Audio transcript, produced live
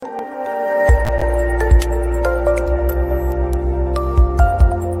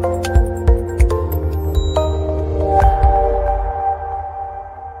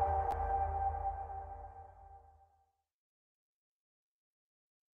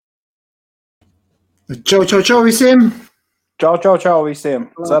Čau visiem! Čau visiem!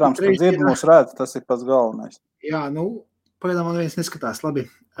 Cerams, ka dzird mūs redz, tas ir pats galvenais. Jā, pagaidām man viens neskatās, labi.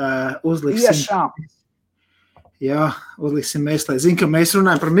 Uzliksim. Jā, uzliksim mēs, lai zin, ka mēs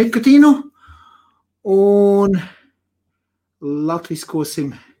runājam par nikotīnu un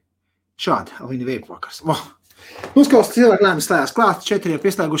latviskosim šādi, Alvini Veipvakars. Uzklausīt cilvēku lēmas slējās klāt, 4 ir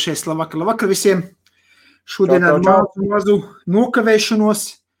pieslēgušies, labvakar visiem. Šodien ar mazu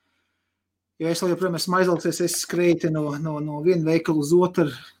nokavēšanos. Jo es vēl joprojām esmu aizlaucies, es skrēju no viena veikalu uz otru,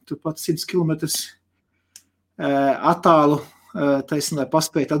 turpat 100 kilometrus attālu, taisni, lai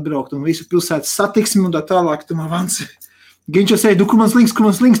paspētu atbraukt un visu pilsētas satiksmi un tā tālāk. Tu man vans, Gintcha sēja, kur mans links,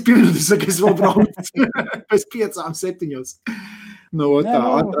 pievienot, es saku, es vēl braucu pēc 5-7. Tā,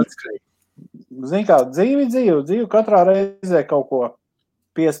 atskrēju. Zini kā, dzīvi katrā reizē kaut ko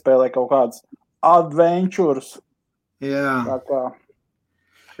piespēlē, kaut kāds adventures. Jā. Tā kā.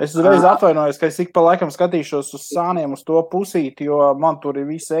 Es uzreiz atvainojos, ka es ik pa laikam skatīšos uz sāniem, uz to pusīti, jo man tur ir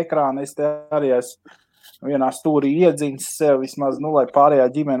visi ekrāni, es te arī esmu vienā stūrī iedziņas sev vismaz, lai pārējā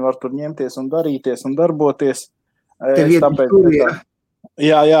ģimene var tur ņemties un darīties un darboties.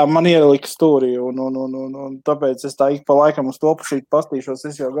 Jā, man ielika stūrī un tāpēc es tā ik pa laikam uz to pusīti pastīšos,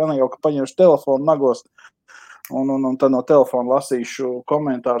 es jau ka paņemšu telefonu nagos un tad no telefona lasīšu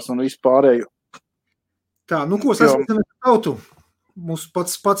komentārus un visu pārējo. Tā, ko sasniedzam tautu? Mūsu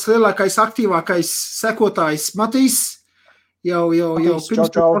pats lielākais, aktīvākais sekotājs Matīs jau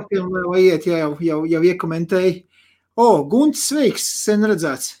pirms partiem lai iet, jau iekomentēja. Gunts, sveiks, sen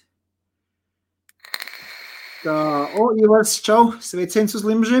redzēts. Tā, Ivars, čau, sveiciens uz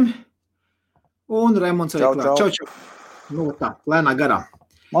Limžim. Un Raimonds arī klāt. Čau. Tā, lēnā garā.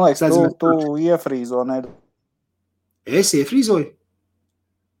 Man liekas, tu iefrīzo, ne? Es iefrīzoju?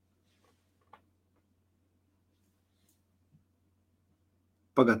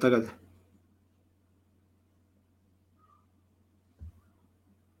 Tagad.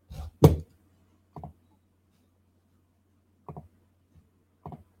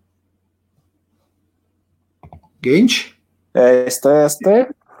 Ginč? Es te.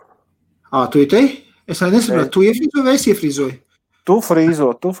 Tu ir te? Es nesaprotu, tu iefrīzoji vai es iefrīzoju? Tu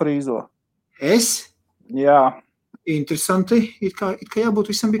frīzo. Es? Jā. Interesanti, it kā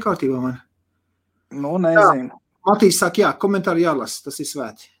jābūt visam bija kārtībā man. Nezinu. Matīs saka, komentāri jālasa, tas ir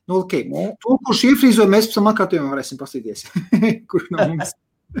svēti. Ok. To, kurš iefrīzoja, mēs pēc atkārtojumā varēsim pastīties. Kurš no mums?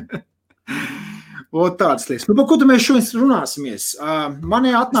 Tādas lietas. Par ko mēs šodien runāsimies?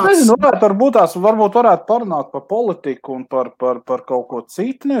 Manē atnāca... Es nezinu, varbūt varētu parunāt par politiku un par kaut ko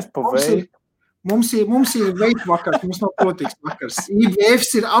citu, par veidu. Mums ir veidu vakars, mums nav politikas vakars.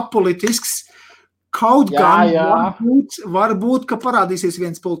 IBFs ir apolitisks. Kaut gan varbūt, ka parādīsies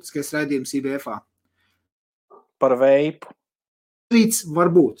viens politiskais raidījums IBFā. Par veipu. Rīts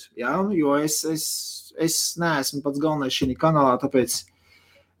varbūt, jo es neesmu pats galvenais šī kanālā, tāpēc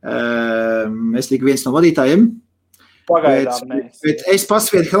es tikai viens no vadītājiem. Pagaidām bet es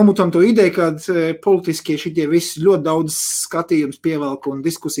pasvietu Helmutam to ideju, kad politiskie šitie visi ļoti daudz skatījums pievelk un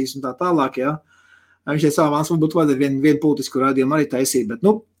diskusijas un tā tālāk, Viņš teica, mans varbūt vajadzētu vienu politisku radījumu arī taisīt, bet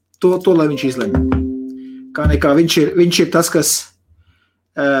to lai viņš izlemj. Kā nekā viņš ir tas, kas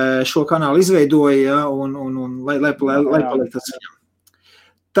šo kanālu izveidoja, un lai paliek tas viņam.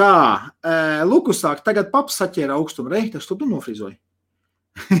 Tā, Lukusāk, tagad paps saķēra augstumu, tas tu nofrizoji.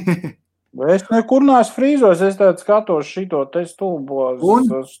 Es nekur neesmu frīzojis, es tādu skatos šito te stulbo.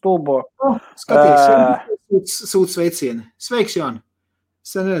 Skaties, sūta sveicieni. Sveiks, Jāni.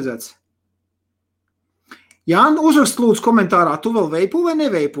 Sen redzēts. Jāni, uzrakst lūdzu komentārā, tu vēl veipo vai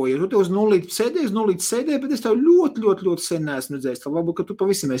neveipoji? Tu te uz nulīti sēdē, bet es tev ļoti sen neesmu redzējis. Tā varbūt, ka tu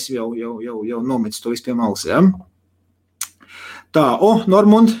pavisam esi jau nometis to visu pie malas, Tā,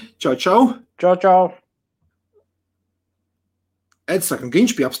 Normund, čau. Čau. Ed saka,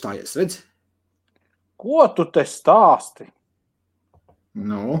 Ginč pie apstājies, redz? Ko tu te stāsti?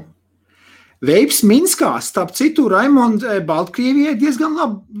 Veips Minskā, starp citu, Raimond, Baltkrievijai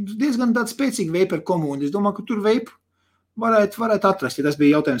diezgan tāds spēcīgi veiper komūni. Es domāju, ka tur veipu varētu atrast, ja tas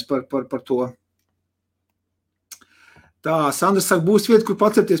bija jautājums par to. Tā, Sandrs saka, būs vieta, kur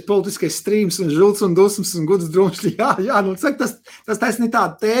pacepties politiskais streams un žults un dusmas un guds drumšļi. Jā, saka, tas taisni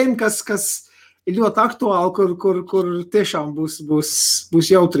tāda tēma, kas ir ļoti aktuāli, kur tiešām būs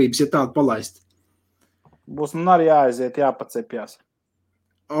jautrības, ja tādu palaist. Būs man arī jāaiziet, jāpacepjās.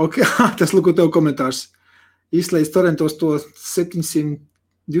 Ok, tas lūko tev komentārs. Izslēdz torrentos to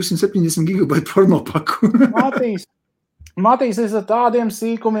 270 gigabyte pornopaku. Matīs, es ar tādiem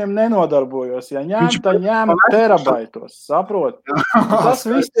sīkumiem nenodarbojos. Ja ņem terabaitos, saprot? Tas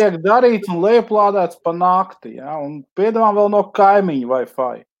viss tiek darīts un lejuplādēts pa nakti, un piedāvām vēl no kaimiņu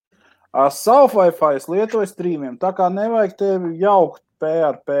Wi-Fi. Savu Wi-Fi es lietoju streamiem, tā kā nevajag tevi jaukt P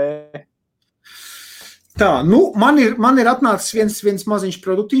ar P. Tā, man ir atnācis viens maziņš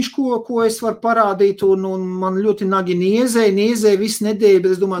produktiņš, ko es varu parādīt, un man ļoti nagi niezēja visu nedēļu,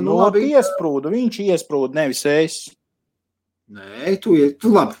 bet es domāju, labi. Viņš iesprūda, nevis es. Nē, tu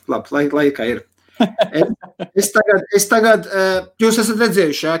labi, lai kā ir. Es tagad, jūs esat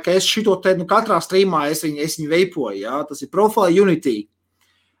redzējuši, ja, ka es šito te, katrā streamā es viņu veipoju, ja, tas ir Profile Unity,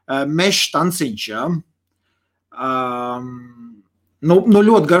 mesh tanciņš, ja.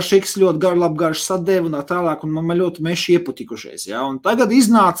 Ļoti garšīgs, ļoti labgarš sadēva un tā tālāk, un man ļoti meši iepatikušies, ja, un tagad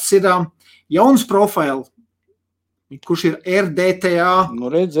iznācis ir jauns profile, kurš ir RDTA.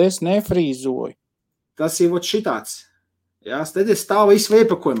 Redz, es nefrīzoju. Tas ir šitāds, ja, tad es stāvu visu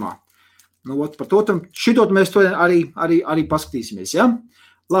veipakojumā. Par to, šitot mēs to arī paskatīsimies, ja?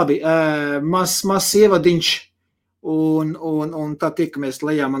 Labi, maz ievadiņš, un tā tiekamies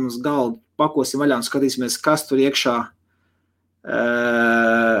lejā man uz galdu, pakosim vaļā un skatīsimies, kas tur iekšā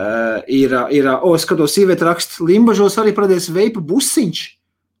ir. Es skatos, Iveta raksta, Limbažos arī parādīs veipa busiņš.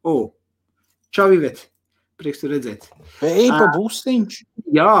 Čau, Iveta, prieks tu redzēt. Veipa busiņš?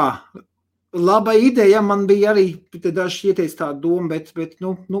 Jā. Laba ideja, man bija arī daži ieteicis tādu domu, bet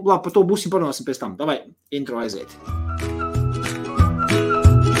labi, par to būsim parunāsim pēc tam. Davai, intro aiziet.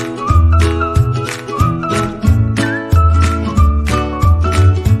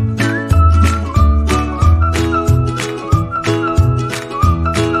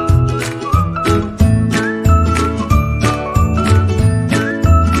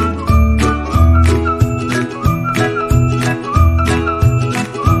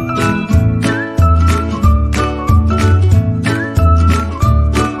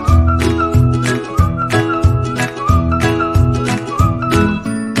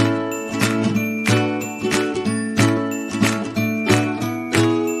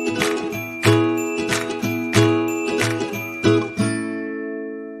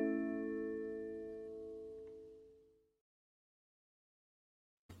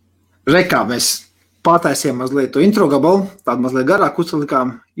 Rekā mēs pārtaisījām mazliet to intro gabalu, tādu mazliet garāk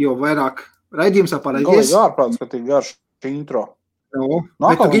uzlikām, jo vairāk raidījums pārēdies. Galīgi ārprāts, ka tik garš šī intro.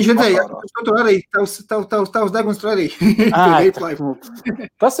 Bet tu Gintcha redzēji, tu arī, tavs deguns tur arī.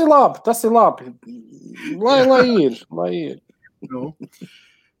 Tas ir labi. Lai ir.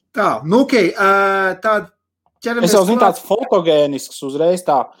 Tā, okei, tā ķeramies. Es jau zinu tāds fotogēnisks uzreiz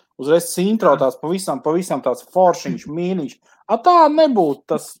intro tāds pavisam tāds foršiņš, mīniņš. Tā nebūtu,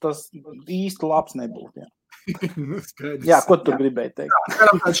 tas īsti labs nebūtu. Jā, ko tu gribēji teikt?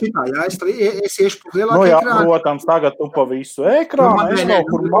 Tā šitā, jā, es iešu par lielāku ekrānu. Protams, tagad tu pa visu ekrānu, es kaut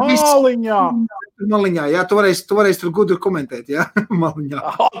kur maliņā. Maliņā, jā, tu varēsi tur gudri komentēt, jā, maliņā.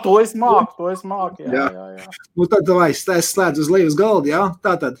 To es māku, jā. Tad es slēdzu uz leju uz galdu, jā,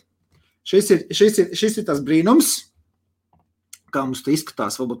 tātad. Šis ir tas brīnums, kā mums te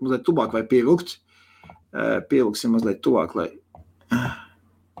izskatās, varbūt mazliet tuvāk vai pievilkt. Pievilksim mazliet tuvāk, lai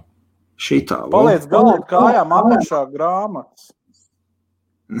šitā. Paliec galvu kājām apakšā grāmatas.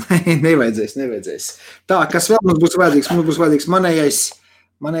 Nevajadzēs. Tā, kas vēl mums būs vajadzīgs? Mums būs vajadzīgs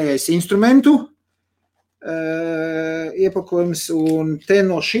manējais instrumentu iepakojums, un te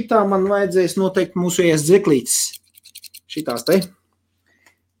no šitā man vajadzēs noteikti mūsu dzirklītes. Šitās te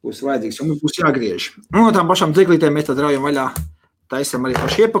būs vajadzīgs, un mums būs jāgriež. No tām pašām dzirklītēm mēs tad raujam vaļā. Taisam arī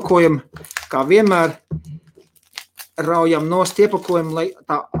paši iepakojumu, kā vienmēr raujam nost iepakojumu, lai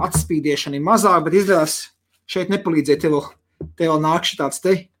tā atspīdiešana ir mazāk, bet izrādās šeit nepalīdzēja, te vēl nāk šitāds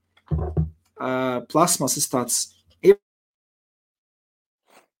te plasmasas tāds.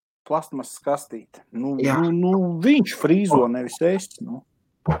 Plasmasas kastīte. Viņš frīzo, nevis es.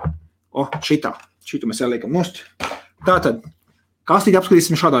 Šitu mēs jāliekam nost. Tātad, kastīti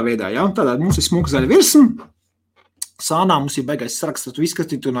apskatīsim šādā veidā, jā? Tātad mums ir smuka zaļa virsma. Sānā mums ir beigais saraksts, tad viss, kas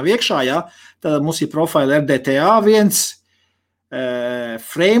tur nav iekšā, jā. Tad mums ir profile RDTA 1,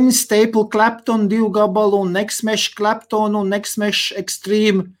 Frame Staple Clapton 2 gabalu, un Nextmesh Clapton, un Nextmesh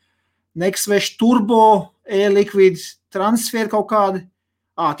Extreme, Nextmesh Turbo, E-Liquid Transfer kaut kādi.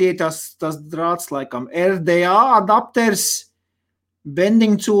 Tie ir tas drāts, laikam, RDA adapters,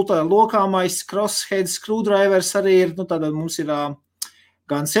 Bending Tool, tā lokāmais, Crosshead Screwdrivers arī ir, tad mums ir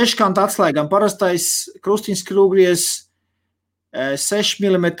gan 6-kanta atslēga, gan parastais krustiņas skrūvgriez, 6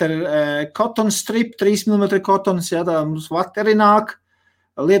 mm cotton strip, 3 mm cottons, jā, tā mums vati arī nāk,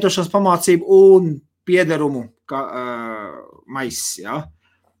 lietošanas pamācību un piederumu maiss, jā.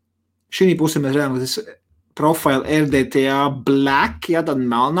 Šī pusē mēs redzam, ka tas profile RDTA black, jā, tad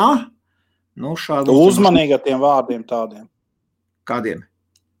melnā. Uzmanīgi ar tiem vārdiem tādiem. Kādiem?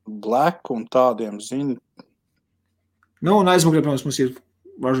 Black un tādiem, zini. Un aizmugurē, protams, mums ir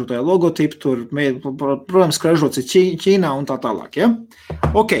ražotāja logotipu, tur, protams, ka ražots ir Ķīnā un tā tālāk, ja?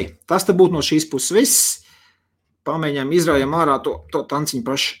 Ok, tas te būtu no šīs puses viss. Pamēģinām, izraujam ārā to tanciņu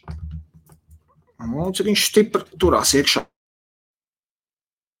paši. Cik viņš stipri turās iekšā.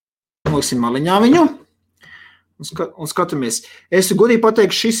 Noliksim maliņā viņu un skatāmies. Es godīgi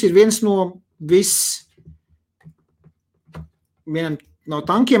pateikšu, šis ir viens no vienam no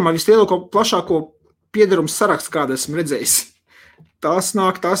tankiem ar vislielāko plašāko piederums saraksts, kādu esmu redzējis. Tas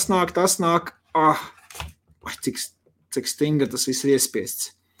nāk. Cik stinga tas viss ir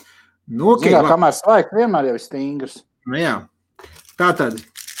iespiests. Nu, okay, Zināt, kamēr svaik vienmēr jau ir stingrs. Nu, jā. Tātad,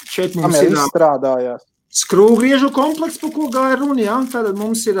 šeit mums ir izstrādājās skrūvgriežu komplekts, par ko gāja runa, jā. Tātad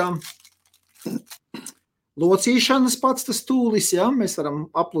mums ir locīšanas pats tas tūlis, jā. Mēs varam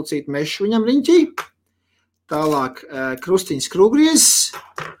aplucīt mešu viņam riņķī. Tālāk krustiņas skrūvgriezis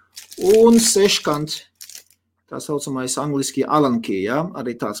un seškant, tā saucamais angliski Allen key, jā.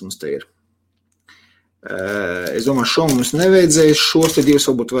 Arī tāds mums te ir. Es domāju, šo mums nevajadzēs, šos te divus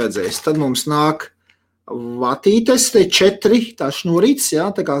varbūt vajadzēs. Tad mums nāk vatītes, te 4, tā šņurīts, jā,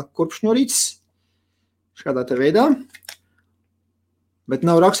 tā kā kurpšņurīts, šādā te veidā. Bet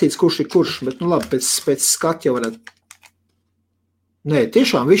nav rakstīts, kurš ir kurš, bet nu labi, pēc skata jau varētu. Nē,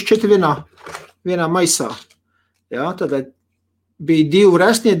 tiešām, viss 4 vienā maisā. Jā, tad bija 2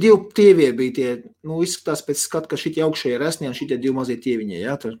 resnie, 2 tievie bija tie, nu izskatās pēc skata, ka šitie augšējie resnie un šitie 2 mazie tieviņie,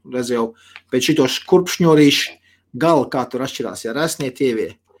 jā, tur reiz jau pēc šitos kurpšņorīšu gala, kā tur atšķirās, jā, resnie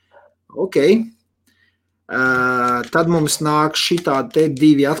tievie. Ok. Tad mums nāk šitā te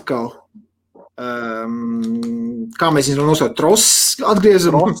 2 atkal, kā mēs viņam nosaukt, tross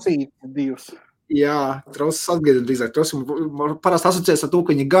atgriezumu. Trosīt 2. Jā, tross atgriezumu drīzāk, tross parasti asociēs ar to,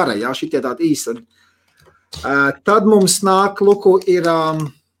 ka viņi gara, jā, šitie tādi īsti. Tad mums nāk, luku, ir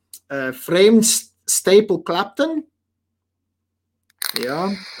framed staple Clapton.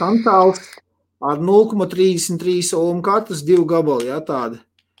 Jā, tantāls ar 0,33 ohm katrs 2 gabali, jā, tādi.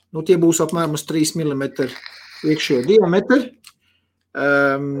 Nu, tie būs apmēram uz 3 mm iekšējo diametru.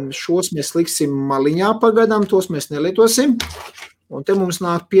 Šos mēs liksim maliņā pagaidām, tos mēs nelietosim. Un te mums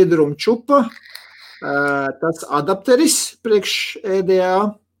nāk piederuma čupa, tas adapteris priekš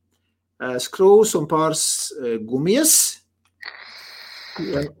RDTA. Skrūvs un pāris gumijas,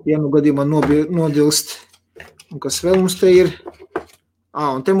 ja nu gadījumā nodilst. Un kas vēl mums te ir?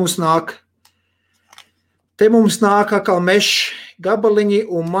 Un te mums nāk atkal meša gabaliņi,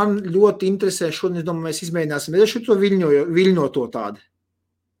 un man ļoti interesē, šodien, es domāju, mēs izmēģināsim, bet šito viļņoto tādu.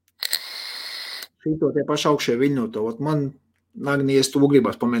 Šito tie paši augšie viļņoto. Man Agnies to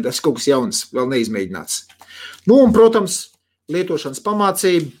gribās pamēģināt, tas kaut kas jauns, vēl neizmēģināts. Nu, un, protams, lietošanas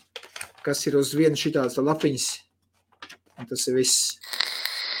pamācība, kas ir uz vienu šitādas lapiņas. Un tas ir viss.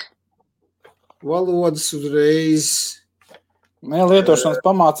 Valodas uzreiz. Nē, lietošanas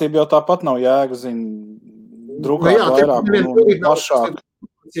pamācība jau tāpat nav jēga, drukāt vairāk un plašāk.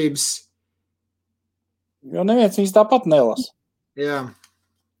 Jo neviens viņas tāpat nelas. Jā.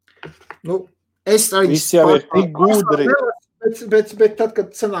 Nu, es arī... Viss jau ir tik gudri. Bet tad,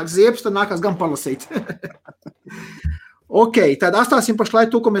 kad sanāk ziepes, tad nākās gan palasīt. Ok, tad atstāsim pašlaik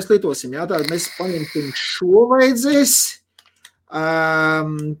to, ko mēs lietosim. Jā, tad mēs paņemsim šo vajadzēs.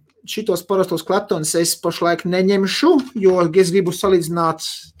 Šitos parastos Claptons es pašlaik neņemšu, jo es gribu salīdzināt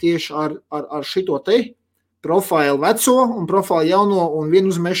tieši ar šito te profilu veco un profilu jauno un vienu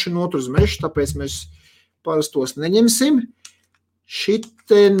uz mešu un otru uz mešu, tāpēc mēs parastos neņemsim.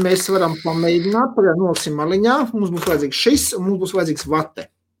 Šitien mēs varam pamēģināt, noliksim maliņā, mums būs vajadzīgs šis un mums būs vajadzīgs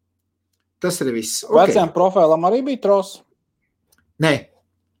vate. Tas ir viss. Okay. Vecajam profilam arī bija tros? Nē.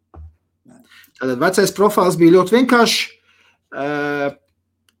 Tātad vecais profils bija ļoti vienkārši.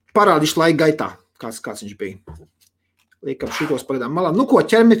 Parādīšu laika gaitā, kāds viņš bija. Liekam šitos pagadām malā. Nu ko,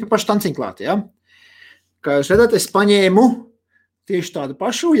 ķeramies pie pašu tanciņklāt, jā? Kā jūs redzat, es paņēmu tieši tādu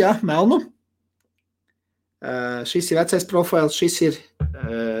pašu, jā, melnu. Šis ir vecais profils, šis ir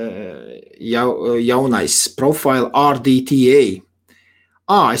jaunais profil RDTA.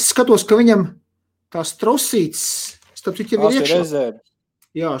 Es skatos, ka viņam tās trosītes, starp citu jau ir iekšā.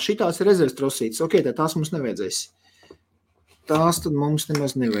 Jā, šitās ir rezerves trosītes. Ok, tad tās mums nevajadzēs. Tās tad mums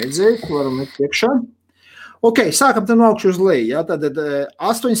nemaz nevajadzēs, varam likt iekšā. Ok, sākam tad no augšu uz leju. Jā, tad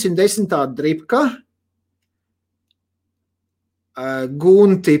 810. dripka.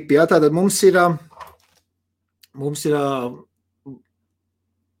 Guntipi, jā, tātad mums ir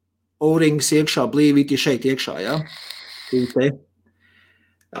O-rings iekšā, blīvīti šeit iekšā, jā. Tīte.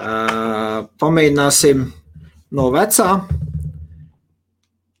 Pamēģināsim no vecā.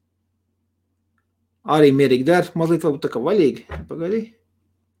 Arī mierīgi der, mazliet varbūt tā kā vaļīgi. Pagaidī.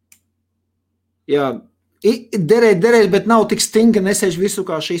 Jā, derēt, bet nav tik stingri nesēž visu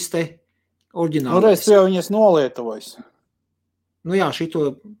kā šis te oriģinālais. Reiz tu jau viņas nolietavojis. Nu jā,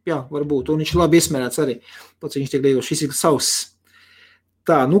 šito, jā, varbūt, un viņš labi iesmērēts arī. Pats viņš tiek liegos, šis ir savs.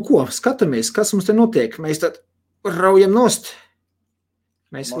 Tā, nu ko, skatāmies, kas mums te notiek. Mēs tad raujam nost.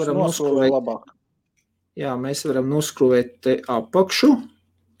 Mēs varam noskrūvēt. Labāk. Jā, mēs varam noskrūvēt te apakšu.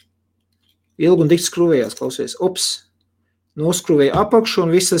 Ilgi un dikti skrūvējās, klausies. Ups, noskrūvēja apakšu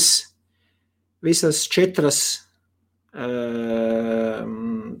un visas 4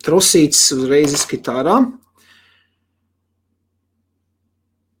 trosītes uzreiz izskitārā.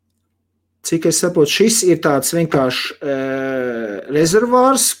 Cik es saprotu, šis ir tāds vienkārši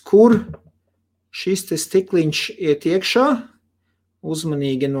rezervārs, kur šis te stikliņš iet iekšā.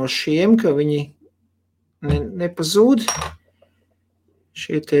 Uzmanīgi no šiem, ka viņi nepazūd.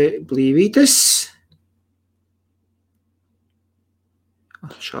 Šie te blīvītes.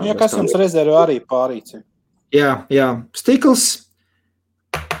 Ja kas jums rezervu arī pārīci? Jā, stikls.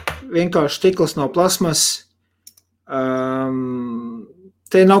 Vienkārši stikls nav plasmas.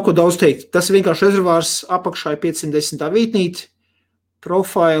 Te nav ko daudz teikt. Tas ir vienkārši rezervārs, apakšā ir 510. vītnīt,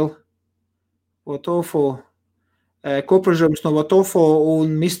 profile, WoToFo, kopražojums no WoToFo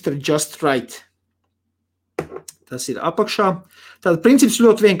un Mr. Just Right. Tas ir apakšā. Tātad princips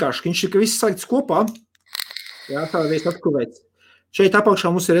ļoti vienkārši. Viņš ir viss salikts kopā. Jā, tā veids atkuvēts. Šeit apakšā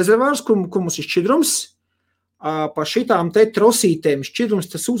mums ir rezervārs, kur mums ir šķidrums. Pa šitām te trosītēm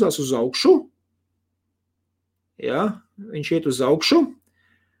šķidrums tas uzās uz augšu. Jā, viņš iet uz augšu.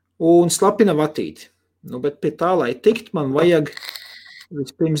 Un slapina vatīti. Nu, bet pie tā, lai tikt, man vajag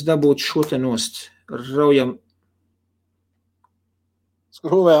vispirms dabūt šo te nost. Raujam.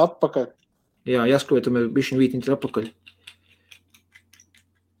 Skrūvē atpakaļ. Jā, jāskrūvē, tam bišķiņ vītiņi ir atpakaļ.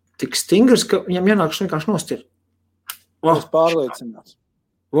 Tik stingrs, ka viņam jānākš vienkārši nost ir. Es pārliecināts.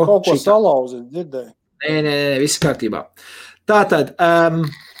 Kaut ko salauzīt, dzirdēju. Nē, viss kārtībā. Tātad,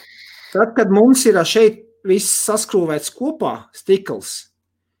 tad, kad mums ir šeit viss saskrūvēts kopā, stikls,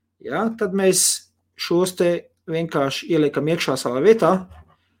 ja, tad mēs šos te vienkārši ieliekam iekšā savā vietā.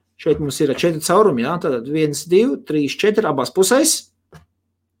 Šeit mums ir 4 caurumi, ja, tad 1, 2, 3, 4 abās pusēs.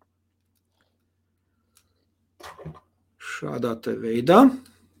 Šādā te veidā.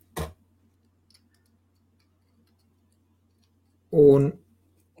 Un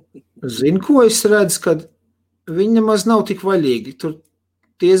zinu, ko es redzu, kad viņi nemaz nav tik vaļīgi. Tur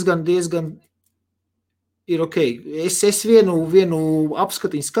diezgan ir ok. Es vienu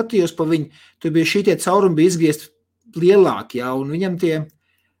apskatiņu skatījos pa viņu, tur bija šī tie caurumi bija izgriezt lielāki, jā, un viņam tie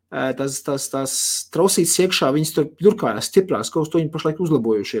tās trosītes iekšā, viņas tur durkājās stiprās, kaut uz to viņi pašlaik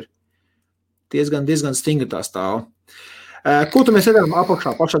uzlabojuši ir. Diezgan stingri tā stāv. Ko tu mēs redzam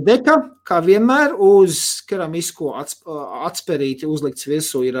apakšā? Paša deka, kā vienmēr, uz keramisko atsperīti uzlikts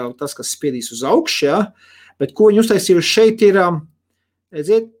virsū ir tas, kas spiedīs uz augšu, ja? Bet ko viņi uztaisījuši šeit ir,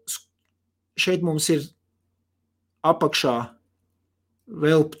 redziet, šeit mums ir apakšā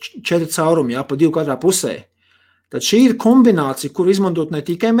vēl 4 caurumi, ja, pa 2 katrā pusē. Tad šī ir kombinācija, kur izmantot ne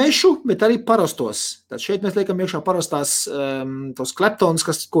tikai mešu, bet arī parastos. Tad šeit mēs liekam iekšā parastās tos kleptons,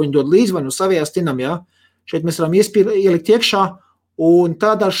 ko viņi dod līdzi vai no savajā stinam, ja. Šeit mēs varam ielikt iekšā, un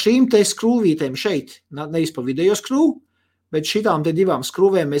tad ar šīm te skrūvītēm šeit, nevis pa vidējo skrūvu, bet šitām te 2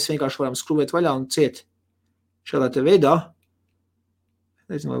 skrūvēm mēs vienkārši varam skrūvēt vaļā un ciet. Šādā te veidā.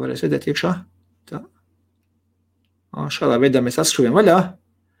 Nezinu, vai varēs vedēt iekšā. Tā. Šādā veidā mēs atskrūvējam vaļā,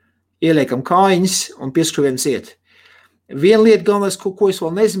 ieliekam kājiņas un pieskrūvējam ciet. Viena lieta galvenais, ko es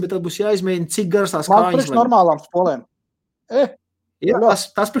vēl nezinu, bet tad būs jāizmēģina, cik garas tās kājiņas. Man priekš normālām spolēm. Jā,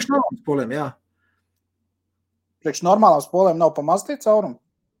 tas priekš normālām spolēm, jā. Priekš normālām spolēm nav pamaz tie caurumi?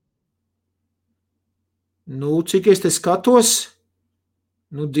 Nu, cik es te skatos,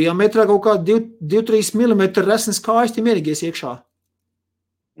 diametrā kaut kā 2-3 mm resnes kājas tie mierīgies iekšā.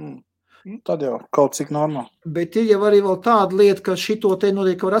 Tad jau kaut cik normāli. Bet ir jau arī vēl tāda lieta, ka šito te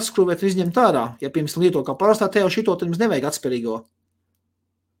notiek var atskrūvēt un izņemt ārā. Ja pirms lieto kā parastā, te jau šito te mums nevajag atspērīgo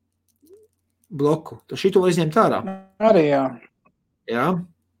bloku. Tad šito var izņemt ārā. Arī jā. Jā.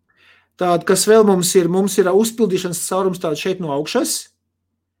 Tāda, kas vēl mums ir uzpildīšanas caurums tāda šeit no augšas.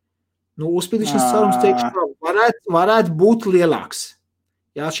 Uzpildīšanas caurums teikšu varētu būt lielāks.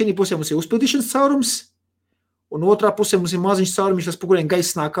 Jā, šī pusē mums ir uzpildīšanas caurums, un otrā pusē mums ir maziņš caurums, tas, pa kuriem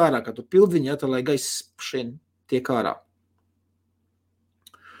gaiss nāk ārā, kad tu pildi viņu, tad lai gaiss šeit tiek ārā.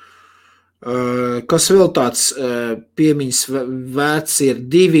 Kas vēl tāds piemiņas vērts ir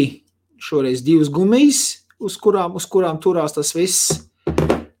 2, šoreiz 2 gumijas, uz kurām turās tas viss.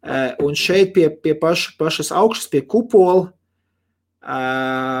 Un šeit pie pašas augšas, pie kupola,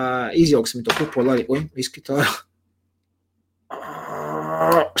 izjauksim to kupolu arī, izskatā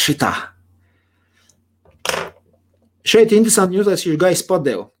šitā. Šeit interesanti uztaisīšu gaisa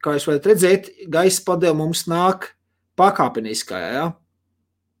padevu. Kā jūs varat redzēt, gaisa padevu mums nāk pakāpeniskajā, ja?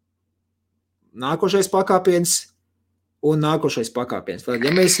 Nākošais pakāpiens un nākošais pakāpiens. Tad,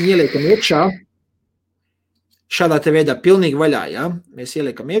 ja mēs ieliekam iekšā, šādā te veidā pilnīgi vaļā, ja? Mēs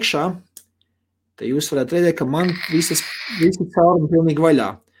ieliekam iekšā, tad jūs varat redzēt, ka man visi caurumi pilnīgi vaļā.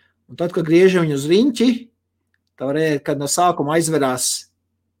 Un tad, kad griežam viņu uz riņķi, tad var redzēt, kad no sākuma aizverās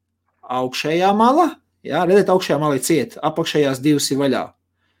augšējā mala, jā, redzēt, augšējā mala ir cieta, apakšējās divas ir vaļā.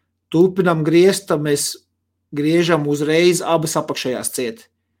 Turpinam griezt, tad mēs griežam uzreiz abas apakšējās cieta.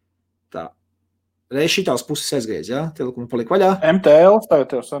 Tā. Reiz šitās puses aizgriez, jā, telekuma palika vaļā. MTL tagad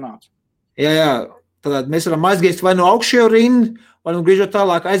tev sanāca. Jā, tad mēs varam aizgriezt vai no augšējo rindu, vai no griežot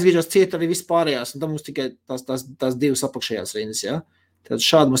tālāk aizgriežas cieta arī vispārējās, un tam mums tikai tās divas apakšējās rindas, jā. Tad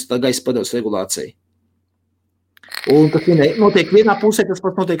šādi mums tā gaisa padevas regulācija. Un tas notiek vienā pusē, tas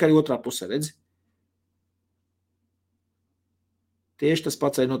pats notiek arī otrā pusē, redzi? Tieši tas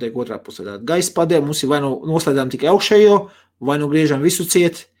pats arī notiek otrā pusē. Gaisa padeva mums ir vai nu noslēdzām tikai augšējo, vai nu griežam visu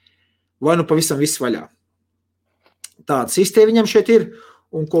ciet, vai nu pavisam viss vaļā. Tāda sistēma viņam šeit ir,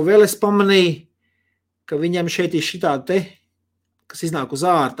 un ko vēl es pamanīju, ka viņam šeit ir šitādi te, kas iznāk uz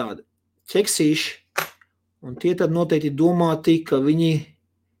ārā tādi ķeksīši, un tie tad noteikti domāti, ka viņi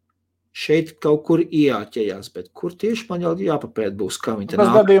šeit kaut kur iāķējās, bet kur tieši man jau jāpapēt būs, kā viņi te nāk.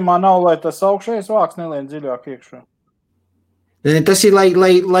 Tas gadījumā nav, lai tas augšējais vāks nelien dziļāk iekšā. Tas ir,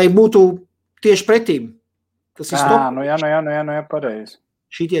 lai būtu tieši pretīm. Tas ir stop. Nu jā, pareizi.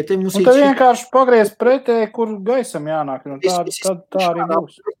 Šitie te mums ir... Un tad vienkārši pagriez pretēji, kur gaisam jānāk, un tā arī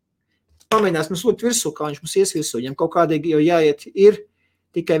būs. Pamēģinās mums lūgt virsū, kā viņš mums ies virsū. Viņam kaut kādīgi jau jāiet ir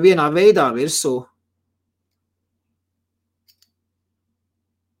tikai vienā veidā virsū.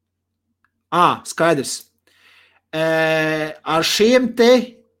 Skaidrs. Ar šiem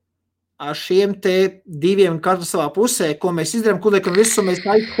te diviem katru savā pusē, ko mēs izdarām, kur liekam virsū, mēs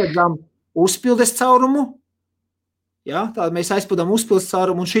aizpildām uzpildes caurumu. Ja? Tātad mēs aizpildām uzpildes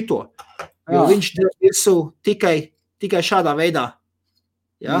caurumu un šito. Jo viņš dara virsū tikai šādā veidā.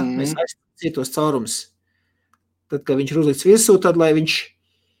 Ja? Mēs aizpildām citos caurumus. Tad, kad viņš ir uzlikts virsū, tad, lai viņš...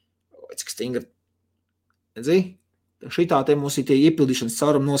 Cik stingra. Redzi? Šitā te mums ir tie iepildīšanas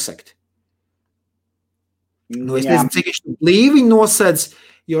caurumi nosegti. Es nezinu, cik viņš blīviņi nosedz,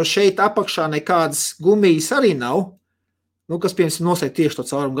 jo šeit apakšā nekādas gumijas arī nav, kas, piemēram, nosēd tieši to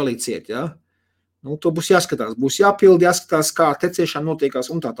caurumu galīt ciet, ja? To būs jāskatās, būs jāpildi, jāskatās, kā tecēšana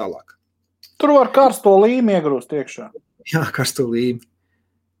notiekās un tā tālāk. Tur var karsto līmi iegrūst iekšā. Jā, karsto līmi.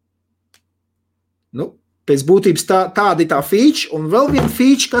 Pēc būtības tāda ir tā feature, un vēl viena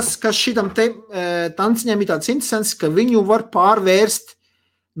feature, kas šitam te tanciņam ir tāds interesants, ka viņu var pārvērst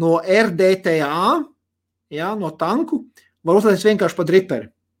no RDTA, ja, no tanku, var uzlēst vienkārši pa driperi.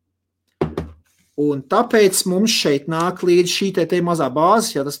 Un tāpēc mums šeit nāk līdz šī te mazā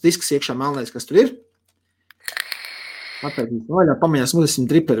bāze, ja tas disks iekšā melnais, kas tur ir. Tāpēc vaļā pamēģinās uzlēsim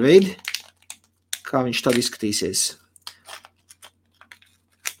driperi veidi, kā viņš tad izskatīsies.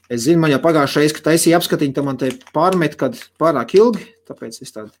 Es zinu, man jau pagājušajā reiz, ka taisīja apskatiņu, tad man te pārmet, kad pārāk ilgi, tāpēc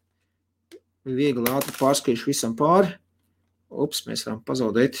es tādu viegli ātri pārskriešu visam pāri. Mēs varam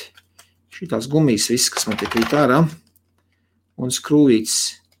pazaudēt šitās gumijas viss, kas man te krīt ārā, un skrūvīts,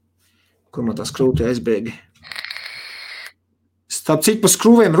 kur man tā skrūvīte aizbēga. Starp citu par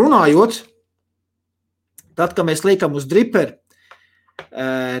skrūvēm runājot, tad, kad mēs liekam uz driperi,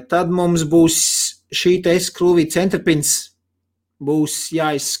 tad mums būs šī te skrūvīte centrpins būs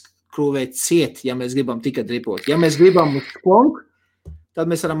jāizskrūvē ciet, ja mēs gribam tikai dripot. Ja mēs gribam uz klonku, tad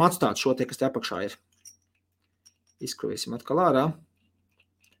mēs varam atstāt šo te, kas te apakšā ir. Izskrūvēsim atkal ārā.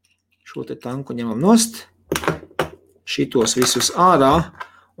 Šo te tanku ņemam nost, šitos visus ārā,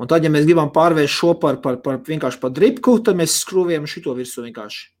 un tad, ja mēs gribam pārvērst šo vienkārši par dripku, tad mēs skrūvējam šito virsū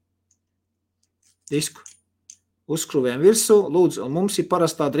vienkārši. Disku. Uzskrūvējam virsū, lūdzu, un mums ir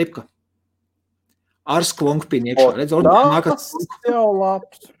parastā dripka. Ar skvonkpini iekšā.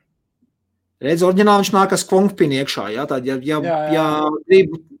 Redz, oriģināli viņš nāk ar skvonkpini iekšā. Ja? Tad, ja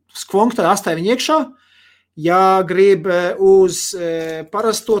grib skvonk, tad astāj viņu iekšā. Ja grib uz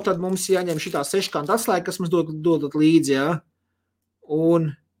parasto, tad mums jāņem šitā seškanta atslēga, kas mums dodat līdzi, ja? Un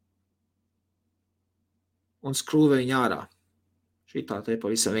skrūvē viņu ārā. Šitā te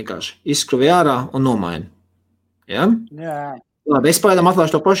pavisam vienkārši izskrūvē ārā un nomaina. Ja? Jā. Labi, es pagaidām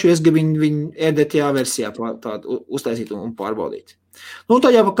atklāšu to pašu, jo es gribu viņu RDTA versijā tādu uztaisīt un pārbaudīt.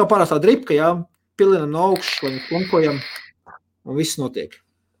 Tā jau kā parastā dripka, jā, pilinam no augšas, lai klonkojam, un viss notiek.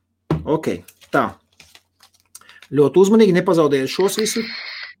 Ok, tā. Ļoti uzmanīgi, nepazaudējiet šos visus,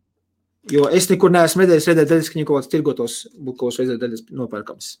 jo es nekur neesmu redzējis, ka kaut kāds tirgotos būtu kaut kāds redzēt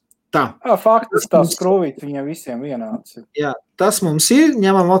nopērkams. Tā. Faktiski tā skrūvīt viņiem visiem vienāds. Jā, tas mums ir.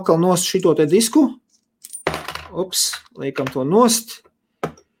 Ņemam atkal nost šito te disku. Ups, liekam to nost.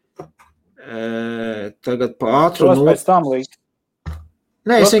 Tagad pa ātru. Tos pēc tam likt.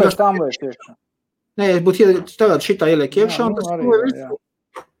 Nē, es vienkārši tam liek iekšā. Nē, es būtu tagad šitā ieliek iekšā. Jā, un tas arī, jā.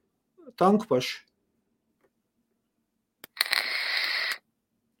 Tanku pašu.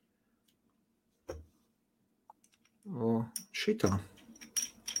 Šitā.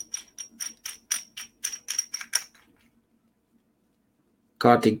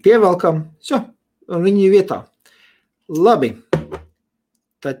 Kārtīgi pievelkam. Un viņi ir vietā. Labi.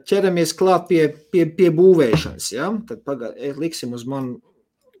 Tad ķeramies klāt pie būvēšanas. Ja? Tad liksim uz manu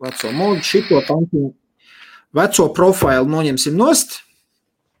veco modu. Šito tanku veco profilu noņemsim nost.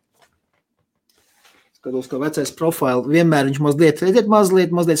 Skatos, ka vecais profilu vienmēr viņš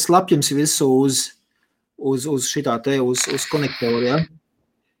mazliet slapjums visu uz šitā te, uz konektoru. Ja?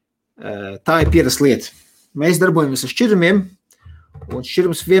 Tā ir pierast lieta. Mēs darbojamies ar šķirumiem, un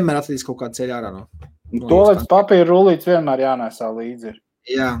šķirums vienmēr atradīs kaut kādu ceļu ārā no. To līdz papīra rullīts vienmēr jānēsā līdzi.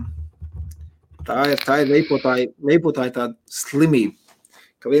 Jā. Tā ir veipotāja tāda slimība,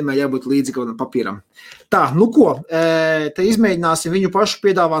 ka vienmēr jābūt līdzi kaut kādam papīram. Tā, nu ko, te izmēģināsim viņu pašu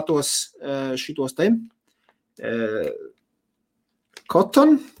piedāvātos šitos te cotton,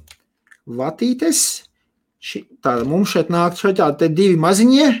 vatītes. Tāda mums šeit nāk te divi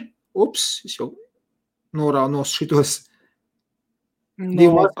maziņie. Ups, es jau norāvu no šitos.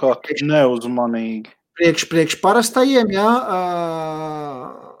 Neuzmanīgi. Priekš parastajiem, jā,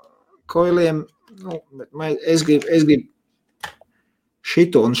 koiliem, es gribu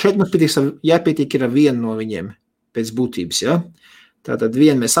šito, un šeit mums jāpietiek ir ar vienu no viņiem pēc būtības, jā. Tātad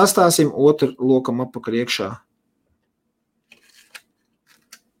vienu mēs sastāsim, otru lokam apakaļ iekšā.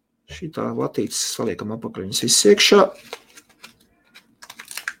 Šitā latītes saliekam apakaļ viņas viss iekšā.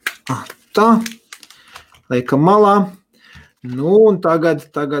 Tā, liekam malā. Nu, un tagad...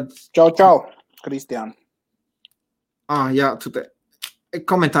 Čau, Kristiāna. Jā, tu te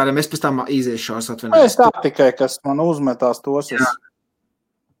komentāriem es pēc tam iziešu atvainojos. Es tā tikai, kas man uzmetās tos.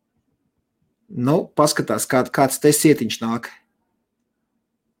 Nu, paskatās, kāds te sietiņš nāk.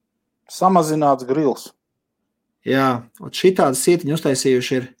 Samazināts grils. Jā, un šitādi sietiņi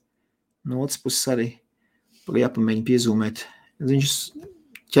uztaisījuši ir no otras puses arī. Jāpamēģina piezūmēt. Viņš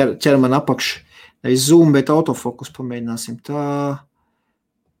ķer man apakš. Nevis zoom, bet autofokus pamēģināsim tā.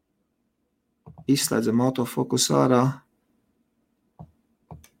 Izslēdzam autofokus ārā.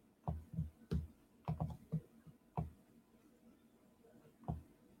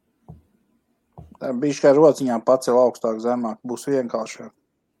 Bišķi kā rociņām pacel augstāk zemāk, būs vienkāršāk.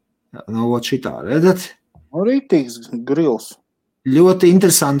 Nu, šitā, redzat? Rītīgs grils. Ļoti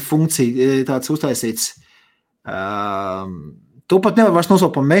interesanta funkcija tāds uztaisīts. To pat nevar vairs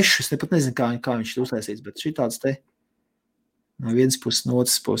nosaukt pa mešu, es nepat nezinu, kā viņš ir uztaisīts, bet šitāds te no vienas puses, no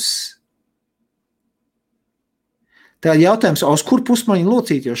otras puses. Tā ir jautājums, uz kur pusi man ir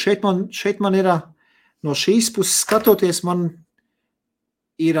locīt, jo šeit man ir, no šīs puses skatoties, man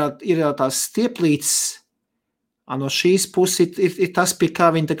ir tās stieplītes, no šīs puses ir tas, pie kā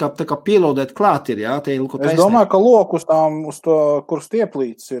viņi tā kā pielodēt klāt ir, jā? Es domāju, ka loku uz to, kur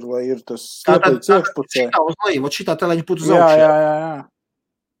stieplītes ir, lai ir tas stieplītes iekšpucē. Šitā uz leju, šitā tā, lai viņi būtu uz augšu. Jā.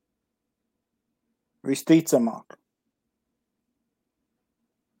 Visticamāk.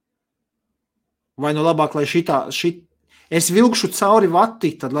 Vai nu labāk, lai es vilkšu cauri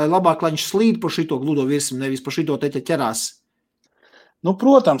vati, tad lai labāk, lai viņš slīd pa šito gludo virsmu, nevis pa šito te ķerās. Nu,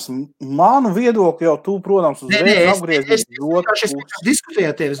 protams, manu viedokli jau tu, protams, uzreiz apgriezīs. Es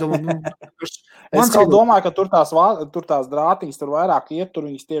diskutēju tevi, es domāju. Es domāju, ka tur tās drātiņas tur vairāk iet, tur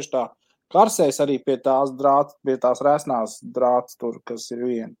viņas tieši tā karsēs arī pie tās resnās drāts tur, kas ir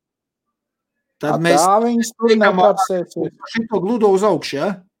viena. Tad mēs viņas tur nekarsēs. Šito gludo uz augšu,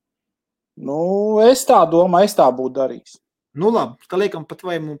 ja? Nu, es tā domāju, es tā būtu darījis. Nu, labi, tā liekam pat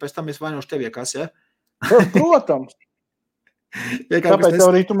vai un pēc tam es vainošu tev iekas, ja? Protams. Tāpēc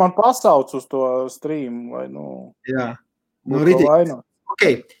arī tu man pasauc uz to streamu, vai, Jā, ritīgi. Ok,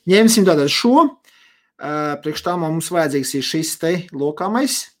 ņemsim tātad šo. Priekš tā mums vajadzīgs ir šis te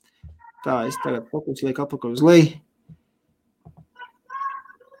lokāmais. Tā, es tagad fokus lieku apakaļ uz leju.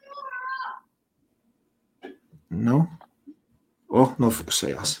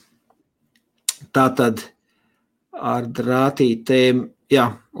 Nofokusējās. Tātad ar drātītēm,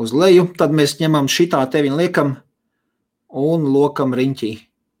 uz leju. Tad mēs ņemam šitā te viņu liekam un lokam riņķī.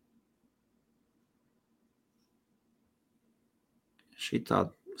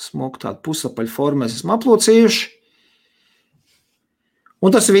 Šitā smoku tādu pusapaļu formu mēs esam aplocījuši. Un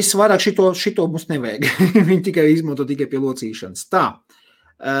tas viss vairāk šito mums nevajag. Viņi tikai izmanto tikai pie locīšanas. Tā,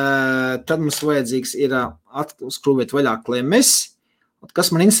 Tad mums vajadzīgs ir skrūvēt vaļā klemmes. Kas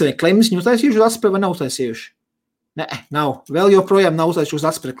man interesē, klemmes viņi uztaisījuši uz atspēri vai nav uztaisījuši? Nē, nav. Vēl joprojām nav uztaisījuši uz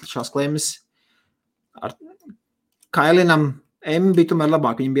atspēri šās klemmes. Ar Kailinam M bija tomēr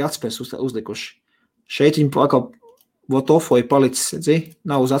labāk, viņi bija atspērs uzlikuši. Šeit viņi pakal WoToFo ir palicis,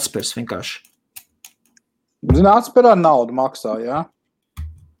 nav uz atspērs vienkārši. Zini, atspērā naudu maksā, jā?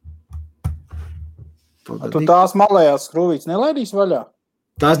 Tu tās malējās skrūvītes nelaidīs vaļā?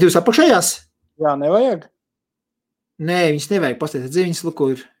 Tās divas apakšējās? Jā, nevajag? Nē, viņas nevajag pastāstīt. Viņas, luku,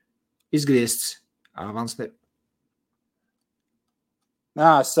 ir izgrieztas.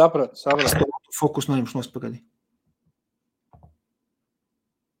 Jā, es sapratu. Fokus no jums nospagaļi.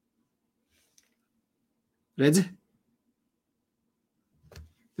 Redzi?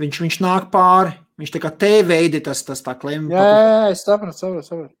 Viņš nāk pāri. Viņš tā kā T-veidi tas tā klemma. Jā, es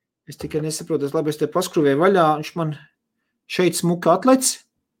sapratu. Es tikai nesaprotu, labi, es te paskrūvēju vaļā, viņš man šeit smuka atlec,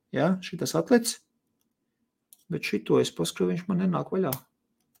 jā, šitas atlec, bet šito es paskrūvēju, viņš man nenāk vaļā.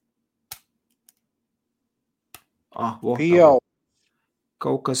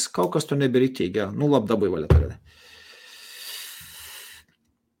 Kaut kas tur nebija ritīgi, jā. Nu, labi, dabūju vaļā tagad.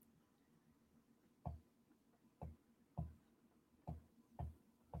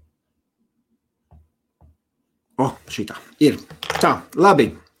 Šitā ir. Tā,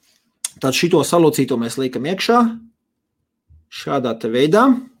 labi. Tad šito salocīto mēs liekam iekšā, šādā te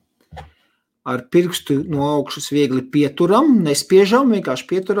veidā. Ar pirkstu no augšas viegli pieturam, nespiežam, vienkārši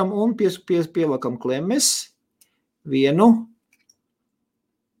pieturam un pielakam klemmes. Vienu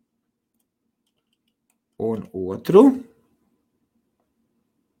un otru.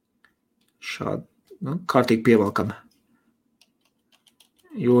 Šādi, kārtīgi pievelkam.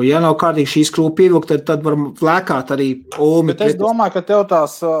 Jo, ja nav kārtīgi šī skrūva pievilkt, tad var lēkāt arī omi. Bet es domāju, ka tev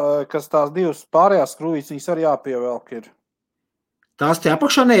tās divas pārējās skrūvītes, viņas arī jāpievelk ir. Tās te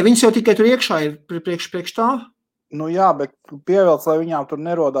apakšā? Nē, viņas jau tikai tur iekšā ir priekš tā. Nu jā, bet pievelc, lai viņām tur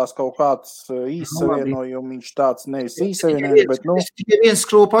nerodās kaut kāds īsavienojums, tāds nevis īsavienojums, bet Es tikai viens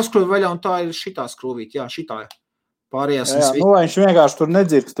skrūva paskrūvi vaļā un tā ir šitā skrūvīt, jā, šitā pārējās. Jā, lai viņš vienkārši tur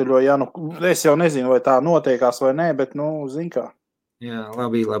nedzirksteļo, ja, es jau nezinu, vai tā notiekās vai nē, bet, zin kā. Jā,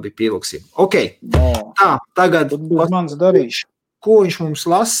 labi, pievilksim. Ok, tā, tagad mans darīšu. Ko viņš mums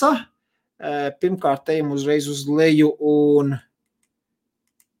lasa? Pirmkārt, ejam uzreiz uz leju un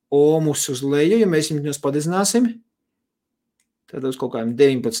omus uz leju, ja mēs viņus padedzināsim. Tad uz kaut kādiem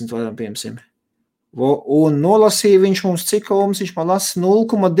 19 varam piemsim. Un nolasīja viņš mums cik omus, viņš man lasa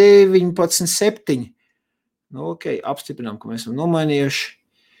 0,197. Nu, ok, apstiprinām, ka mēs esam nomainījuši.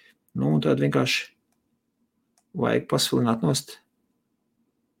 Nu, un tad vienkārši vajag pasvilināt nost.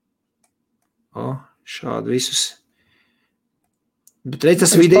 Šādi visus. Bet reiz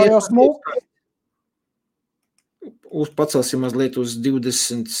tas vidēji pacelsim mazliet uz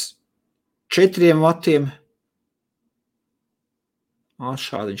 24 vatiem.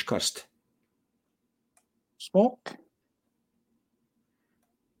 Šādi viņš karst. Smuki.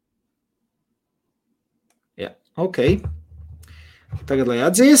 Jā, ok. Tagad, lai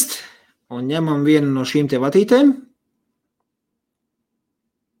atdziest, un ņemam vienu no šīm te vatītēm.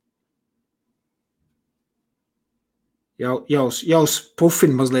 Jau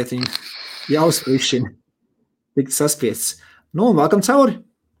pufina mazliet viņu, jau sprišina, tikt saspiests. Nu, un vēlkam cauri.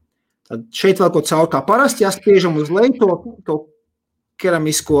 Tad šeit vēl ko cauri kā parasti, jāspiežam uz leju to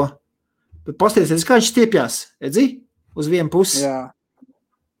keramisko. Bet pasties, kā viņš stiepjās, edzi? Uz vienu pusi. Jā.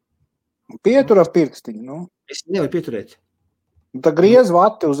 Pietura pirkstiņu, nu. Es nevaru pieturēt. Tā griez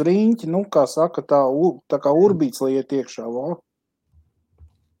vati uz riņķi, kā saka, tā kā urbīts, lai iet iekšā,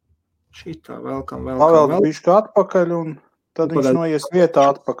 Šitā vēlkam. Pavēlc bišķi atpakaļ un tad viņš noies vietā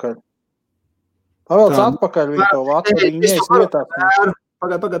atpakaļ. Pavēlc atpakaļ viņu to vatu, viņi ies vietā.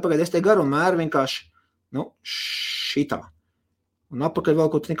 Pagaid, es te garu mēru vienkārši, šitā. Un atpakaļ vēl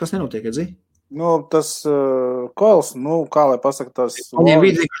kaut nekas nenotiek, edzi? Tas koils, kā lai pasaka, tas... Viņiem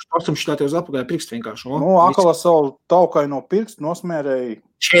vidīgi pastum šitā te uz atpakaļ pirkstu vienkārši. Akala savu taukaino pirkstu nosmērēja.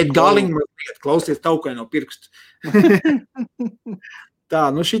 Šeit galiņi mazliet, klausies taukaino pirkstu. Tā,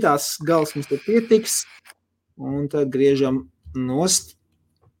 šitās gals mums te pietiks, un tad griežam nost.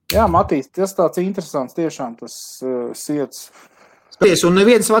 Jā, Matīs, tas tāds interesants tiešām, tas siets. Skaties, un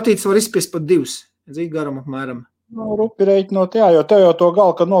neviens vatīts var izspiest pat divus, zīt garam apmēram. Rupi reiķinot, jā, jo tev jau to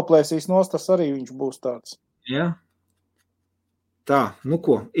galu, kad noplēsīs nost, tas arī viņš būs tāds. Jā. Tā,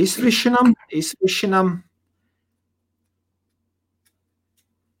 ko, izfrišinam,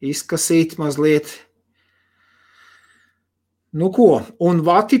 izkasīt mazliet. Ko, un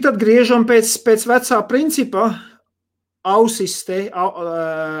vati tad griežam pēc vecā principa, ausis te,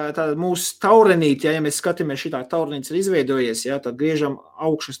 tātad mūsu taurenīti, ja mēs skatāmies šitā taurenītis ir izveidojies, ja, tad griežam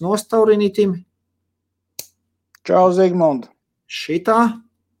augšas nost taurenītim. Čau, Zigmund. Šitā.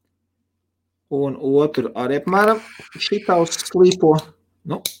 Un otru arī apmēram šitā uz slīpo.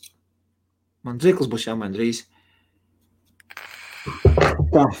 Nu, man dziklis būs jāmaina drīz.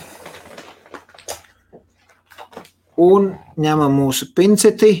 Tā. Un ņemam mūsu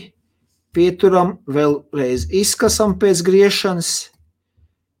pinceti, pieturam, vēlreiz izkasam pēc griešanas.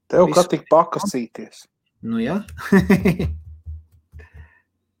 Tev kā tik pakasīties. Nu, jā.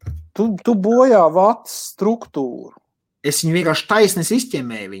 Tu bojā vats struktūru. Es viņu vienkārši taisnes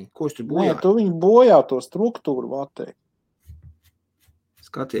izķemēju viņu. Ko es tur bojā? Nē, tu viņu bojā to struktūru vatē.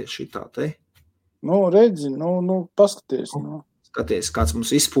 Skaties šitā te. Nu, redzi, paskaties. Nu. Skaties, kāds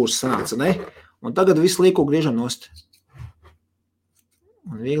mums izpūrs sanāca, ne? Un tagad visu lieko griežam nost.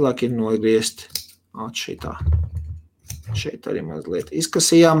 Un vieglāk ir nogriezt šitā. Šeit arī mazliet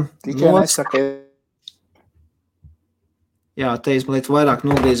izkasījām. Tikai nesaka. Jā, te es mazliet vairāk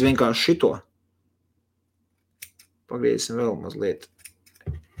nogriez vienkārši šito. Pagriezsim vēl mazliet.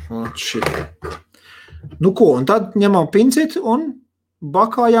 Šitā. Nu ko, un tad ņemam pinceti un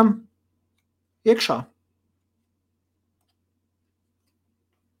bakājam iekšā.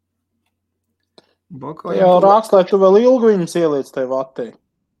 Jā, rāks, lai tu vēl ilgi viņus ieliec tai vatē.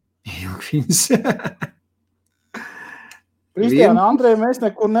 Ilgi viņus. Kristiāna, Andrei, mēs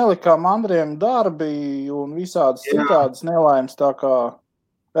nekur nelikām Andrejam darbi un visādas citādas nelaimes, tā kā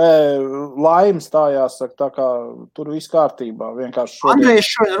laimes tā jāsaka, tā kā tur viss kārtībā. Vienkārši šodien. Andrejs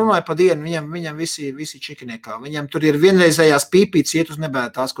šodien runāja pa dienu, viņam visi čikiniekā. Viņam tur ir vienreizējās pīpītes iet uz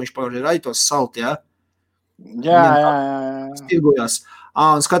nebētās, ko viņš pagājuši ir aitos salt, jā? Jā. Stirgojās.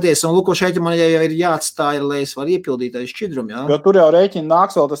 Un skaties, un lūko šeit man jau ir jāatstāja, lai es varu iepildīt aiz šķidrumu, jā? Jo tur jau rēķina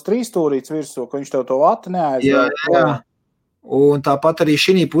nāks vēl tas 3 stūrīts virsū, ka viņš tev to vati neaizvēl. Jā. Un tāpat arī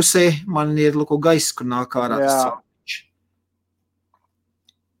šī pusē man ir lūko gaiss, kur nāk ārā tas cauriņš.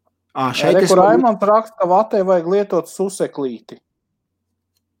 Reku Raimonds raksta, ka vatē vajag lietot suseklīti.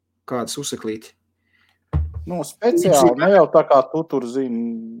 Kādu suseklīti? Nu, speciāli, ne jau tā kā tu tur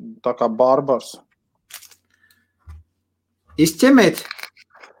zini, tā kā barbars. Izķemēt?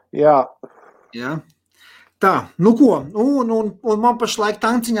 Jā. Tā, nu ko, un man pašlaik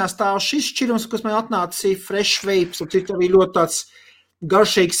tanciņā stāv šis šķirums, kas man atnāca fresh vapes, un cik arī ļoti tāds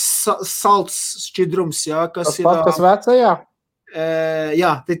garšīgs salts šķidrums, jā, kas tas pats, kas vecajā?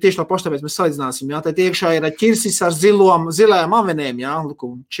 Jā, tieši tā paši tāpēc mēs salīdzināsim, jā, te iekšā ir ķirsis ar zilējām avenēm, jā,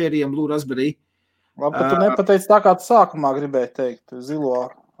 luku, čeriem, blue raspberry. Labi, ka tu nepateici tā, kā tu sākumā gribēji teikt, zilo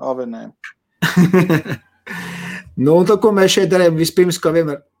avenēm. Nu, un tad, ko mēs šeit darījām, vispirms, kā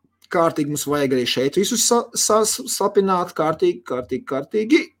vienmēr, kārtīgi mums vajag arī šeit visus slapināt,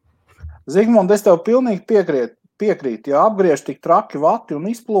 kārtīgi. Zigmund, es tev pilnīgi piekrītu. Ja apgriež tik traki vati un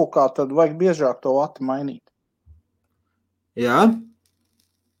izplūkā, tad vajag biežāk to vati mainīt. Jā?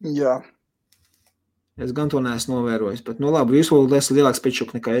 Jā. Es gan to neesmu novērojis, bet, nu labi, jūs vēl esat lielāks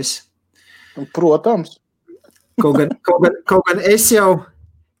pečuk nekā es. Protams. Kaut gan es jau,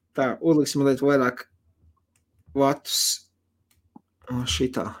 tā, uzliksim liet vairāk vatus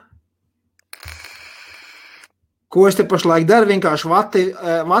šitā. Ko es te pašlaik daru? Vienkārši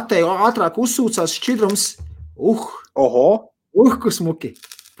vatē ātrāk uzsūcās šķidrums. Oho! Ku smuki.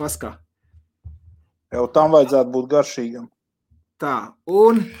 Paskā. Jau tam vajadzētu būt garšīgam. Tā,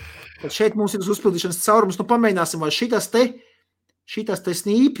 un šeit mums ir uzpildīšanas caurums. Nu, pamēģināsim, vai šitas te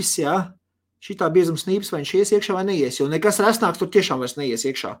snīpis, jā? Šitā biezums snīpis, vai viņš ies iekšā vai neies. Jo nekas resnāks tur tiešām vairs neies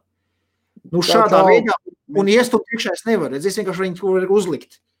iekšā. Nu, šādā veidā, un iestumt iekšā es nevaru, es vienkārši viņu ko var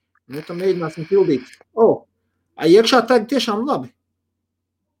uzlikt. Nu, tam mēģināsim pildīt. Iekšā tēk tiešām labi.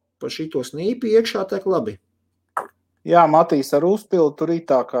 Pa šito snīpi iekšā tēk labi. Jā, Matīs, ar uzpildu tur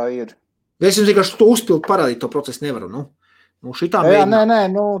tā kā ir. Es jums vienkārši to uzpildu parādīt, to procesu nevaru, nu. Nu, šitā jā, mēģināt. Nē,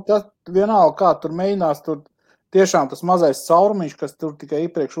 tas vienalga, kā tur mēģinās, tur tiešām tas mazais caurumiņš, kas tur tikai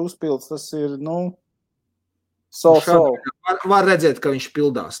iepriekš uzpilds, tas ir, so. Var redzēt, ka viņš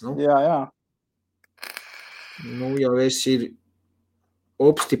pildās, nu. Jā. Nu, jau es ir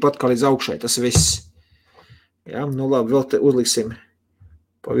opsti pat kā līdz augšai, tas viss. Jā, nu labi, vēl te uzliksim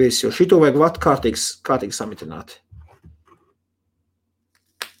pa visu, jo šito vajag vatu kārtīgi samitināt.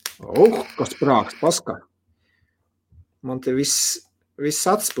 Kas prāks, paskā. Man te viss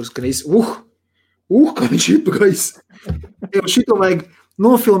atspurs, ka kā viņš ir pagājis. Jo šito vajag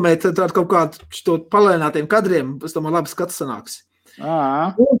nofilmēt tādu kaut kādu šito palēnātiem kadriem, pēc tam man labi skats sanāks.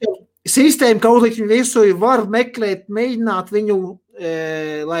 Sistēma, kā uzlikt viņu visu, var meklēt, mēģināt viņu,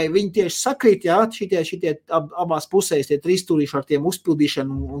 lai viņi tieši sakrīt, jā, šitie abās pusēs, tie 3 stūrīši ar tiem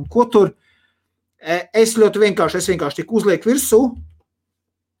uzpildīšanu un ko tur. Es vienkārši tik uzlieku virsū,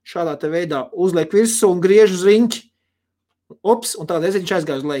 šādā te veidā uzlieku virsū un griežu uz riņķi, ops, un tādā eziņš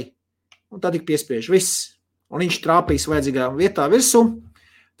aizgāja uz leju. Un tad tik piespiež viss. Un viņš trāpīs vajadzīgā vietā virsū.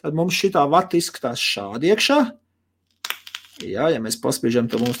 Tad mums šitā vata izskatās šādi iekšā. Jā, ja mēs paspiežam,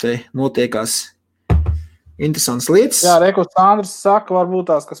 tad mums te notiekās interesants lietas. Jā, reku Sandrs saka, varbūt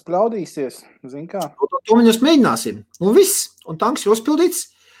tās, kas pļaudīsies. Zin kā? To mēs mēģināsim. Un viss. Un tanks ir uzpildīts.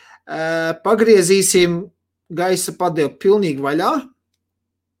 Pagriezīsim gaisa padevu pilnīgi vaļā.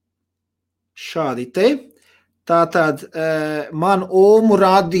 Šādi te. Tātad man omu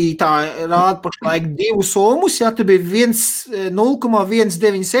rādītāji rāda pašlaik 2 omus, ja te bija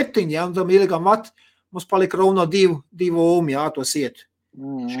 0,197, ja, un tam ielikām vat, mums palika rovno 2 omu, jā, tos iet.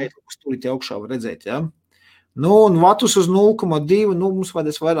 Šeit stūrīt augšā var redzēt, ja. Nu, un vatus uz 0,2, nu, mums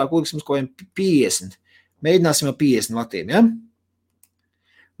vajadzēs vairāk, liksim, ko 50. Mēģināsim ar 50 vatiem, ja.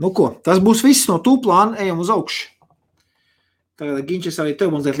 Nu, ko, tas būs viss no tū plāna, ejam uz augšu. Tagad Ginčas arī tev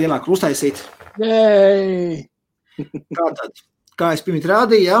mums liek lielāku uztaisīt. Jei! Tātad, kā es pirmīt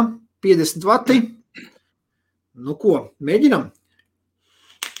rādīju, ja, 50 vati. Nu ko, mēģinam.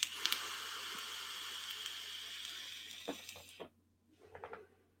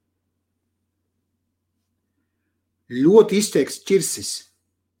 Ļoti izteikts ķirsis.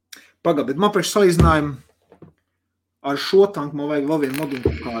 Pagad, bet man priekš salīdzinājumu ar šo tanku man vajag vēl vienu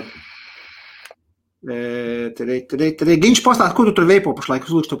moduļu kādu. Ginč pastāst, ko tu tur veipo pašlaik?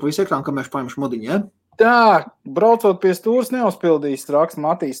 Uz lūdzu to pa visu ekrānu, kamēr paņemšu modiņu, ja? Tā, braucot pie stūras neuzpildīs, raksta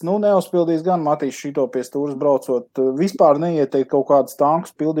Matīs. Nu, neuzpildīs gan Matīs šito pie stūras braucot. Vispār neieteikt kaut kādus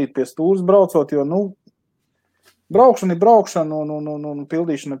tankus pildīt pie stūras braucot, jo, nu, braukšana ir braukšana un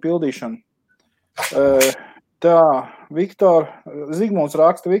pildīšana. Tā, Viktor, Zigmunds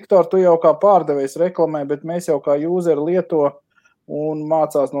raksta, Viktor, tu jau kā pārdevējs reklamē, bet mēs jau kā useri lieto un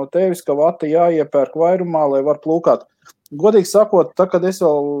mācās no tevis, ka vata jāiepērk vairumā, lai var plūkāt. Godīgi sakot, tā, kad es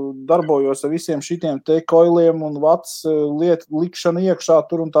vēl darbojos ar visiem šitiem te koiliem un vats likšana iekšā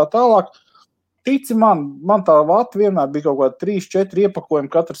tur un tā tālāk, tici man tā vata vienmēr bija kaut kāda 3-4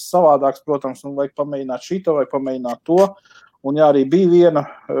 iepakojumi, katrs savādāks, protams, un vajag pamēģināt šito vai pamēģināt to. Un ja arī bija viena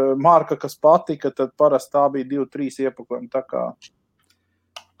marka, kas patika, tad parasti tā bija 2-3 iepakojumi.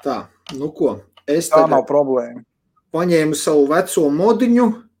 Tā, nu ko, es tā nav problēma. Paņēmu savu veco modiņu,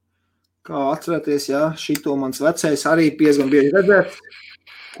 kā atcerēties, jā, šito mans vecais arī piezgan bieži redzēt,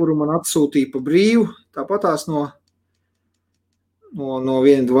 kuru man atsūtīja pa brīvu, tāpatās no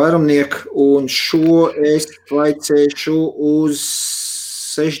viena vairumnieka, un šo es laicēšu uz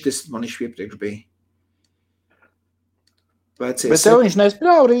 60, man viņš iepriekš bija. Bet tev viņš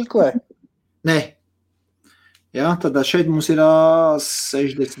nespļāv rīklē? Nē. Jā, tad šeit mums ir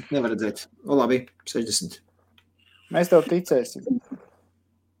 60, nevar redzēt. O, labi, 60. Mēs tev ticēsim.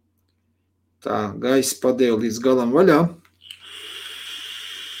 Tā, gaisa padeva līdz galam vaļā.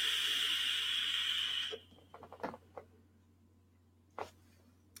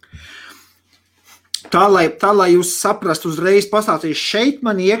 Tā, lai jūs saprastu uzreiz pastāstīšu, šeit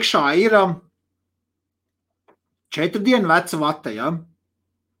man iekšā ir 4 dienu veca vata, ja?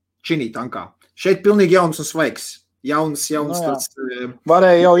 Šinī tankā. Šeit pilnīgi jauns un svaigs. Jauns tāds...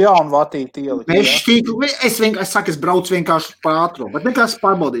 Varēja jau jaunu vatīti ielikt. Es braucu vienkārši pa ātro, bet nekās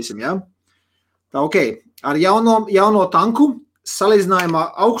pārbaudīsim, ja? Tā, ok, ar jauno tanku salīdzinājumā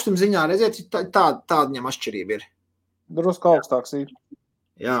augstuma ziņā redziet, tāda viņam atšķirība ir. Drusku augstāks ir.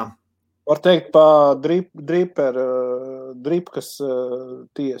 Jā. Var teikt pa dripkas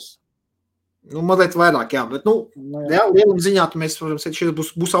ties. Nu, mazliet vairāk, jā, bet, jā, lieluma ziņā, mēs, protams, šeit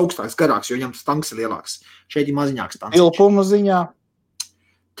būs augstāks, garāks, jo viņam tas tanks ir lielāks. Šeit ir maziņāks tanks. Tilpuma ziņā?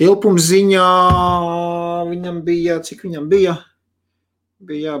 Tilpuma ziņā viņam bija, cik viņam bija?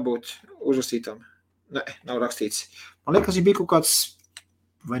 Bija jābūt uzrakstītam. Nē, nav rakstīts. Man liekas, viņš bija kaut kāds,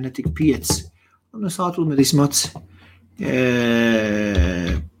 vai ne tik 5. Un es ātri uzmetīsim acis.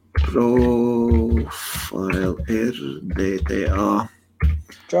 Profile RDTA.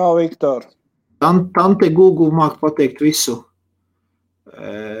 Čau, Viktor. Tante Google māk pateikt visu.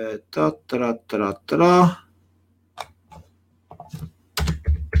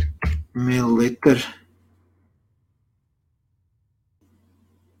 Milliliter.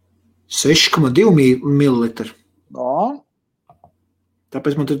 6,2 milliliter. No.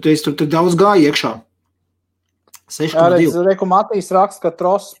 Tāpēc man tur daudz gāja iekšā. 6,2. Jā, redz, reku Matīs raksta, ka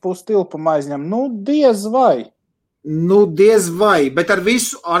trosas pustilpuma aizņem. Nu, diez vai. Bet ar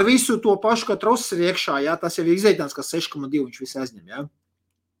visu to pašu, ka trosas ir iekšā, jā, tas jau ir izveidināts, ka 6,2 viņš visu aizņem, jā.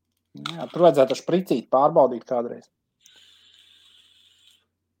 Jā, tur vajadzētu ar špricīt pārbaudīt kādreiz.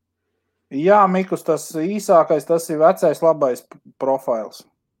 Jā, Mikus, tas īsākais, tas ir vecais labais profils.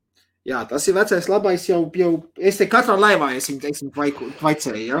 Jā, tas ir vecais labais jau es te katrā laivā esmu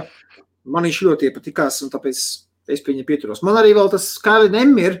vaicēju, ja? Man viņš ļoti iepatikās, un tāpēc es pie viņa pieturos. Man arī vēl tas Kailin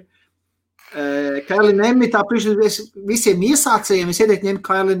M ir. Kailin M ir tā priekš visiem iesācējiem, es ieteiktu ņemt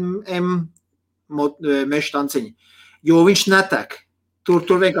Kailin M mešu tanciņu, jo viņš netek. Tur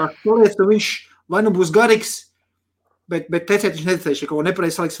vienkārši turēs, tu viņš vai nu būs garīgs, bet tecēt viņš netecēs, ja kaut ko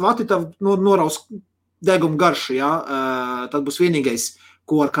nepareiz saliks vati, tad noraus degumu garšu, ja? Tad būs vienīgais,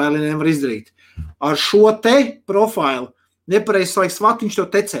 ko ar Kailiniem var izdarīt. Ar šo te profilu nepareiz saliks vati, viņš to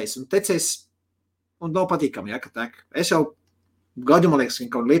tecēs, un nav patīkami, ja, ka tek. Es jau gadu, man liekas,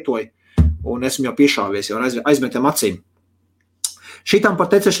 kaut lietoju, un esmu jau piešāvies, jau aizmetiem acīm. Šitam par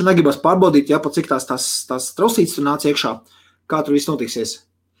tecēšanu negribas pārbaudīt, ja, pat cik tās trausītas tu nāc iekšā, kā tur viss notiksies.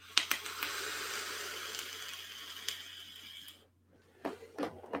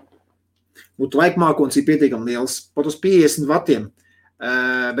 Būtu vajag mākons ir pietiekami liels, pat uz 50 vatiem,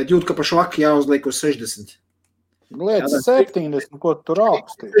 bet jūt, ka pa švaki jāuzliek uz 60. Lietas 70, ko tu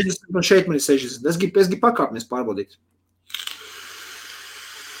raksti? 60, un šeit man ir 60. Es gribu pakāpnes pārbaudīt.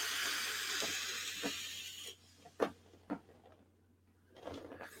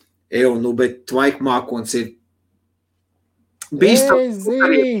 Bet vajag mākons ir bīstam.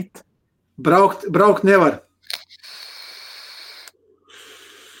 Braukt nevar.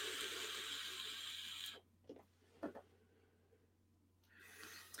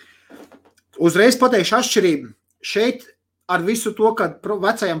 Uzreiz pateikšu atšķirību. Šeit ar visu to, ka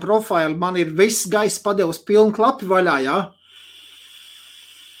vecajam profilu man ir viss gaiss padevis pilnu klapi vaļā, jā.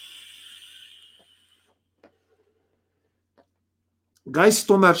 Gaiss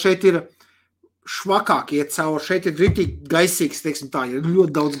tomēr šeit ir švakāk iet cauri. Šeit ir ritīgi gaisīgs, teiksim tā, ir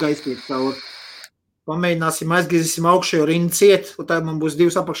ļoti daudz gaisa iet cauri. Pamēģināsim, aizgriezīsim augšējo rindu ciet, un tad man būs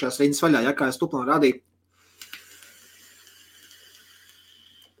 2 apakšās rindas vaļā, ja kā es tu plānu radīju.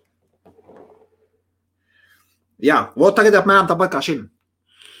 Jā, tagad apmēram tāpat kā šim.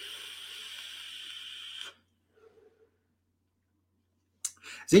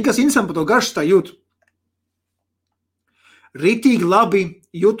 Zini, kas interesanti par to garšu tā jūt? Ritīgi labi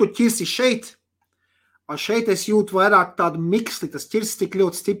jūtu ķirsi šeit, a šeit es jūtu vairāk tādu miksli, tas ķirsi tik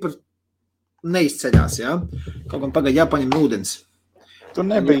ļoti stipri neizceļās, jā? Kaut gan pagaid jāpaņem ūdens. Tu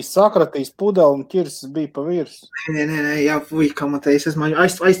nebija sakratījis pudeli un ķirsis bija pa virs. Nē, jā, kā man te, es esmu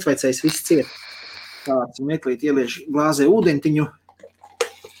aiztveicējis viss ciet. Tāds meklīt ieliež glāzē ūdentiņu.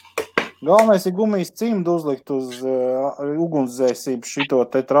 Galvenais ir gumijas cimdu uzlikt uz ugunsdzēsību šito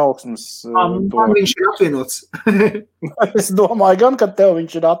te trauksmes. Man viņš ir atvienots. Es domāju gan, ka tev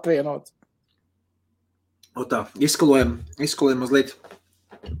viņš ir atvienots. O tā, izskalojam mazliet.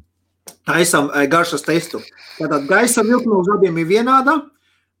 Taisam garšas testu. Tātad gaisa vilkme uz abiem ir vienāda.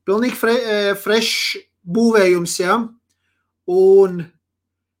 Pilnīgi fresh būvējums, jā. Un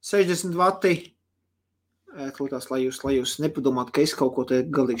 60 vati. Klūtās, lai jūs nepadomātu, ka es kaut ko te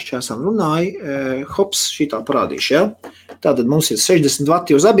galīgi šķēsām runāju. Hops, šitā parādīšu, ja? Tātad mums ir 60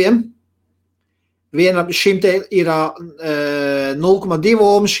 vati uz abiem. Šim te ir 0,2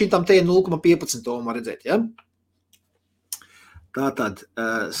 ohms, šitam te ir 0,15 ohms, redzēt, ja? Tātad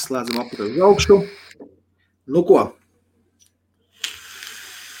slēdzam apakaļ uz augšu. Nu ko?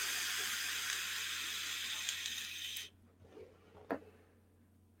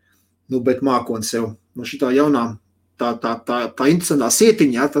 Bet mākons sev. No šitā jaunā, tā interesantā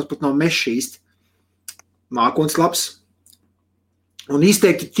sietiņā, tas pat nav mešs īsti. Mākons labs. Un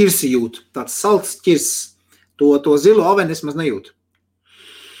izteikti ķirsi jūt. Tāds salds ķirsis. To zilo aveni es maz nejūtu.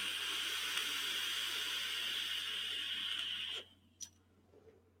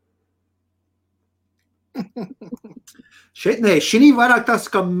 Šeit, nē, šī vairāk tās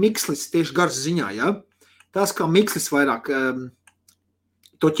kā mikslis tieši gars ziņā, ja? Tās kā mikslis vairāk.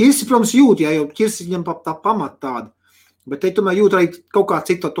 To ķirsi, protams, jūt, ja, jo ķirsi viņam tā pamat tāda. Bet te tomēr jūt arī kaut kā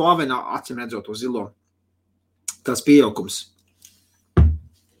citu to avenā acim redzot to zilo. Tas pieaugums.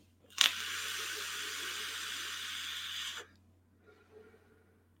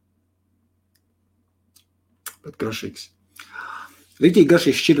 Bet garšīgs. Ritīgi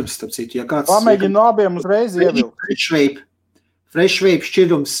garšīgs šķirums, starp citu. Ja kāds, pamēģinu no abiem uzreiz ievilkt. Fresh vape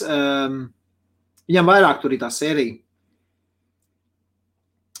šķirums. Viņam vairāk tur ir tā sērija.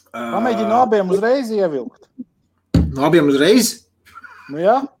 Pamēģinu no abiem uzreiz ievilkt. No abiem uzreiz? Nu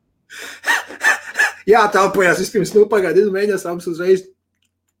jā. Jā, tāpojās vispirms. Nu, pagaidi, mēģinās abas uzreiz.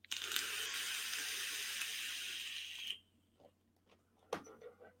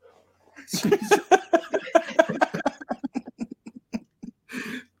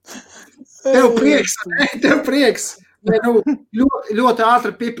 Tev prieks. Ļoti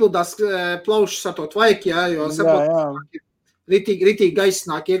ātri piepildās plaušas ar to tvaiki, jā, jo saprot, ritīgi gaiss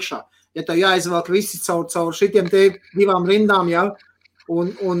nāk iekšā. Ja tev jāizvelk visi caur šitiem te 2 rindām, ja,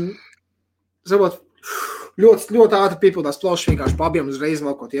 un sabot, ļoti ātri piepildās plaušs vienkārši pa abiem uzreiz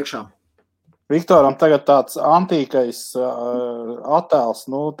velkot iekšā. Viktoram tagad tāds antīkais attēls,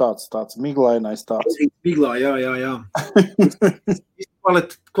 tāds miglainais tāds. Miglā, jā.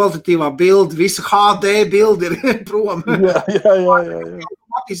 Kvalitatīvā bilde, visa HD bilde ir prom. Jā.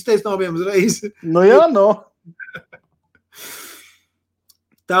 Matīs teica no abiem uzreiz.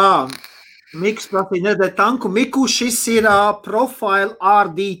 Tā, Miks prasīja nedēļ tanku. Miku, šis ir Profile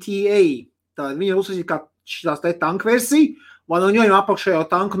RDTA. Tā viņa uzsasīja kā šitās te tanku versija, vai no ņojam apakšējo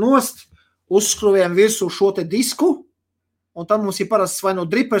tanku nost, uzskruvējam virsū šo te disku, un tad mums ir parasts vai no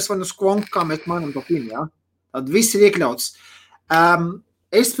dripers, vai no skvonku, kā mēs mainam to pinu, jā. Tad viss ir iekļauts.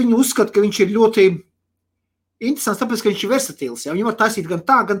 Es viņu uzskatu, ka viņš ir ļoti interesants, tāpēc, ka viņš ir versatīls, jā. Viņu var taisīt gan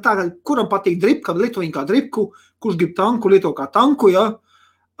tā, kuram patīk dripka, lieto viņu kā dripku, kurš grib tanku, lieto kā tanku, jā.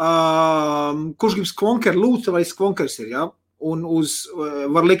 Kurš grib skvonkeru lūdzu, vai skvonkers ir, jā. Un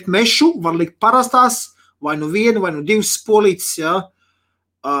var likt mešu, var likt parastās, vai nu vienu, vai nu 2 spolītes, jā.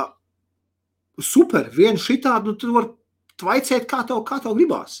 Super, vienu šitādu, tu var tvaicēt, kā tev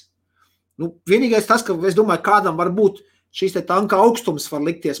gribās. Vienīgais tas, ka es domāju, kādam var būt šīs te tanka augstums var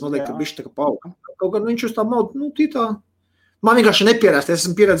likties, man liek, ka bišķi tā kā paauga. Kaut gan viņš uz tā modu, tā. Man vienkārši nepierēst, es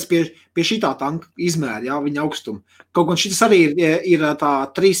esmu pieredzis pie šitā tanka izmēra, jā, viņa augstuma. Kaut gan šitas arī ir tā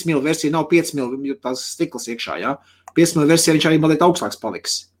 3 mil versija, nav 5 mil, tās stiklas iekšā, jā. 5 mil versija viņš arī man liek augstāks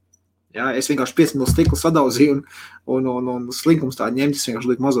paliks. Jā, es vienkārši 5 mil stiklu sadauzīju un slinkums tā ņemt, es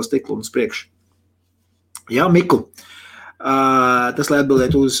vienkārši liku mazo stiklu un uz priekšu. Jā, Miku, tas, lai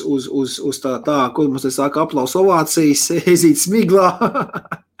atbildētu uz tā, ko mums te sāka aplausa ovācijas, ezīt smiglā.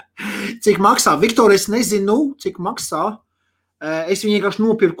 Cik maksā? Viktor, es nezinu, cik maksā. Es viņu vienkārši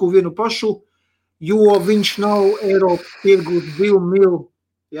nopirku vienu pašu, jo viņš nav Eiropas tirgus 2 mil,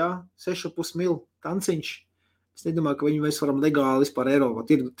 jā, 6,5 mil tanciņš. Es nedomāju, ka viņu mēs varam legāli vispār Eiropā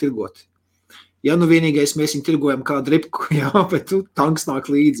tirgot. Ja nu vienīgais mēs viņu tirgojam kā dripku, jā, bet tanks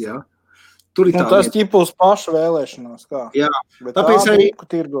nāk līdzi, jā. Tur ir tas ķipus pašu vēlēšanās, kā? Jā, bet tāpēc arī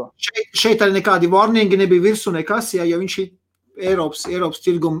tirgo. Šeit arī nekādi warningi nebija virsū nekas, jā, jo viņš ir Eiropas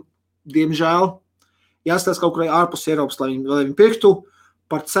tirgumu, diemžēl, jāstāst kaut kur ārpus Eiropas, lai viņi pirktu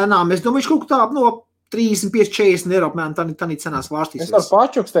par cenām. Es domāju, viņš kaut tā no 35-40 eiro, mēram, tā cenās vārstīsies. Es varu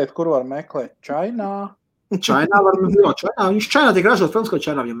pačukstēt, kur var meklēt? Čainā viņš Čainā tiek ražot, protams, ko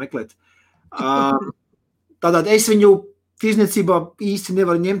Čainā viņam meklēt. Tātad es viņu tirzniecībā īsti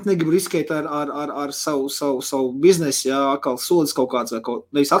nevaru ņemt, negribu riskēt ar savu biznesu, jā, atkal sodas kaut kāds,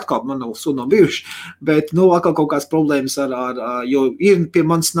 nevis atkal, man nav soda nav bijuši, bet, atkal kaut kāds problēmas jo ir pie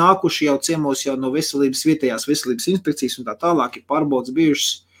manis nākuši jau ciemos jau no vietējās veselības inspekcijas un tā tālāk ir pārbaudas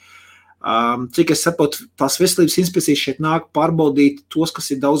bijušas. Cik es saprotu, tās veselības inspekcijas šeit nāk pārbaudīt tos, kas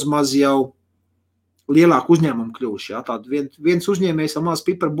ir daudz maz jau lielāku uzņēmumu kļuvuši, jā, tādu viens uzņēmējs ar maz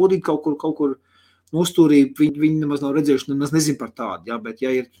piparu budīt kaut kur uzturību, viņi nemaz nav redzējuši, nemaz nezin par tādu, jā, bet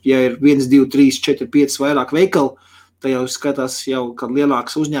ja ir 1, 2, 3, 4, 5 vairāk veikali, tad jau skatās jau, kad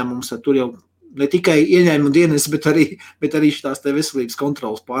lielāks uzņēmums, tad tur jau ne tikai ieņēmumu dienas, bet arī šitās te veselības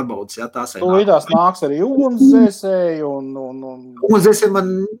kontrolas pārbaudas, jā, tās ir. Tūlītās nāks arī ugunsdzēsēji un... Ugunsdzēsēji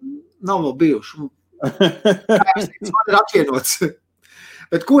man nav vēl bijuši. Man ir atvienots.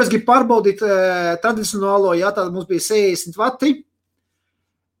 Bet ko es gribu pārbaudīt tradicionālo, jā, tāda mums bija 60 vati.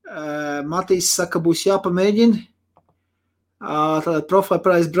 Matīs saka, būs jāpamēģina. Tātad Profile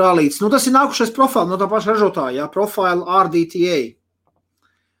Price brālītis. Tas ir nākušais profile no tā paša ražotāja, jā, Profile RDTA.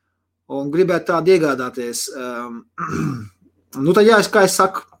 Un gribētu tādu iegādāties. Tad jā, kā es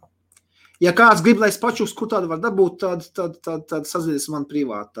saku, ja kāds grib, lai es pačuks, kur tādu var dabūt, tad sazviedies man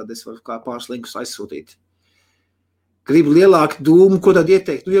privāti, tad es varu kā pāris linkus aizsūtīt. Gribu lielāku dūmu, ko tad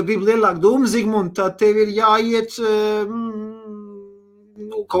ieteikt? Ja gribu lielāku dūmu, Zigmund, tad tev ir jāiet...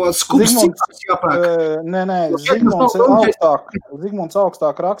 kaut kāds skubs cipars jāpērk. Nē, Zigmunds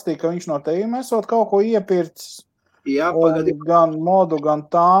augstāk rakstīja, ka viņš no tevis esot kaut ko iepircis. Jā, gan modu, gan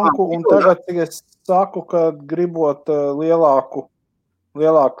tanku, un tagad es saku, ka gribot lielāku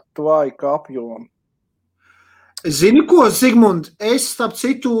tvaiku apjomu. Zini ko, Zigmund, es starp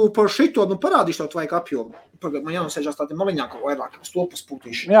citu par šito, parādīšu to tvaiku apjomu. Man jānosēžās tādi maliņāk vairāk uz to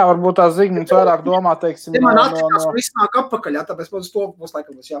puspūtīši. Jā, varbūt tās Zigmunds vairāk domā, teiksim... Man atcikās un viss nāk apakaļ, jā, tāpēc man uz to būs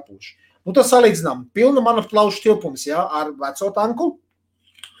laikam būs jāpūš. Tas salīdzinām. Pilna mana plaušu tilpums, jā, ar veco tanku.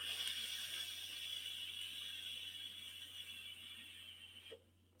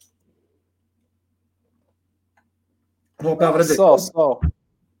 Kā var redzēt?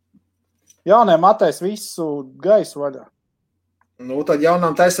 Jauniem attais visu gaisu vaļā. Tad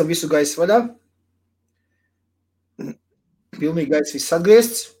jaunām taisam visu gaisu vaļā. pilnīgi gaisa viss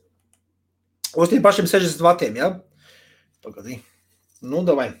atgriezts. Uz tiem pašiem 60 vatiem, ja? Pagadī. Nu,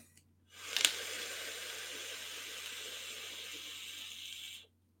 davai.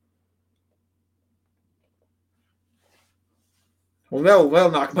 Un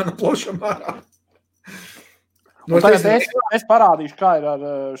vēl nāk mana ploša mārā. Nu, tagad es parādīšu, kā ir ar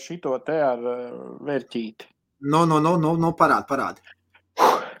šito te ar vērķīti. No, parādi.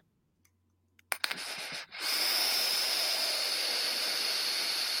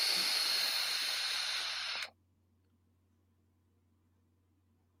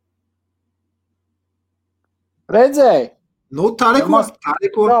 Redzēji? Nu, tā neko.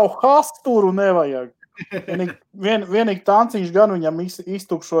 Jau hasturu nevajag. Vienīgi tanciņš gan viņam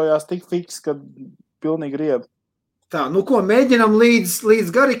iztukšojās tik fiks, ka pilnīgi rieb. Tā, nu ko, mēģinam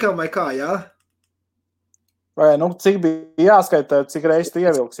līdz garikam vai kā, jā? Vai, nu, cik bija jāskaita, cik reizes tu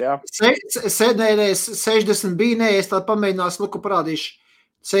ievilks, jā? 60 bija, nē, es tā pamēģināšu, ko parādīšu.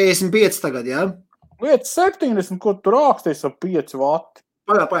 65 tagad, jā? Liet 70, ko tu rāksties ar 5 vati?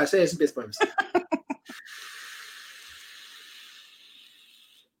 Pagā, 65 paņems.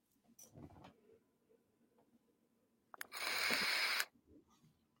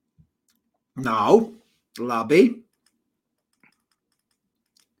 Nav. Labi.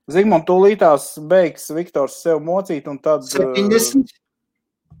 Zigmund, tūlītās beigs Viktors sev mocīt un tad... 70.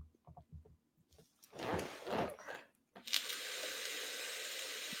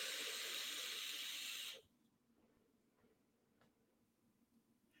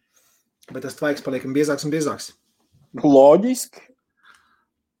 Bet tas tvaiks paliekam biezāks un biezāks. Loģiski.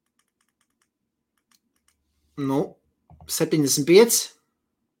 Nu, 75.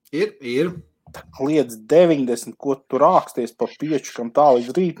 Ir. Liec 90, ko tu rāksties pa piečukam tā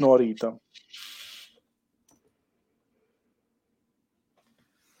līdz rīt no rītam.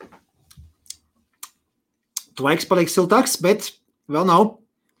 Tvaiks paliek siltāks, bet vēl nav.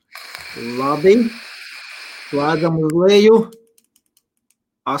 Labi. Slēdzam uz leju.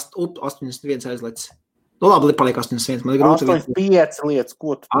 81 aizlec. Nu labi, paliek 81. Man ir grūti. 85 lietas,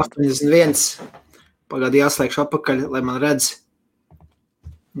 ko tu... 81. Pagādi jāslēgšu atpakaļ, lai man redz.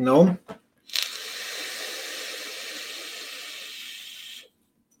 Nu.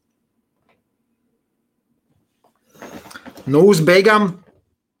 Nu, uz beigām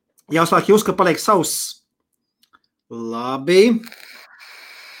jāsāk jūs, ka paliek sauss. Labi.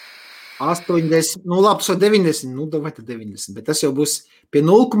 80, nu labi, tas jau 90, nu vai tad 90, bet tas jau būs pie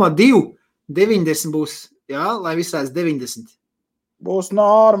 0,2, 90 būs, jā, lai visās 90. Būs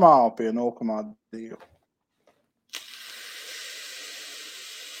normāli pie 0,2.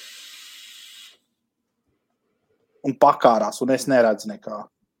 Un pakārās, un es neredzu nekā.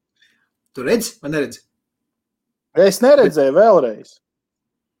 Tu redzi vai neredzi? Es neredzēju vēlreiz.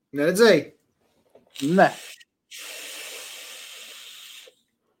 Neredzēji? Ne.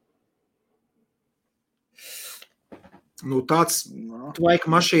 Nu, tāds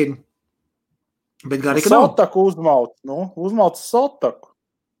tvaika mašīna. Bet garika nav. Sotaku uzmauc. Nu, uzmauc sotaku.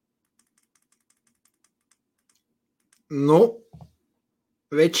 Nu,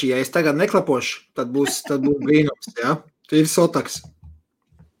 veči, ja es tagad neklapošu, tad būs brīnums, jā? Tu ir sotaks.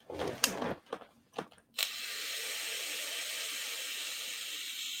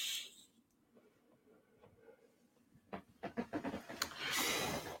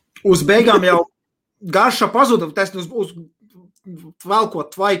 Uz beigām jau garša pazuda, tas uz velkot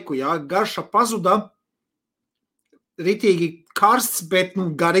tvaiku, jā, garša pazuda, ritīgi karsts, bet,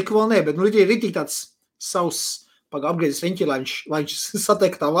 nu, garika vēl ne, bet, nu, ritīgi tāds sauss. Pagā apgriezis riņķi, lai viņš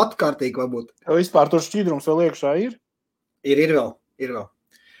satiek tā vatu kārtīgi, varbūt. Vispār tur šķidrums vēl iekšā ir? Ir vēl.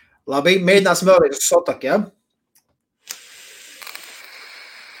 Labi, mēģināsim vēlreiz uz sotaku, ja?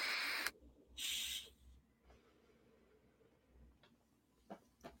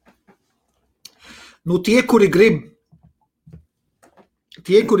 Nu, tie, kuri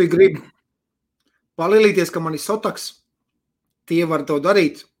grib palielīties, ka man ir sotaks, tie var to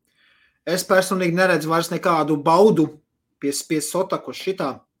darīt. Es personīgi neredzu vairs nekādu baudu pie sotaku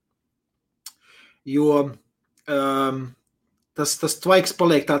šitā, jo tas tvaiks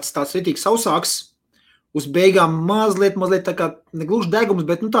paliek tāds ritīgi sausāks, uz beigām mazliet tā kā negluži degums,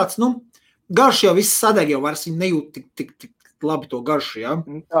 bet nu tāds, nu, garš jau viss sadeg, jau vairs viņi nejūt tik labi to garšu, jā?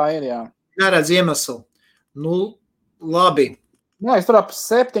 Tā ir, jā. Neredz iemeslu. Nu, labi. Jā, es tur ap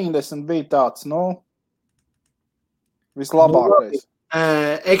 70 bija tāds, nu, vislabākais.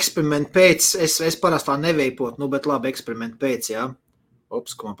 Eksperiment pēc, es parastā neveipot, nu, bet labi, eksperiment pēc, jā.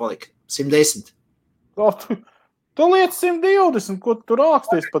 Ops, ko man palika? 110. Tu liec 120, ko tu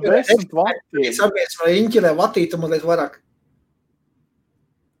rāksties pa 10 vatiem. Es armies vai iņķilē vatītu, man liet vairāk.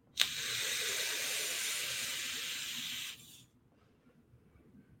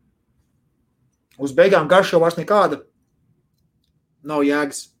 Uz beigām garša jau vairs nekāda. Nav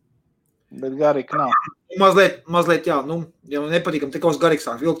jēgas. Bet garīgi nav. Mazliet, jā, nu, ja nepatīkam tik uz garīgs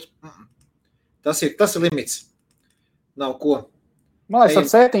sāk vilkt. Tas ir limits. Nav ko. Man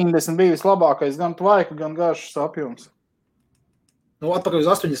liekas, ar 70 bija vislabākais, gan tvaika, gan garšas apjoms. Nu, atpakaļ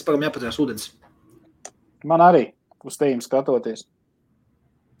uz 80 pagam jāpatrās ūdens. Man arī, uz tējiem skatoties.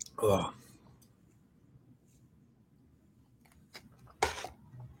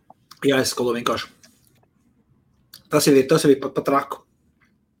 Jāizskalo vienkārši. Tas ir pat traku.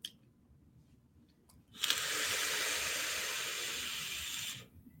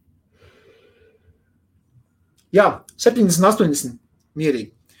 Jā, 70, 80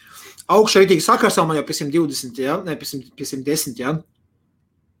 mierīgi. Augšā ritīgi sakarsā man jau pie 120, jā, ne pie 110, jā.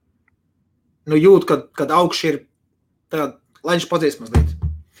 Nu jūt, kad augšā ir tagad, lai viņš padzies mazliet.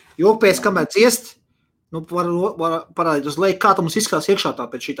 Jo pēc kamēr ciest, nu var parādīt uz leju, kā tā mums izskatās iekšā tā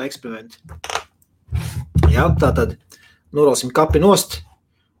pēc šitā eksperimenta. Jā, tātad norausim kapi nost.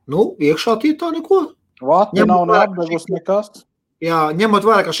 Nu, iekšā tie tā neko. Vati nav neapdegus nekas. Jā, ņemot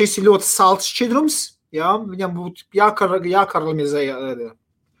vērā, ka šis ir ļoti salds šķidrums, jā, viņam būtu jākaramelizē.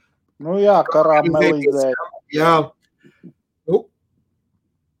 Nu jā, karamelizē. Jā. Nu,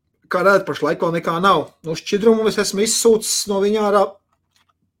 kā redzat, pašlaik vēl nekā nav. Nu, šķidrumu es esmu izsūcis no viņa ārā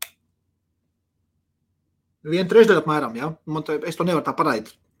 1/3 apmēram, jā. Es to nevaru tā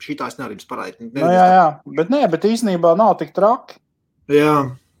parādīt. Šitā es nevaru jums parādīt. Nu jā, bet īstenībā nav tik traki.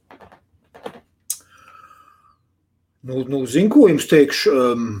 Jā. Nu, zinu, ko jums teikšu,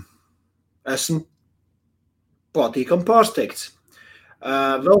 esmu patīkam pārsteigts.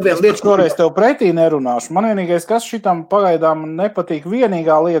 Vēl viena lieta. Šoreiz tev pretī nerunāšu. Man vienīgais, kas šitam pagaidām nepatīk,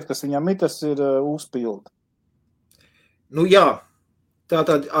 vienīgā lieta, kas viņam tas ir uzpildi. Nu jā,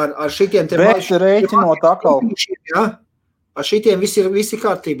 tātad ar šitiem... Bet rēķinot atkal. Jā, ar šitiem visi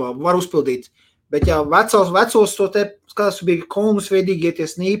kārtībā, var uzpildīt. Bet jā, vecos to te, kas bija kolonusveidīgie tie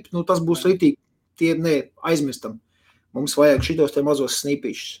snīpi, nu tas būs ritīgi, tie aizmirstam. Mums vajag šitos te mazos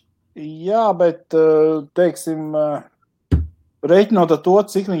snīpīšus. Jā, bet, teiksim, reiķinot ar to,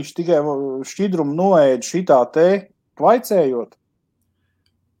 cik viņš tikai šķidrumu noēd šitā te kvaicējot.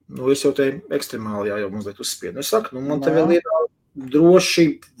 Nu, es jau te ekstremāli jau mazliet uzspiedu. Es saku, nu, man te vēl ir droši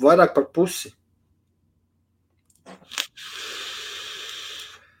vairāk par pusi.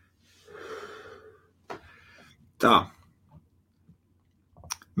 Tā.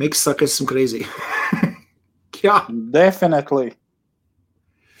 Miks saka, es esmu crazy. Jā. Definitely.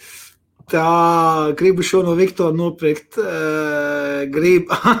 Tā, gribu šo no Viktora nopirkt.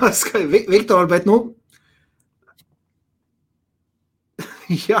 Viktor, bet nu.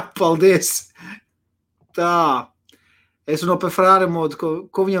 Jā, paldies. Tā. Es runāju par Ferrari modu,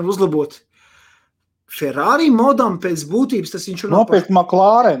 ko viņam uzlabot. Ferrari modam pēc būtības, tas viņš runā nopirkt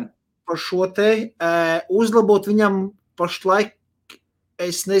McLaren. Par šo te uzlabot viņam pašlaik.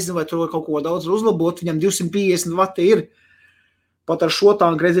 Es nezinu, vai tur kaut ko daudz uzlabot, viņam 250 vati ir. Pat ar šo tā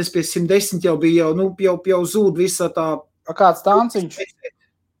griezies pie 110 jau bija, jau zūd visa tā... A kāds tanciņš?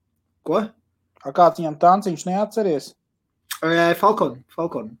 Ko? A kāds viņam tanciņš neatceries? Falcon.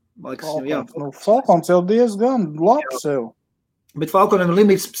 Jā. Nu, Falcons jau diezgan labs sev. Bet Falconam ir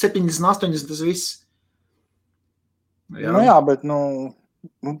limits 70, 80, tas viss. Jā. Nu jā, bet,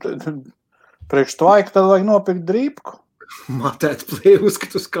 priekš tvaika tad vajag nopirkt drīpku. Matēt plēju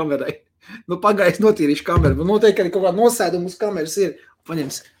uzskat uz kamerai. Nu, pagājis notīrīšu kameru. Man noteikti arī kaut kāda nosēduma uz kameras ir.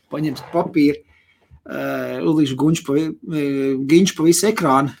 Paņems papīru, uzlīšu Gintcha pa visu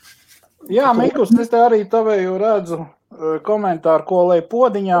ekrānu. Jā, Mikus, es te arī tavēju redzu komentāru, ko lej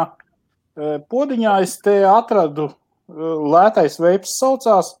podiņā. Podiņā es te atradu lētais veips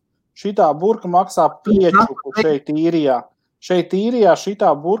saucās. Šitā burka maksā 5 šeit īrijā. Šeit īrijā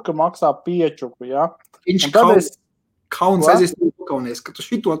šitā burka maksā 5, jā. Viņš kauns aizies kaunies, ka tu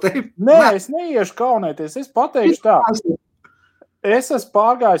šito te... Nē, es neiešu kaunēties, es pateikšu tā. Es esmu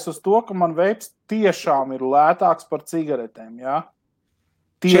pārgājis uz to, ka man veips tiešām ir lētāks par cigaretēm, jā.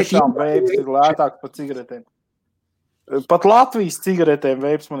 Tiešām veips ir lētāks par cigaretēm. Pat Latvijas cigaretēm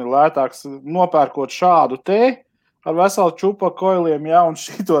veips man ir lētāks, nopērkot šādu te ar veselu čupa koiliem, jā, un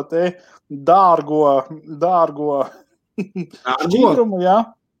šito te dārgo šķidrumu, jā.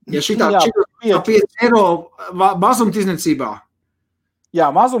 Ja šitā 5 eiro mazumtirdzniecībā.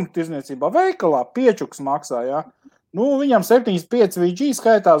 Jā, mazumtirdzniecībā veikalā 5 maksā, jā. Nu, viņam 75 VG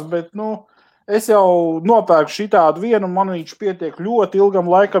skaitās, bet, es jau nopērku šitādu vienu, man viņš pietiek ļoti ilgam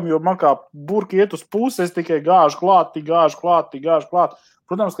laikam, jo man kā burka iet uz pusi, es tikai gāžu klāt.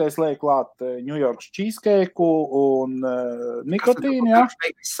 Protams, ka es lieku klāt New York cheesecake un nikotīnu, jā.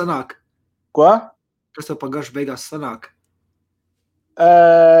 Sanāk? Ko? Kas tev pa garšu beigās sanāk?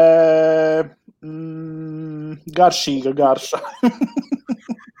 garšīga garša.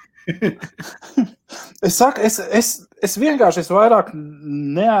 Es saku, es vienkārši vairāk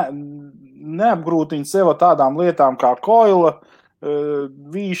neapgrūtiņu sev tādām lietām kā koila,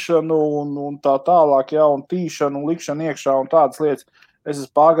 vīšanu un tā tālāk, ja, un tīšanu un likšanu iekšā un tādas lietas. Es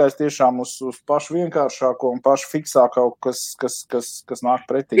esmu pārgājis tiešām uz pašu vienkāršāko un pašu fiksāko, kas nāk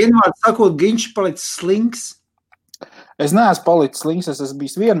pretī. Vienmēr sakot, Gintcha palicis slinks. Es neesmu palicis slinks, es esmu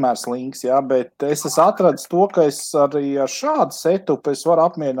bijis vienmēr slinks, jā, bet es esmu atradis to, ka es arī ar šādu setupu es varu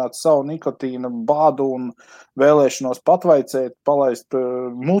apmierināt savu nikotīna bādu un vēlēšanos patvaicēt, palaist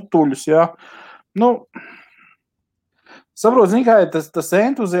mutuļus, jā. Saprot, Nikai, tas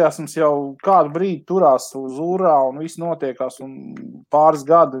entuziasms jau kādu brīdi turās uz urā un viss notiekās un pāris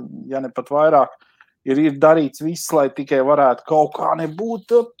gadi, ja ne pat vairāk, ir darīts viss, lai tikai varētu kaut kā nebūt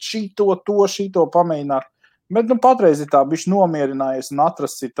šito pamēģināt. Bet patreiz ir tā bišķi nomierinājies un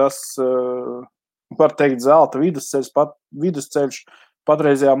atrasts ir tas, var teikt, zelta vidusceļš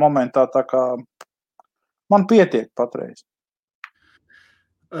patreizajā momentā, tā kā man pietiek patreiz.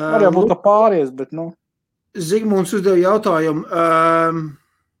 Var jau būt, ka pāries, bet Zigmunds uzdeva jautājumu,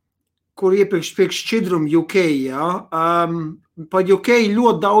 kur iepriekš šķidrumu UK, jā. Par UK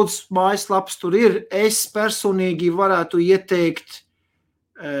ļoti daudz mājaslapas tur ir. Es personīgi varētu ieteikt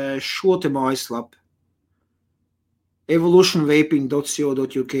šo te mājaslapu.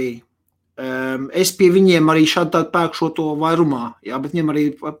 evolutionvaping.co.uk. Es pie viņiem arī šādi tādu pērku šo to vairumā, jā, bet viņiem arī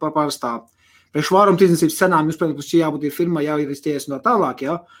pārstāv. Priekš vairumu tirdzniecības cenām, jūs, protams, jābūt ir firmai, jāieristies no tālāk,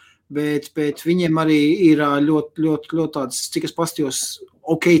 jā. Bet viņiem arī ir ļoti tādas, cik es pastījos,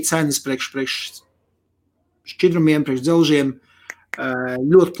 ok cenas priekš šķidrumiem, priekš dzelžiem,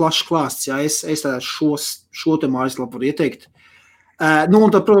 ļoti plašs klāsts, jā, es šo te mājaslapu varu ieteikt.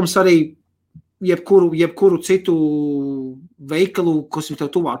 Un tad, protams, arī jebkuru citu veikalu, kas tev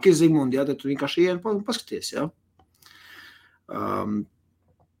tuvāk ir Zigmundi, jā, tad tu vienkārši paskaties, jā.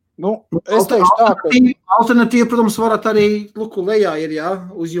 Es teikšu tā, ka... Alternatīva, protams, varat arī, luku, lejā ir, jā,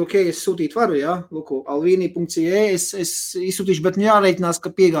 uz UK es sūtīt varu, jā, luku, alvini.ce es izsūtīšu, bet jāreitinās,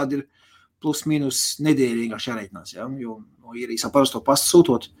 ka piegādi ir plus mīnus nedēļa vienkārši jāreitinās, jā, jo ir īsā parasto pastu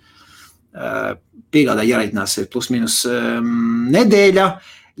sūtot, piegādā jāreitinās ir plus mīnus nedēļa,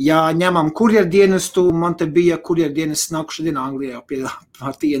 ja ņemam kurjerdienestu, man te bija kurjerdienests nākuša dienā Anglijā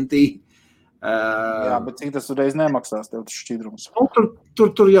ar TNT. Jā, bet cik tas reiz nemaksās tev tas šķidrums?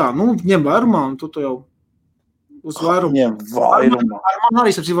 Tur jā, ņem vairumā, un tu jau uz vairumu. Ņem vairumā. Man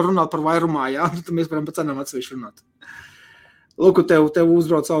arī var runāt par vairumā, jā, tad mēs varam par cenām atsevišķi runāt. Lūku, tev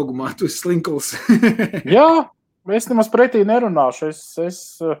uzbrauc augumā, tu esi slinkuls. Jā, es nemaz pretī nerunāšu,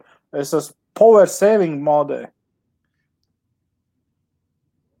 es esmu power saving modē.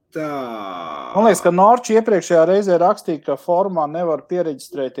 Tā. Man liekas, ka Norči iepriekšējā reizē rakstīja, ka formā nevar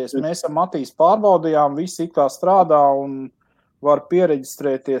piereģistrēties. Mēs ar Matīs pārbaudījām, visi it kā strādā un var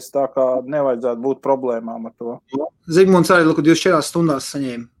piereģistrēties, tā kā nevajadzētu būt problēmām ar to. Zigmunds arī, 24 stundās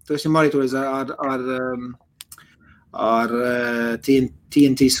saņēma. Tu esi arī toreiz ar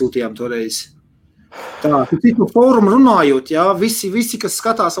TNT sūtījām toreiz. Tā, citu fórumu runājot, jā, visi, kas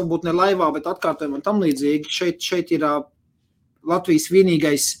skatās, varbūt ne laivā, bet atkārtojumā un tam līdzīgi, šeit ir Latvijas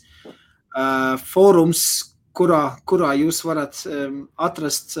vienīgais fórums, kurā jūs varat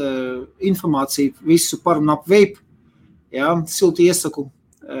atrast informāciju visu par un ap vape. Jā, silti iesaku.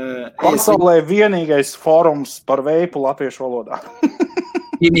 Pasaulē vienīgais fórums par vape latviešu valodā.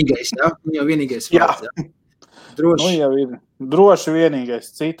 Vienīgais, jā? Jau vienīgais vārds, jā. Droši. Jau ir droši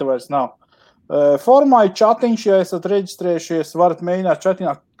vienīgais, cita vairs nav. Formā ir čatiņš, ja esat reģistrējušies, varat mēģināt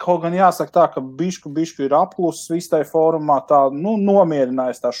čatināt. Kaut gan jāsaka tā, ka bišku ir apklusis viss tai formā, tā,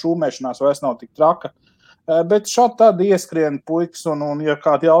 nomierinājas, tā šūmēšanās vairs nav tik traka. Bet šādi tad ieskrien puikas, un ja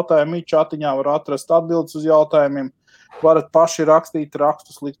kādi jautājumi ir čatiņā, var atrast atbildes uz jautājumiem. Varat paši rakstīt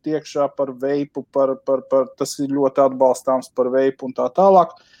rakstus, likt iekšā par veipu, par tas ir ļoti atbalstāms par veipu un tā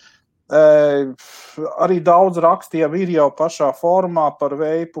tālāk. Arī daudz raksti jau ir jau pašā formā par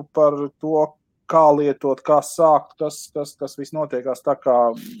veipu, par to, kā lietot, kā sākt, kas viss notiekās tā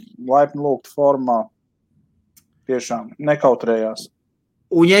kā laipni lūgt formā. Tiešām nekautrējās.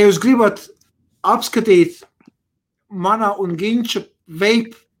 Un ja jūs gribat apskatīt mana un Gintcha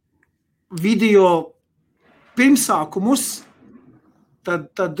vape video pirmsākumus,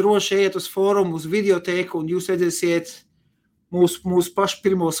 tad droši ejiet uz fórumu, uz videotēku, un jūs redzēsiet mūsu paši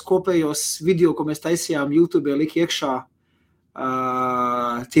pirmos kopējos video, ko mēs taisījām YouTube, lika iekšā.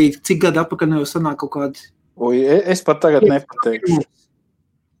 Cik gadu apakaļ jau sanāk kaut kādi? Es pat tagad nepateikšu.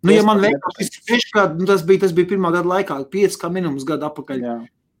 Ja man liekas, tas bija pirmā gada laikā, 5 kā minimums gadu apakaļ. Jā.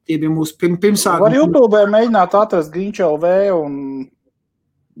 Tie bija mūsu pirmsākumi. Var YouTube mēģināt atrast Gintcha LV un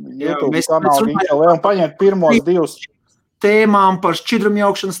YouTube kanālu Gintcha un paņemt pirmos 2 tēmām, par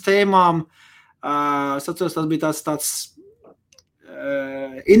šķidrumjaukšanas tēmām. Es atceros, tas bija tāds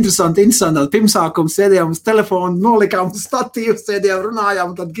interesanti pirmsākums, sēdējām uz telefonu, nolikām uz statīvu, sēdējām, runājām,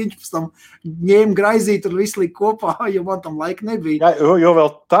 un tad Gintcha pēc tam ņēma graizīt un visu līdz kopā, jo man tam laika nebija. Jā, jo vēl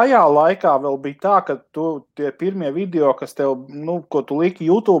tajā laikā vēl bija tā, ka tie pirmie video, kas tev, ko tu liki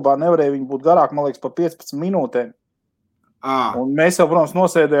YouTube'ā, nevarēja viņi būt garāk, man liekas, pa 15 minūtēm. Un mēs jau, protams,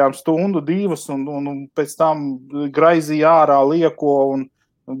 nosēdējām stundu, 2, un pēc tam graizīja ārā lieko, un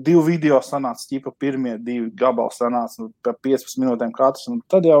 2 video sanāca, ķipa pirmie 2 gabali sanāca, pa 15 minūtēm katrs, un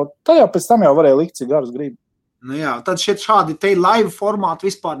tad jau pēc tam jau varēja likt, cik garus grib. Nu jā, tad šādi te live formāti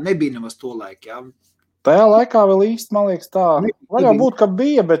vispār nebija nemaz to laiku, jā. Tajā laikā vēl īsti, man liekas, tā, var jau būt, ka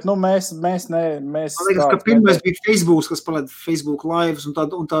bija, bet, mēs ne... Man liekas, ka pirmais bija Facebook, kas palaida Facebook lives, un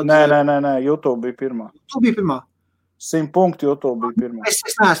tad... Nē, YouTube bija pirmā. Tu bija pirmā? 100 punkti YouTube bija pirmā.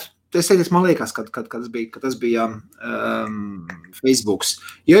 Es neesmu, man liekas, kad tas bija Facebooks.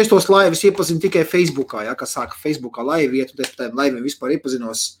 Jo es tos laivus iepazinu tikai Facebookā, ja, kas sāka Facebookā laivu iet, un es par tādiem laiviem vispār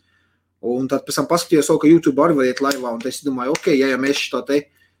iepazinos. Un tad pēc tam paskatījos, ka YouTube arī var iet laivā, un es domāju, ok, ja mēs šo te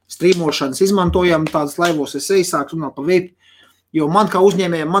streamošanas izmantojam, tādas laivos es sāku runāt par vape, jo man kā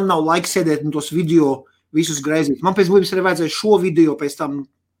uzņēmējiem, man nav laika sēdēt un tos video visus graizīt. Man pēc būtības arī vajadzēja šo video pēc tam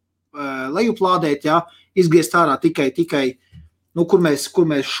lejuplādēt, ja, izgriezt ārā tikai, kur mēs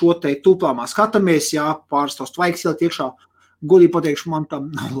šo te tūplāmā skatāmies, jā, pāris tos tvaiks ielikt iekšā, godīgi pateikšu, man tam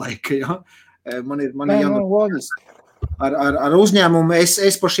nav laika, jā. Man ir loģiski. Ar uzņēmumu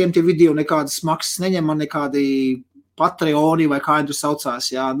es par šiem tie video nekādas maksas neņem, man nekādi Patreoni vai kā tu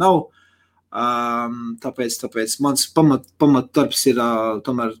saucās, jā, nav. Tāpēc mans pamatdarbs ir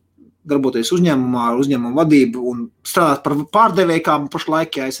tomēr darboties uzņēmumā, ar uzņēmumu vadību un strādāt par pārdevēkām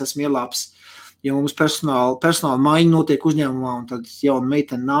pašlaik, ja es esmu ielāps. Ja mums personāla maiņa notiek uzņēmumā, un tad jauna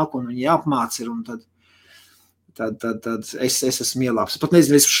meitene nāk, un viņa jāapmāca ir, un tad es esmu ielāps. Pat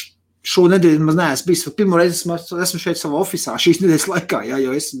nezinu, es šo nedēļu maz neesmu bijis, pirmo reizi esmu šeit savā ofisā šīs nedēļas laikā, ja,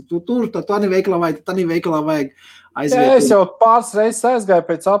 jo es tur, tā neveikalā vajag aizviet. Jā, es jau pāris reizes aizgāju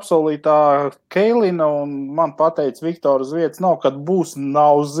pēc apsolītā Keilina, un man pateica Viktors uz vietas nav, kad būs,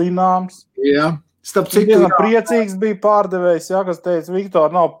 nav zināms. Jā. Starp citu, priecīgs bija pārdevējs, jā, kas teica, Viktor,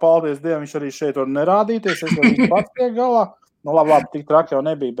 nav, paldies Dievam, viņš arī šeit var nerādīties, es varu pats tiek galā. Labi, tik traki jau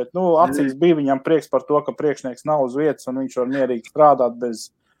nebija, bet, acīs bija viņam prieks par to, ka priekšnieks nav uz vietas, un viņš var mierīgi strādāt bez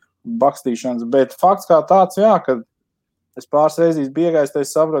bakstīšanas, bet fakts kā tāds, jā, kad es pāris reizes biegājis, tad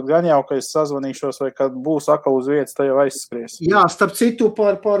es saprotu gan jau, ka es sazvanīšos, vai kad būs atkal uz vietas, tad jau aizskries. Jā, starp citu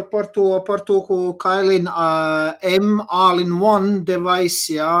par to, ko Kailin all-in-one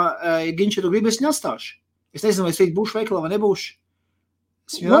device, jā, Gintcha, tu gribi, es viņu atstāšu. Es nezinu, vai es rīt būšu veikalā vai nebūšu.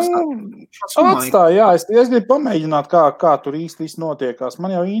 Atstāju, jā, es gribu pamēģināt, kā tur īsti viss notiekās.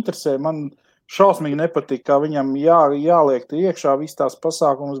 Man jau interesē, man šausmīgi nepatīk, kā viņam jāliek iekšā viss tās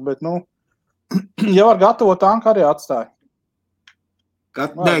pasākumus, bet, ja var gatavot tanku, arī atstāju.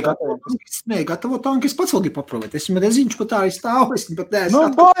 Gatavo tanku, es pats vēl gribu paprovēt. Es viņu nezinu, ko tā arī stāv.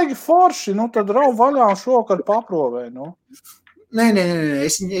 Baigi forši, tad rauv vaļā un šokar paprovē, Nē,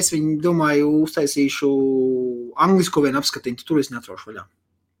 es viņu, domāju, uztaisīšu anglisko vienu apskatiņu, tur es neatrošu vaļā.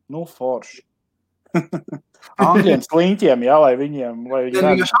 Forši. Angļiem sliņķiem, jā, lai viņiem...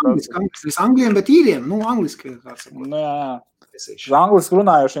 Nevis angļiem, bet īriem, angliski. Jā. Angliski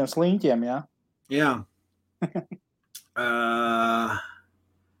runājošiem sliņķiem, jā. Jā.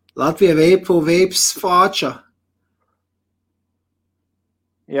 Latvija veips fāča.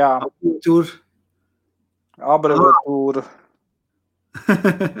 Jā. Abreviatūra.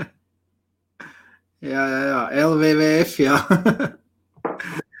 Jā, LVVF, jā.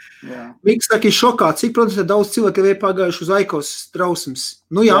 Miks saka, ir šokā, cik, protams, daudz cilvēki ir pagājuši uz Aikos drausmas.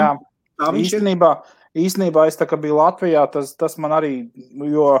 Jā. Īstenībā es tā kā biju Latvijā, tas man arī,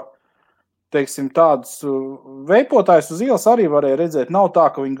 jo, teiksim, tādus veipotājus uz ielas arī varēja redzēt. Nav tā,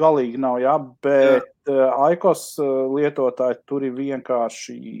 ka viņi galīgi nav, jā, bet Aikos lietotāji tur ir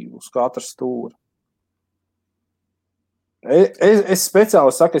vienkārši uz katra stūra. Es speciāli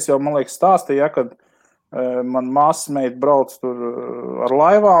saku, es jau, man liekas, stāstīju, ja, kad man māsasmeita brauc tur ar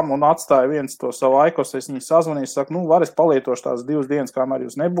laivām un atstāja viens to savu Aikos, es viņu sazvanīju, saku, var es palietošu tās 2 dienas, kamēr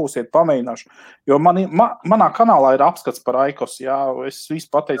jūs nebūsiet, pamēģināšu. Jo manā kanālā ir apskats par Aikos, jā, es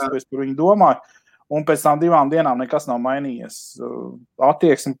visu pateicu, ko es par viņu domāju, un pēc tām 2 dienām nekas nav mainījies.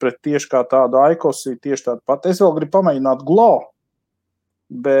 Attieksmi pret tieši kā tādu Aikos ir tieši tādu pat. Es vēl gribu pamēģināt Glow,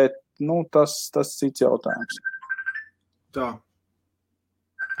 bet, tas cits jautājums. Tā.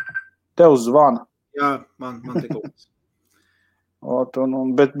 Tev zvana. Jā, man te kaut kas.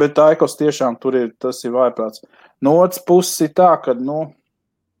 Bet Aikos tiešām tur ir, tas ir vājprāts. No otras puses ir tā, ka,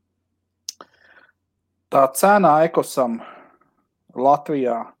 Tā cena ekosam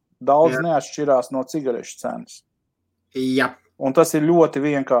Latvijā daudz neatšķirās no cigarešu cenas. Jā. Un tas ir ļoti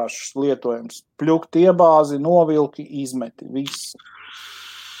vienkāršs lietojums. Pļukti iebāzi, novilki, izmeti. Viss.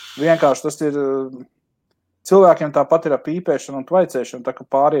 Vienkārši tas ir... Cilvēkiem tāpat ir pīpēšana un tvaicēšana, tā kā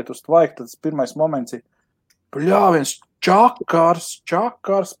pāriet uz tvaiku, tad pirmais moments ir viens čakars,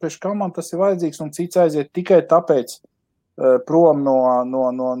 pēc kā man tas ir vajadzīgs, un cits aiziet tikai tāpēc prom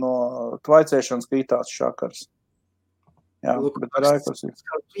no tvaicēšanas krītās čakars. Jā, Lūk, bet ar Aikos ir.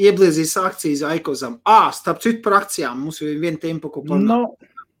 Iebliezīs akcijas Aikozam. Starp citu par akcijām, mums ir viena tempa, ko parunāt.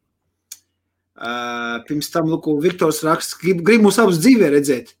 Pirms tam, lūk, Viktors raksts, grib mūs abus dzīvē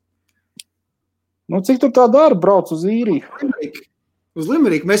redzēt. Cik tu tā dara, brauc uz īriju? Uz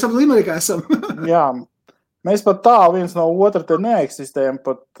Limeriku. Mēs ap Limerikā esam. Jā, mēs pat tā viens no otra te neeksistējam,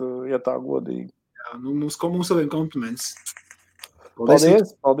 pat, ja tā godīgi. Jā, mums saviem kompliments.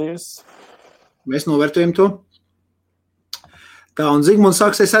 Paldies. Mēs novērtējam to. Tā, un Zigmunds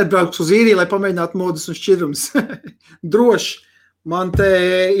sāks, es atbrauks uz īriju, lai pamēģinātu modus un šķirums. Droši. Man te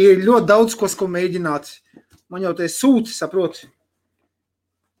ir ļoti daudz, ko mēģināt. Man jau te sūti, saproti.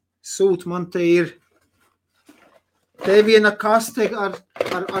 Man te ir viena kaste ar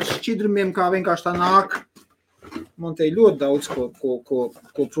šķidrumiem, kā vienkārši tā nāk. Man te ir ļoti daudz,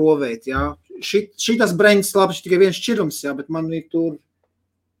 ko provēt, jā. Šitas brends, labi, tikai viens šķirums, jā, bet man ir tur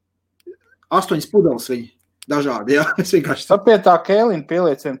 8 pudeles viņi dažādi, jā. Es vienkārši... Tad pie tā Kēlina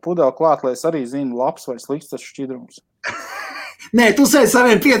pieliec vienu pudeli klāt, lai es arī zinu labs vai slikts tas šķidrums. Nē, tu sēdi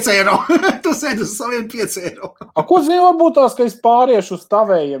saviem 5 eiro. Tu sēdi uz saviem 5 eiro. Ko zini, varbūt tās, ka es pāriešu uz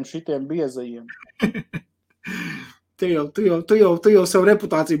tavējiem šitiem biezajiem? Tu jau savu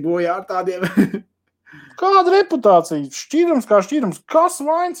reputāciju bojā ar tādiem. Kāda reputācija? Šķidrums kā šķidrums. Kas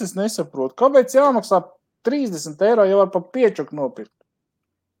vainas es nesaprotu? Kāpēc jāmaksā 30 eiro, ja var pa piečuku nopirkt?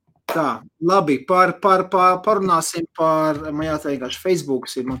 Tā, labi, parunāsim par, man jāteikt, vienkārši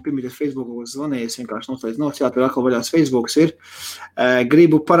Facebooks ir, man pirmīties Facebooku zvanējies, vienkārši noslēdz, jātur atkal vaļās Facebooks ir.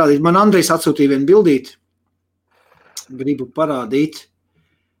 Gribu parādīt, man Andrejs atsūtīja vienu bildīt, gribu parādīt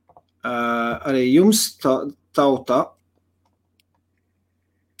arī jums tautā.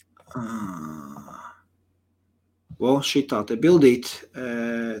 Šitā te bildīt,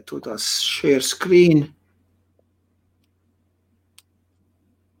 to tās share screen.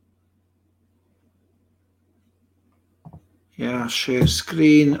 Jā, share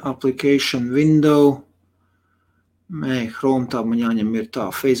screen, application window. Chrome tā man jāņem ir tā,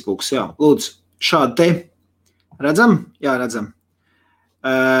 Facebooks, jā. Lūdzu, šādi te. Redzam? Jā, redzam.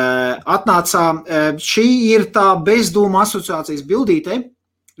 Atnācā, šī ir tā bezdūma asociācijas bildīte,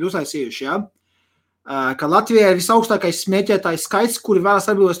 uztaisījuši, jā. Ka Latvijā ir visaugstākais smēķētājs skaits, kuri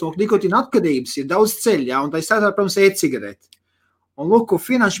vēlas atbilst no nikotīna atkarības, ir daudz ceļu, jā, un tā ir sētā, protams, e-cigareti. Un lūk,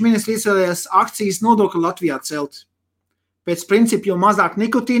 Finanšu ministrs izvēlējās akcijas nodokli Latvijā celt. Pēc principa, jo mazāk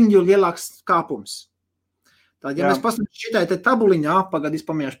nikotīna, jo lielāks kāpums. Tad, ja mēs paskatāmies šitai te tabuliņā, pagaidīs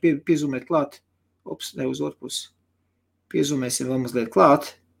pamēģināšu piezumēt klāt. Ne uz otru pusi. Piezumēsim vēl mazliet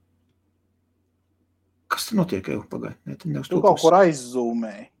klāt. Kas te notiek, jau pagaid? Tu kaut kur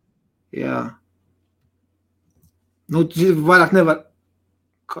aizzūmēji. Jā. Vairāk nevar...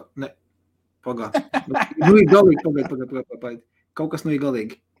 Ne, pagaid. Ir galīgi, pagaid. Kaut kas ir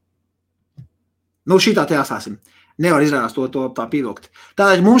galīgi. Šitā te jāsāsim. Nevar izrādās to tā pievilkt.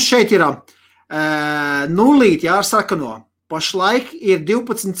 Tātad mums šeit ir nulīti, ar sarkano. Pašlaik ir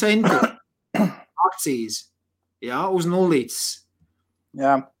 12 centi akcijas, uz nulītes.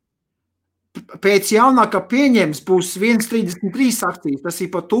 Jā. Pēc jaunākā pieņems būs 1,33 akcijas, tas ir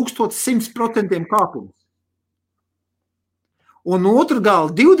pa 1100% kāpums. Un otru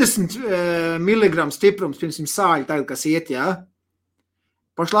galu 20 mg stiprums, pirms sāļi tagad, kas iet,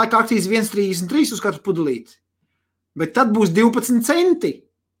 Pašlaik akcijas 1,33 uz katru pudelīti. Bet tad būs 12 centi.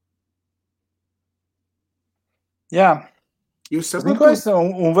 Jā. Jūs saprotat?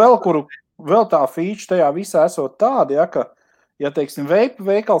 Un vēl tā feature tajā visā esot tāda, ka, ja teiksim,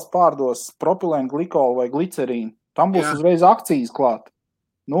 veikals pārdos propilēnu glikolu vai glicerīnu, tam būs uzreiz akcijas klāt.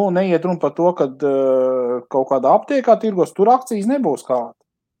 Neiet runa par to, kad kaut kādā aptiekā tirgos, tur akcijas nebūs klāt.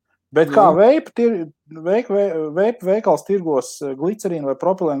 Bet kā veikals tirgos glicerīnu vai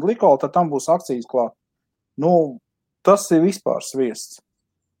propilēnu glikolu, tad tam būs akcijas klāt. Tas ir vispār sviests.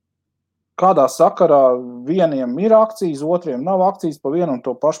 Kādā sakarā vieniem ir akcijas, otriem nav akcijas pa vienu un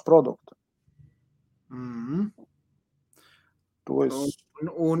to pašu produktu.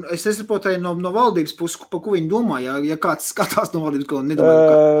 Un es nesaprotu no valdības puses, par ko viņi domā, ja kāds skatās no valdības, ko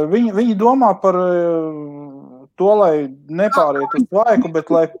nedomā. Viņi domā par to, lai nepāriet uz tvaiku, bet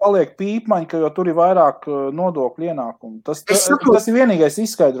lai paliek pīpmaņa, jo tur ir vairāk nodokļu ienākumu. Tas ir vienīgais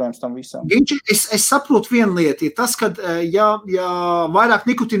izskaidrojums tam visam. Es saprotu vienu lietu, ir tas, ka ja vairāk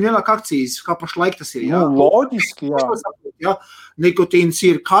nikotīna, lielāk akcijas, kā pašlaik tas ir. Jā? Loģiski, jā. Ja? Nikotīns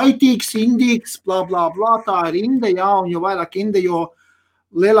ir kaitīgs, indīgs, blā, blā, blā, tā ir inde, jā, un jo vairāk inde, jo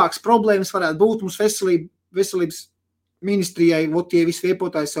lielāks problēmas varētu būt mums veselības ministrijai, tie visi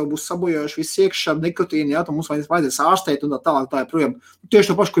viepotāji sev būs sabojājuši visu iekšā nikotīnu, jā, tad mums vajadzēs ārstēt un tā tālāk tā joprojām. Tieši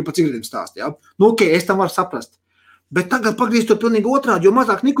to pašu, ko par cigaretēm stāst, jā. Nu, ok, es tam varu saprast. Bet tagad pagrīz to pilnīgi otrādi, jo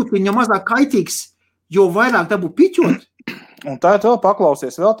mazāk nikotīna, jo mazāk kaitīgs, jo vairāk dabū piķot. Un tā vēl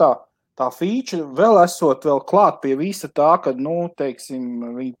paklausies, vēl tā feature vēl esot vēl klāt pie visa tā, kad, teiksim,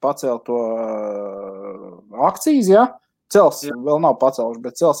 viņi pacēl to akcijas, jā. Cels vēl nav pacēluši,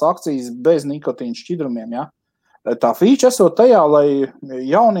 bet cels akcijas bez nikotīna šķidrumiem, jā. Tā feature esot tajā, lai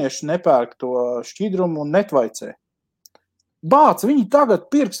jaunieši nepērk to šķidrumu un netvaicē. Bāc, viņi tagad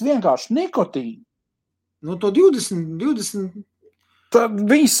pirks vienkārši nikotīnu. Nu, to 20. Tad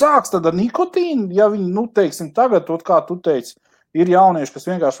viņi sāks tad ar nikotīnu, ja viņi, teiksim, tagad, kā tu teici, ir jaunieši, kas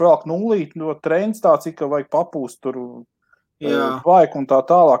vienkārši velk nulīt, trends tāds, ka vajag papūst tur vajag un tā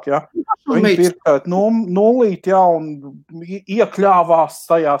tālāk, jā. Viņi pirkāt nulīt, jā, un iekļāvās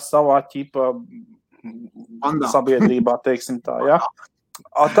tajā savā ķipa sabiedrībā, teiksim tā, jā.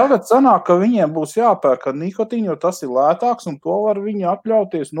 Tagad sanāk, ka viņiem būs jāpērk ar nikotīnu, jo tas ir lētāks, un to var viņi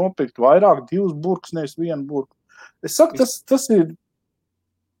atļauties nopirkt vairāk 2 burkus, nevis 1 burku. Es saku, tas ir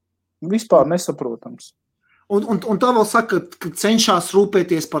vispār nesaprotams. Un tā vēl saka, ka cenšas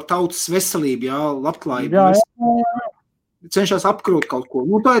rūpēties par tautas veselību, jā, labklājību. Jā. Cenšas apkarot kaut ko.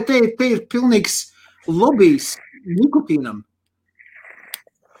 Nu, te ir pilnīgs lobijs nikotīnam.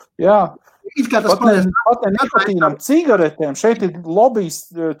 Jā. Pat ne nikotīnam, cigaretēm. Šeit ir lobijs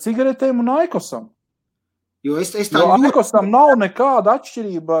cigaretēm un aikosam. Jo aikosam nav nekāda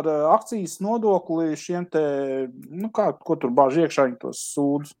atšķirība ar akcijas nodokli šiem te, ko tur bāž iekšā viņi tos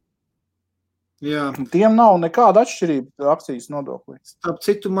sūdus. Jā. Tiem nav nekāda atšķirība akcijas nodoklī. Tāp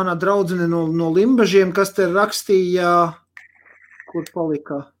citu manā draudzene no Limbažiem, kas te rakstīja, kur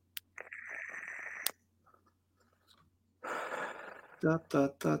palika?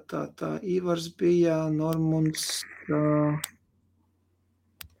 Tā, Ivars bija, Normunds,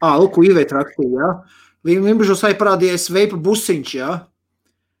 lūk, Ivēt rakstīja, jā. Limbažos arī parādījies veipa busiņš, jā.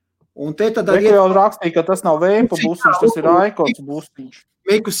 Un te tad arī... jau rakstīja, ka tas nav veipa busiņš, tas ir Aikots busiņš.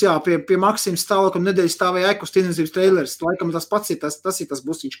 Veikus, jā, pie Maksims stāvokam nedēļas stāvēja Aikos tirdzniecības treilers. Laikam tas pats ir tas ir tas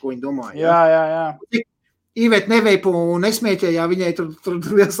busiņš, ko viņi domāja. Jā. Ivēt neveipu un nesmēķē, jā, viņai tur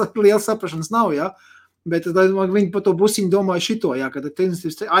liels saprašanas nav, jā. Bet viņi par to busiņu domāja šito, jā, kad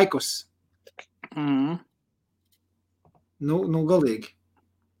tirdzniecības Aikos. Nu, galīgi.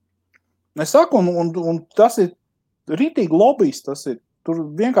 Es saku, un tas ir ritīgi lobijs, tas ir. Tur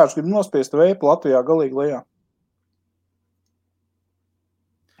vienkārši grib nospiest veipu Latvijā galīgi lejā.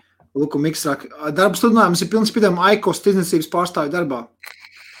 Lūk, Miks saka, darba sludinājums ir pilns spīdām Aikos tirdzniecības pārstāvju darbā.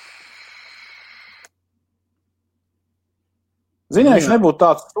 Zini, viņš nebūtu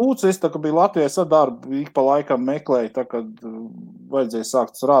tāds sūds, es tā, ka biju Latvijā sadarbu, ik pa laikam meklēju, tā, kad vajadzēja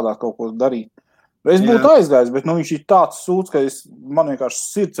sākt strādāt, kaut ko darīt. Es būtu aizgājis, bet viņš ir tāds sūds, ka man vienkārši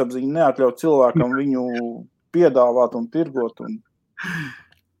sirdsapziņa neatļauj cilvēkam viņu piedāvāt un tirgot, un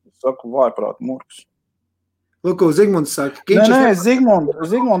saku, vājprāt murks. Lūk, Zigmunds saka, Nē,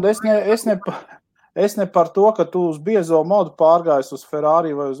 Zigmund, es ne par to, ka tu uz biezo modu pārgājis uz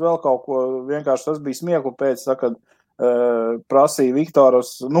Ferrari vai uz vēl kaut ko, vienkārši tas bija smieklu pēc, kad prasīja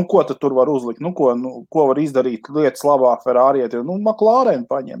Viktoros, ko tad tur var uzlikt, ko var izdarīt lietas labā Ferrariet, McLaren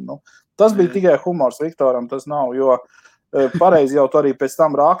paņem, Tas bija tikai humors Viktoram, tas nav, jo pareizi jau tu arī pēc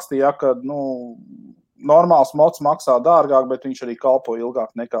tam rakstīja, ka, normāls mods maksā dārgāk, bet viņš arī kalpo ilgāk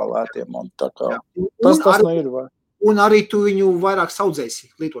nekā lētie modi, tā kā tas ir, vai? Un arī tu viņu vairāk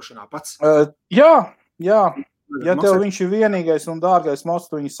saudzēsi lietošanā pats? Jā. Ja tev viņš ir vienīgais un dārgais mods,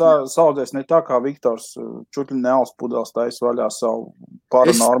 tu viņu saudzēs ne tā kā Viktors čutļi neals pudels taisa vaļā savu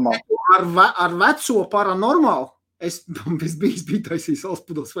paranormālu. Ar veco paranormālu? Es biju taisījis salas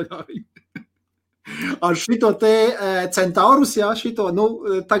pudels vaļā viņu. Ar šito te Centaurus, jā,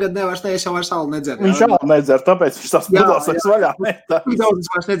 tagad es jau vairs salu nedzeru. Viņš jau nedzer, tāpēc viņš tās pudels taisa vaļā.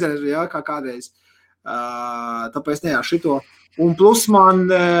 Daudz vairs nedzeru, jā, kā kādreiz. Tāpēc ne, jā, šito. Un plus man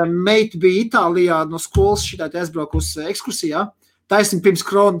meita bija Itālijā no skolas šitā aizbrauku uz ekskursijā. Taisni pirms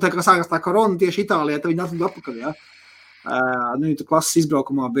korona, tā kā sākās tā korona tieši Itālijā, tad viņi atvedu atpakaļ, jā. Tu klases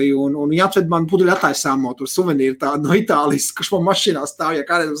izbraukumā biju, un viņi atved man pudeļu attaisāmo tur suvenīru tādu no Itālijas, kurš man mašīnā stāv, ja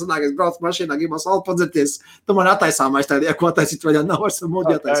kādreiz sanāk, es braucu mašīnā, gribas salu padzerties, tu man attaisāmais tādi, ja ko attaisīt, vai nav ar savu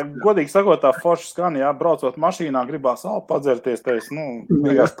modi attaisīt. Godīgi sakot, tā forša skan, jā, braucot mašīnā, gribās salu padzerties, teiks,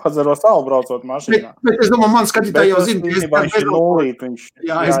 vienkārši padzero salu braucot mašīnā. Bet es domāju, man skatītāji jau zina, viņš ir nulīt,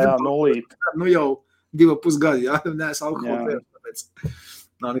 jā, nulīt. Nu jau 2,5 gadi, jā, neesmu alkoholu, tāpēc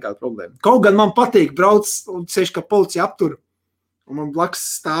nav nekāda problēma. Kaut gan man patīk brauc, un ceļš, ka policija aptur, un man blakus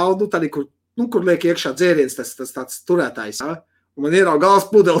stāv, tādi, kur liek iekšā dzēriens, tas tāds turētājs, jā, un man ierauga galvas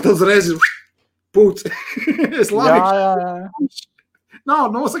pudeli, tad uzreiz pūc. Es labi. Jā. Nav,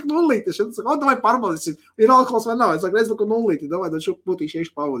 saka, nulīti. Es saku, vai pārbaudīsim, ir alkohols vai nav. Es saku, redz, ka nulīti, davai, tad šo būtīšu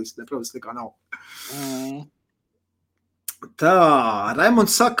iekšā pārbaudīs. Ne, protams, nekā nav. Tā,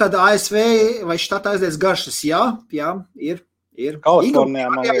 Raimunds saka, ka ASV vai štata aizies garšas. Jā, ir. Kalifornijā,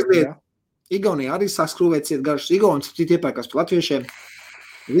 man liekas, Igaunijā arī sāk skrūvēt ciet garšas. Igaunis citi iepērkās par latviešiem.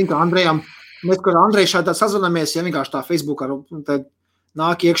 Zin, kā Andrejam, mēs, kur Andrej šādā sazvanamies, ja vienkārši tā Facebookā, tad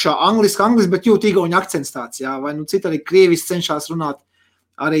nāk iekšā angliski, bet jūt igauņu akcents tāds, jā, vai citi arī krievis cenšas runāt,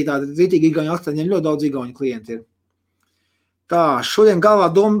 arī tādi ritīgi igauņu akcenti, ļoti daudz igauņu klienti ir. Tā, šodien galvā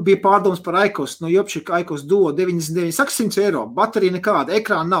bija pārdoms par Aikos, no Jopšika Aikos Duo 99, saka 100 eiro, baterija nekāda,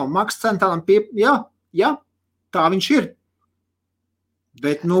 ekrāna nav, maks centālam jā, tā viņš ir.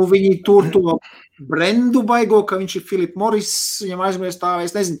 Bet, viņi tur to brendu baigo, ka viņš ir Philip Morris, viņam aizmirst tā,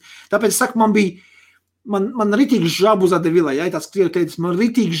 es nezinu. Tāpēc, saku, man ritīgi žabuzade vilā, ja tāds krievu teicis, man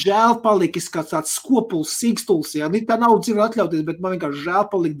ritīgi žēl palikis kāds tāds skopuls, sīkstuls, ja, tā nav dzīve atļauties, bet man vienkārši žēl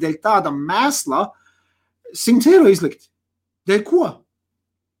palikt dēļ tāda mēsla 100 eiro izlikt. Dēļ ko?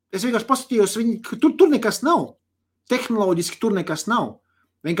 Es vienkārši paskatījos, tur nekas nav. Tehnoloģiski tur nekas nav.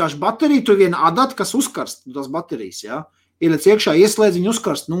 Vienkārši baterija, tur viena adata, kas uzkarst tās baterijas, ja. Ielēc iekšā, ieslēdz viņu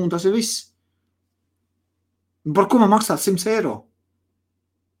uzkarst, un tas ir viss. Par ko man maksāt 100 eiro?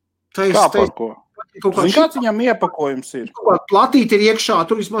 Kā par ko? Kāds viņam iepakojums ir? Platīti ir iekšā,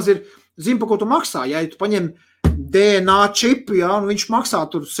 tur vismaz ir, zin, pa ko tu maksā, ja tu paņem DNA čipu, ja, viņš maksā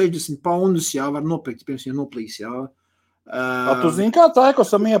tur 60 poundus, ja, var nopirkt, pirms viņam noplīs, ja. Tu zini, kā tā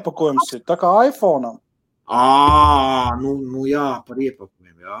ekosam iepakojums ir, tā kā iPhone'am? Jā, par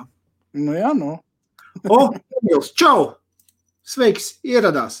iepakojumiem, jā. Jā. Emils, čau! Sveiks,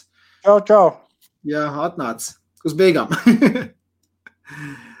 ieradās. Čau. Jā, atnāc uz beigām.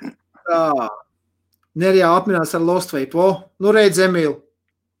 Tā. Nerijā apmienās ar Lost Vape. Redz, Emīl.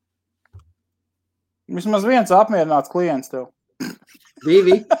 Vismaz viens apmierināts klients tev.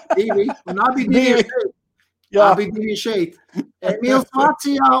 Divi. Un abi divi šeit. Jā. Abi divi šeit. Emīls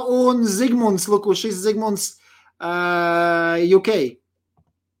Vācijā un Zigmunds, lūk, šis Zigmunds UK.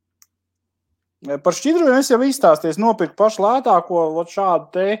 Par šķidrumiem es jau izstāsties, nopirku pašu lētāko, šādu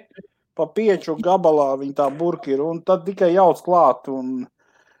te pa 5 gabalā viņa tā burka ir, un tad tikai jauc klāt, un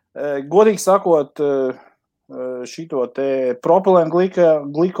godīgi sakot, šito te propilēnu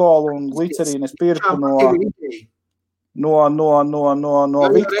glikolu un glicerīnu es pirku no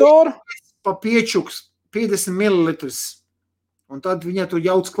Viktora. Pa 50 millilitrus. Un tad viņa tur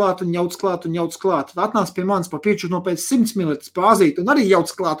jauc klāt. Atnāc pie manis pa 5 no pēc 100 millilitrus pāzīt, un arī jauc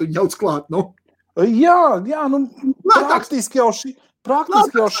klāt, Jā, praktiski jau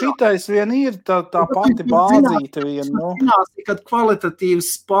šitais vien ir tā pati bāzīte vien, Zināsi, kad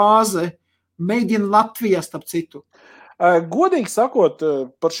kvalitatīvs pāze made in Latvijā, starp citu. Godīgi sakot,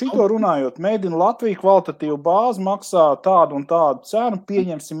 par šito runājot, made in Latvija kvalitatīvu bāzi maksā tādu un tādu cenu,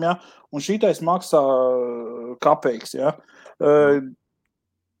 pieņemsim, ja, un šitais maksā kapeiks, ja.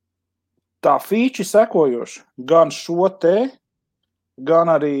 Tā fīči sekojoši, gan šo te,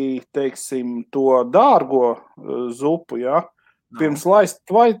 gan arī, teiksim, to dārgo zupu, ja, pirms laist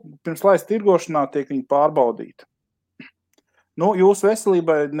tirgošanā tiek viņi pārbaudīti. Jūsu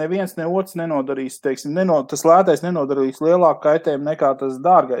veselībai neviens ne otrs nenodarīs, teiksim, tas lētais nenodarīs lielāku kaitējumu nekā tas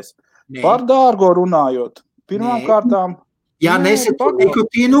dārgais. Par dārgo runājot, pirmām kārtām... Ja nesatu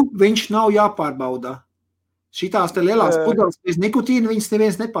nikotīnu, viņš nav jāpārbauda. Šitās te lielās pudeles bez nikotīna, viņas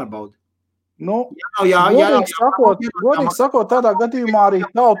neviens nepārbauda. Godīgi sakot, tādā gadījumā arī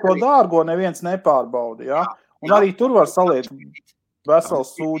to dārgo neviens nepārbauda, ja? Un arī tur var saliet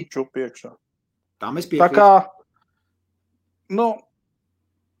vesels sūdču piekšā. Tā mēs piekrīt. Tā kā,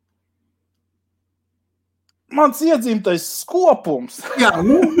 mans iedzimtais skopums. Jā,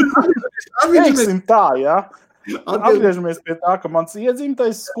 teiksim tā, ja? Atgriežamies pie tā, ka mans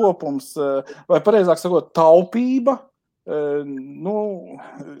iedzimtais skopums, vai pareizāk sakot, taupība,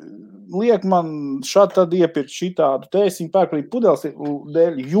 liek man šādi tad iepirkt šitādu tēsiņu pērklīt pudeles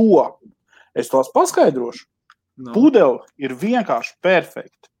dēļ, jo es tos paskaidrošu. Pudele ir vienkārši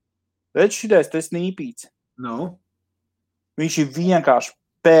perfekta. Redz šitais te snīpīts. Viņš ir vienkārši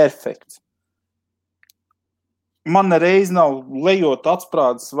perfekts. Man nereiz nav lejot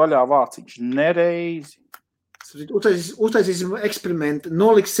atsprādes vaļā vāciņš. Nereizi. Uztaisīsim eksperimentu.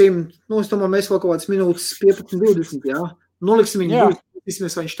 Noliksim, es domāju, mēs vēl kaut kādas minūtes 15-20, jā? Noliksim viņu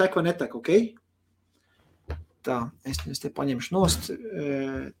 20, vai viņš tek vai netek, ok? Tā, es te paņemšu nost.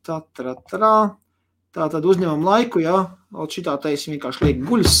 Tā tad uzņemam laiku, jā? Ot šitā taisi vienkārši liek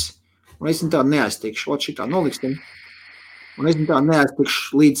guļas. Un es viņu tā neaiztikšu. Ot šitā noliksim. Un es viņu tā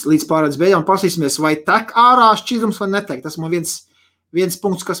neaiztikšu līdz pārēdz beigām. Pasīsimies, vai tek ārā šķidrums vai netek. Tas man viens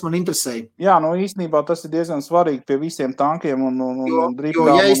punkts, kas man interesē. Jā, īstenībā tas ir diezgan svarīgi pie visiem tankiem un dribdām. Jo,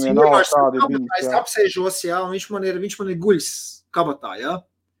 ja es viņu apsēžos, jā, un viņš man ir guļs kabatā, jā.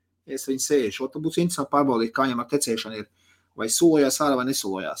 Ja es viņu sēžu, tad būs interesanti pārbaudīt, kā viņam ar tecēšanu ir. Vai solojās ārā vai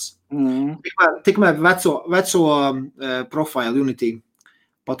nesolojās. Tikmēr veco profilu Unity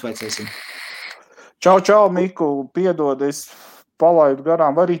patveicēsim. Čau, Miku, piedod, es palaidu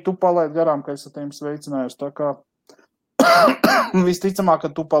garām, vai arī tu palaidu garām, ka es ar tiem sveicinājos, tā kā visticamāk, ka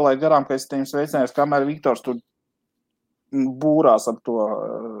tu palaidu garām, ka es ar tiem sveicinājos, kamēr Viktors tur būrās ap to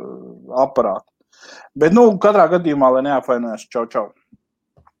aparātu. Bet, katrā gadījumā, lai neapvainojas, čau.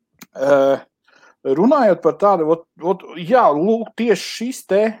 Runājot par tādu, jā, lūk, tieši šis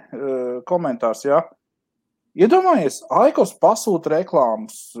te komentārs, jā. Iedomājies, Aikos pasūta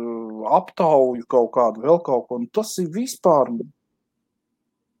reklāmas, aptauju kaut kādu, vēl kaut ko, un tas ir vispār.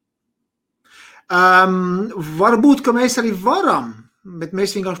 Varbūt, ka mēs arī varam, bet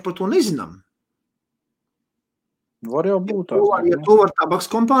mēs vienkārši par to nezinām. Var jau būt. Ja to var tabaks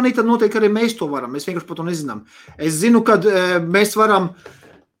kompānija, tad noteikti arī mēs to varam. Mēs vienkārši par to nezinām. Es zinu, ka mēs varam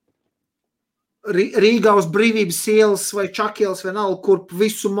Rīgā uz Brīvības ielas vai Čakielas vai nav, kur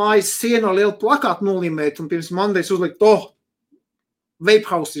visu mājas sienu lielu plakātu nolimēt un pirms mandēs uzlikt, vape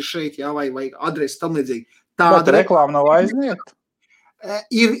house ir šeit, jā, vai adresi tam līdzīgi. Bet reklāma nav aizniegt?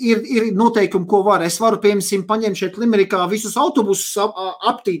 Ir noteikumi, ko var. Es varu, piemēram, paņemt šeit Limerikā visus autobusus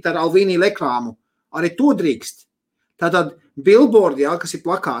aptīt ar Alvīnī reklāmu. Arī to drīkst. Tātad billboard, jā, kas ir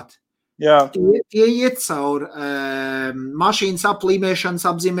plakāti. Jā. Tie iet cauri, mašīnas aplīmēšanas,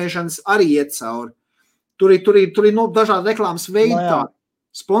 apzīmēšanas arī iet cauri. Tur ir dažādi reklāmas veidi.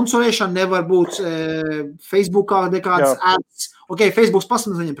 Sponsorēšana nevar būt Facebookā nekādas ads. Ok, Facebooks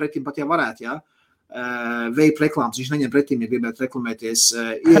pasmaz neņem pretīm, pat ja varētu, jā. Vape reklāmas, viņš neņem pretīm, ja gribētu reklamēties.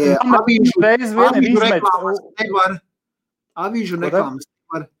 Avīžu reklāmas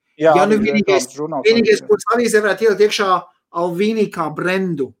nevar. Jā, vienīgais, kuras avīzē varētu ielikt iekšā Alvīnī kā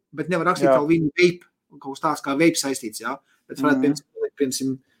brendu, bet nevar rakstīt Alvīnī vape, kaut tāds kā vape saistīts, jā. Bet varētu,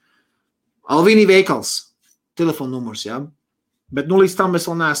 piemēram, Alvīnī veikals, telefonu numurs, jā. Bet, līdz tam mēs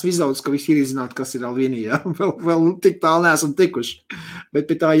vēl neesam izdaudz, ka visi ir izzināti, kas ir Alvīnī, jā. Vēl tik tālu neesam tikuši, bet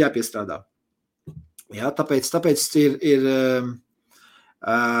pie tā jāpiestrādā. Jā, tāpēc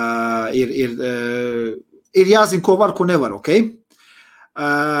ir jāzina, ko var, ko nevar, ok?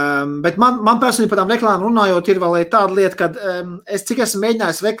 Bet man personīgi par tām reklāmām runājot ir vēl tāda lieta, ka cik esmu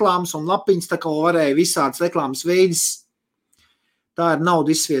mēģinājis reklāmas un lapiņas, tā kā varēja visādas reklāmas veidis, tā ir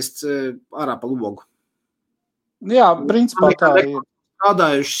nauda izsviest ārā pa logu. Jā, principā tā ir.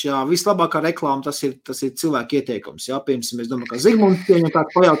 Strādājuši, jā, vislabākā reklāma tas ir cilvēku ieteikums, jā, piemēram, es domāju, ka Zigmunds tieņa tā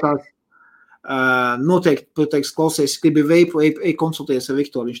pajautās, noteikti, pateiks, klausies, gribi veipu, ej konsulties ar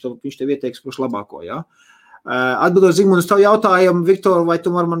Viktoru, viņš tev ieteiks kurš labāko, jā. Atbildot Zigmundu uz tavu jautājumu, Viktor, vai tu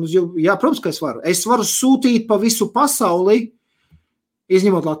vari man jā, protams, ka es varu. Es varu sūtīt pa visu pasauli,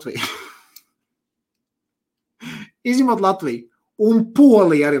 izņemot Latviju. Izņemot Latviju. Un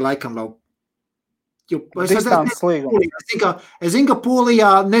Polija arī laikam vēl. Es zinu, ka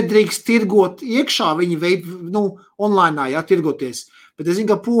Polijā nedrīkst tirgot iekšā, viņi veid, online, jā, tirgoties. Bet es zinu,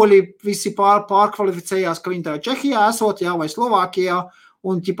 ka Poli visi pārkvalificējās, ka viņi tā Čehijā esot, jā, vai Slovākijā,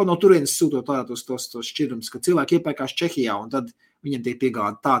 un ķipa no turienes sūtot tos šķirums, ka cilvēki iepērkās Čehijā, un tad viņiem tiek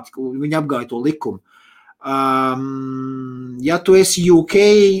piegāda tādi, viņi apgāja to likumu. Ja tu esi UK,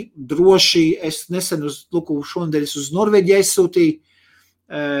 droši, es nesen šonadēļ uz Norvēģiju aizsūtīju,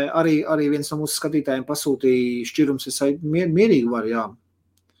 arī viens no mūsu skatītājiem pasūtīja šķirums, es mierīgi var, jā.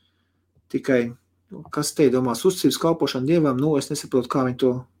 Tikai, kas te domās, uzticības kalpošana dievam, es nesaprotu, kā viņi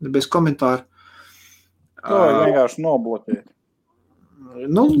to, bez komentāru. To vienkārši nobloķēt.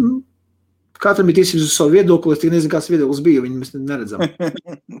 Katram ir tiesības uz savu viedokli, es tik nezinu, kāds viedoklis bija, viņi mēs neredzam.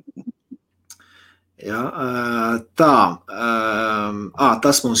 Jā,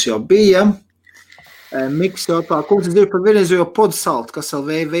 tas mums jau bija. Miks jautā, kungs ir par Venezuelu podsaltu, kas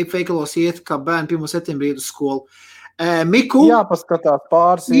vēl veikalos iet, kā bērni 1. septembrī iet uz skolu. Miku? Jā, paskatās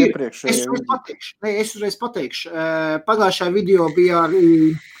pāris iepriekšēji. Es uzreiz pateikšu. Pagājušā video bija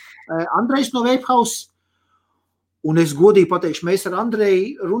arī Andrejs no Vape House. Un es godīgi pateikšu, mēs ar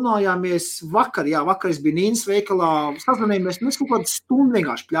Andreju runājāmies vakar es biju Nīnas veikalā, sazvanījāmies, mēs kaut kādu stundu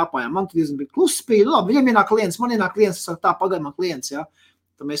vienkārši pļāpājām, man tad diezgan bija klusi bija, labi, viņam ienāk klients, man ienāk klients, es saku, tā, pagaid man klients, jā.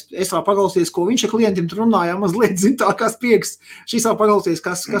 Tad es vēl paklausījos, ko viņš ar klientiem tur runājām, mazliet zin tā, kas prieks, šīs vēl paklausījos,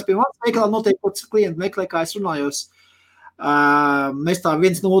 kas pie manas veikalā notiek, ko klienti meklē, kā es runājos. Mēs tā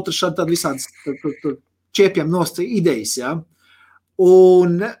viens no otru šādi tad visādas čiepjam nost idejas, jā.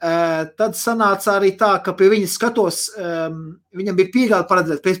 Un tad sanāca arī tā, ka pie viņa skatos, viņam bija piegāda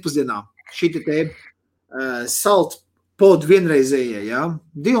paredzēt pēcpusdienā šī te salt podu vienreizējie, ja?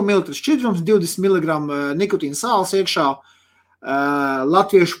 2 ml šķidrums, 20 mg nikotīna sāls iekšā,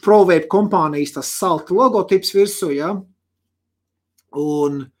 latviešu ProVape kompānijas tas salta logotips virsū, ja?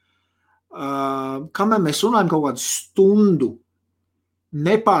 Un kamēr mēs runājam kaut kādu stundu,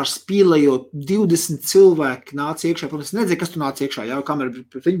 nepārspīlējot 20 cilvēki nāca iekšā, protams, nedzēju, kas tu nāca iekšā, jā, kamera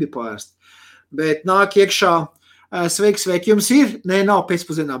pret viņu bija pārst, bet nāk iekšā, sveiki, jums ir? Nē, nav,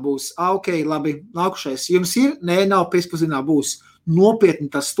 pēcpusdienā būs. Ok, labi, nākušais, jums ir? Nē, nav, pēcpusdienā būs.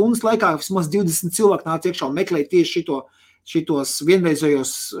 Nopietni tas stundas laikā, vismaz 20 cilvēki nāca iekšā un meklēja tieši šitos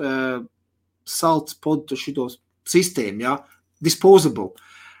vienreizējos salt podu šitos sistēmu, jā, disposable.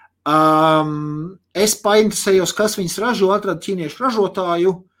 Es painteresējos, kas viņas ražo, atradu ķīniešu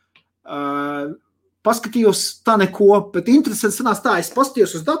ražotāju, paskatījos tā neko, bet interesanti sanās tā, es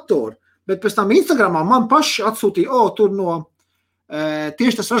paskatījos uz datoru, bet pēc tam Instagramā man paši atsūtīja, tur no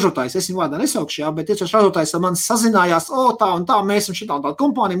tieši tas ražotājs, es viņu vārdā nesaukšu, jā, bet tieši tas ražotājs ar mani sazinājās, tā un tā, mēs un šitā un tāda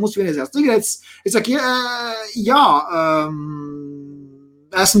kompānija, mūsu vienreizējās cigaretes, es saku,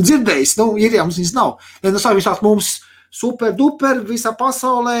 esmu dzirdējis, ir, jā, mums viņas nav, viņš mums super duper visā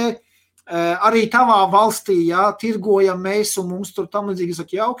pasaulē, arī tavā valstī, jā, tirgojam mēs un mums tur tam līdzīgi, es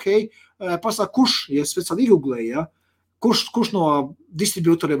saku, jā, ok, pasaka, kurš, ja es pēc tādu iegooglēju, jā, kurš no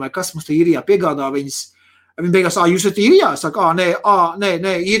distribūtoriem vai kas mums te Īrijā piegādā viņas, viņi beigās, jūs esat Īrijā? Es saku,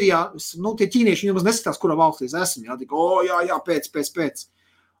 nē, Īrijā, tie ķīnieši, viņi mums neskatās, kurā valstī es esmu, jā, tik, jā, pēc.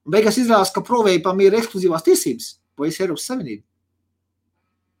 Un beigās izrādās, ka ProVape'am ir ekskluzīvās tiesības, vai es Eiropas Savienību.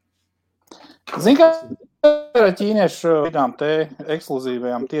 Zini, ka ar ķīniešu vidām te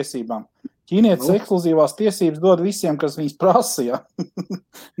ekskluzīvajām tiesībām. Ķīnietis ekskluzīvās tiesības dod visiem, kas viņas prasa, ja?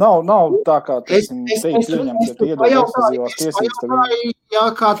 nav tā kā, teiksim, pieņemt, ka iedod ekskluzīvās tiesības. Jā,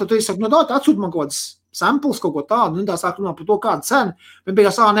 kā tu saki, atsūt man kaut kāds samples, kaut ko tādu, tā sāk runāt par to, kāda cena. Bet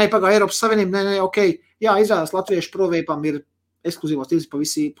beigās, nē, pagā Eiropas Savienība, nē, ok, jā, izrādās latviešu ProVape'am ir ekskluzīvās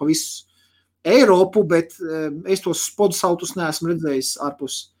tiesības pa visu Eiropu, bet es tos spodu saltus neesmu redzējis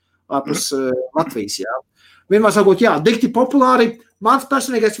ārpus Latvijas, jā. Vienmēr sakot, jā, dikti populāri. Mans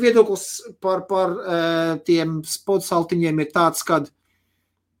personīgais viedoklis par tiem spodu saltiņiem ir tāds, kad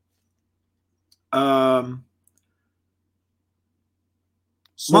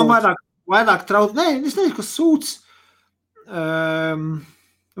man vairāk trauc, es nezinu, kas sūds.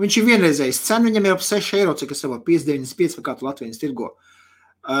 Viņš ir vienreizējs. Cena viņam ir ap 6 eiro, cik es savu 5,95 vai kā tu Latvijas tirgo.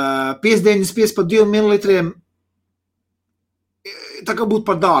 5,95 par 2 ml. Tā kā būtu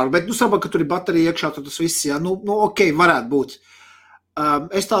par dārgu, bet saprot, ka tur ir baterija iekšā, tad tas viss, jā, ok, varētu būt.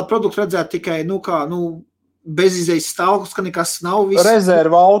 Es tādu produktu redzētu tikai, bezizējas stāvoklis, ka nekas nav.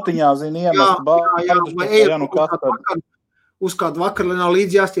 Rezerva autiņā, zini, iemest uz kādu vakaru, lai nav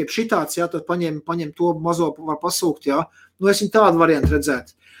līdzi jāstiep šitāds, jā, tad paņem to mazo var pasūkt, jā. Es viņu tādu variantu redzētu.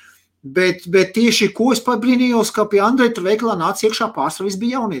 Bet tieši, ko es pabrīnījos, ka pie Andreja tur veikalā nāca iekšā pārsvarā, viss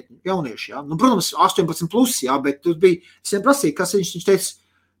bija jaunieši, jā. Protams, 18 plus, jā, bet tur bija, es viņam prasīju, kas viņš teica,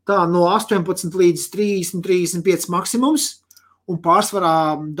 tā no 18 līdz 30, 35 maksimums, un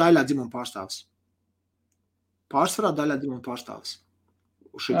pārsvarā daļā dzimuma pārstāvis.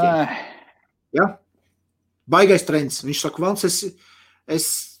 Jā? Baigais trends. Viņš saka, Valns, tas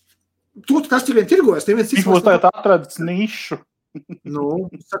ir vien tirgojas. Viņš būs tagad atradis nišu.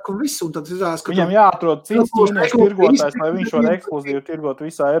 Saku visu, un tad izrādās, ka viņam jāatrod cits ķīniešu tirgotājs, lai viņš var ekskluzīvi tirgot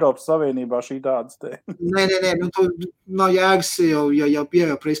visā Eiropas Savienībā šī tādas te. Nē, tu nav jēgas, ja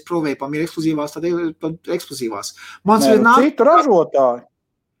preiz ProVape'am ir ekskluzīvās, tad ekskluzīvās. Citu ražotāju.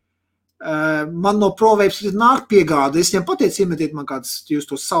 Man no ProVapes nāk piegāde, es viņam pateicu, iemetiet man kāds,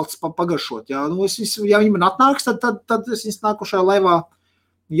 jūs tos salts pagaršot, jā, ja viņi man atnāks, tad es viņas nākošajā laivā,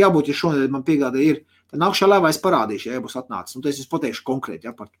 jābūt, ja šonedēļ man piegāde ir, tad nākušajā laivā es parādīšu, ja būs atnācis, un tad es pateikšu konkrēti,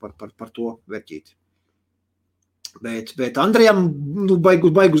 ja, par to vērķīti. Bet Andrejam,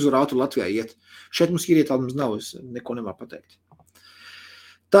 baig uz rātu Latvijā iet. Šeit mums īrietā mums nav, es neko nevar pateikt.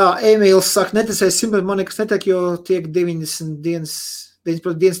 Tā, Emīls saka, netesēs simtiem, man nekas netiek, jo tiek 90 dienas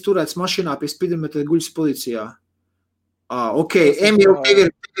turēts mašīnā pie spidometra guļas policijā. Ok, Emīl, ir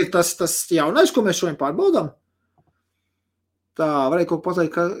tas jaunais, ko mēs šodien pārbaudām? Tā, varēja kaut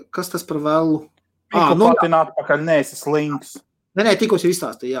pateikt, kas tas par vēlu? Patināt pakaļ, esi slinks. Nē, tikos jau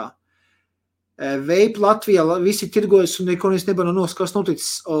izstāstīju, jā. Vape Latvijā visi tirgojas un neko nevaru kas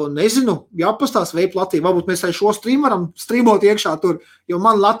noticis. Nezinu, jāpastās Vape Latvijā. Varbūt mēs arī šo streamu varam streamot iekšā tur, jo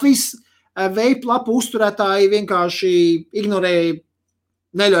man Latvijas Vape lapu uzturētāji vienkārši ignorēja,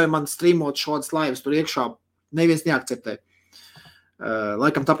 neļauj man streamot šādas laivas tur iekšā. Neviens neakceptē.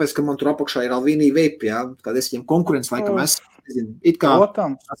 Laikam tāpēc, ka man tur apakšā ir Alvīnī Vape, jā, kad es viņiem konkurence laikam esmu. It kā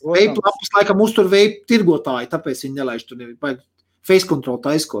Vape lapus laikam uztur Vape tirgotāji, tāpēc viņi nelaiž tur nevajag face control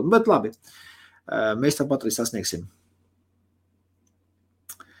taiskot, bet labi. Mēs tāpat arī sasniegsim.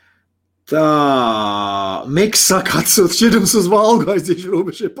 Tā, Miks saka, atsūt šķirums uz Valgu, aizdīšu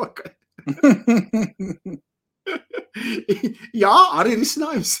robežie pakaļ. Jā, arī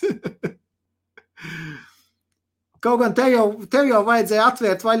risinājums. Kaut gan tev jau vajadzēja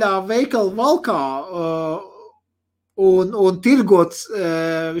atvērt vaļā veikalu Valkā un tirgot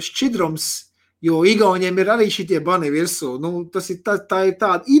šķidrums, jo Igauniem ir arī šitie bani virsū. Nu, tas ir tā ir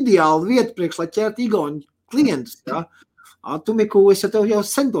tāda ideāla vieta priekš, lai ķert Igauņu klientus. Ja? Tu, Miku, es tev jau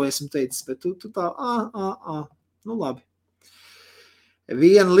sen to esmu teicis, bet tu tā, nu labi.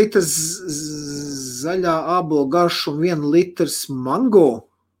 1 litrs zaļā ābola garša un 1 litrs mango.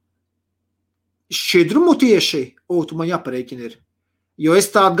 Šķidrumu tieši? Tu man jāparēķina ir. Jo es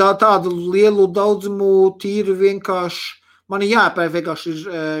tādu lielu daudzumu tīru vienkārši, man ir jāpērk vienkārši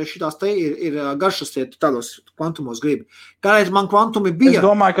šitās te ir garšas tādos kvantumos gribi. Kādreiz man kvantumi bija. Es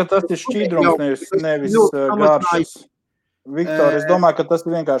domāju, ka tas ir šķidrums, nevis garšas. Viktor, es domāju, ka tas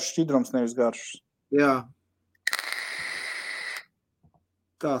ir vienkārši šķidrums, nevis garšas. Jā.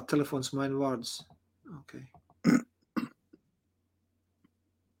 Tā, telefons maina vārdus. Okay.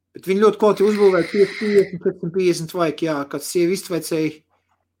 Bet viņi ļoti kaut uzbūvēja 550 vajag, jā, kad sievi iztveicēja,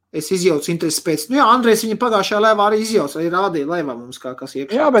 es izjaucu interesi pēc. Nu jā, Andrejs viņa pagājušajā laivā arī izjauca, arī rādīja laivā mums kas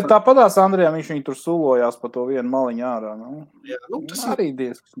iekšā. Jā, bet tāpatās Andrejam viņš viņu tur sulojās pa to vienu maliņu ārā. Nu. Jā, nu, tas arī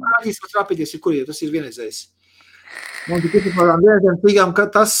diezkas. Rādīs rapīties ir kurie, tas ir vienreizējs. Man tik ir pārām vienreizējām, ka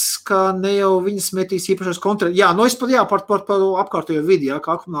tas, ka ne jau viņas metīs īpašos kontroli. Jā, nu es pat par apkārtojo vidi, jā,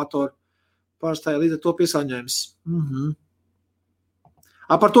 kā akumulātoru pārstāja līdz ar to piesāņojums.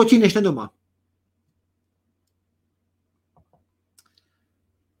 Par to ķīnieši nedomā.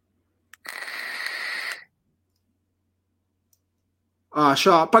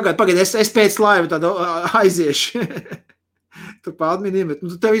 Pagaid, es pēc laiva tādu aiziešu. Tur pa adminiem, bet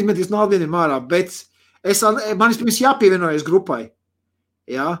tev izmetīs no adminiem ārā, bet man vispirms jāpievienojas grupai.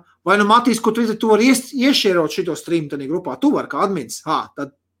 Jā? Vai nu Matīs, ko tu vari iešierot šito streamu tādā grupā? Tu vari kā admins.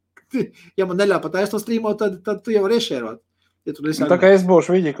 Tad, ja man neļauj pat aizno streamot, tad tu jau vari iešierot. Ja tā kā es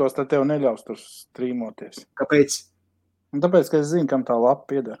būšu Viģikos, tad tev neļaus tur strīmoties. Kāpēc? Tāpēc, ka es zinu, kam tā lapa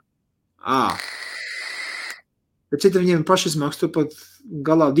pieder. Bet cita viņiem pašizmaks, tur pat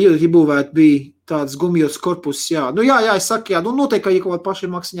galā divi būvēt bija tāds gumijos korpus, jā. Nu jā, es saku, jā, nu noteikti, ka ja kaut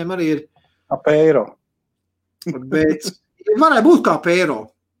pašizmaks viņiem arī ir. Ap eiro. Bet varēja būt kā ap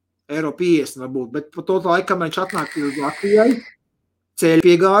eiro. Eiro 50 varbūt, bet pa to laikam viņš atnāk uz Latvijai, ceļu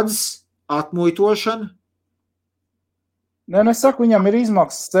piegādes, atmuitošana. Nē, es saku, viņam ir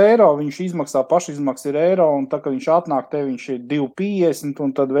izmaksas eiro, viņš izmaksā pašizmaksas ir eiro, un tā, kad viņš atnāk, te viņš ir 2,50,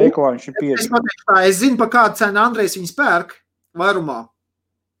 un tad veikalā viņš ir 50. Es zinu, pa kādu cenu Andrejs viņas pērk vairumā,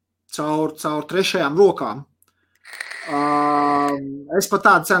 caur trešajām rokām. Es pa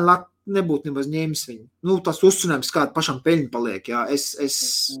tādu cenu nebūtu nemaz ņēmis viņu. Nu, tas uzcinājums, kāda pašam peļņa paliek, jā.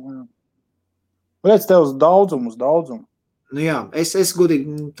 Redz, tev uz daudzumu. Nu jā, es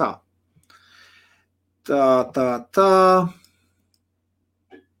godīgi, tā. Tā.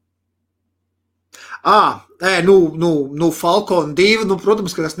 Falcon 2,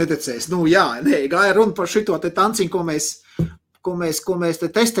 protams, ka tas neticēs. Gāja runa par šito te tanciņu, ko mēs te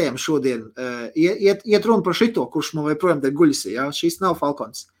testējam šodien. Iet runa par šito, kurš man joprojām te guļas. Ja? Šis nav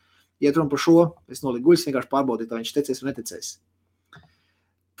Falcons. Iet runa par šo, es noliku guļas, vienkārši pārbaudīt, vai viņš ticēs vai neticēs.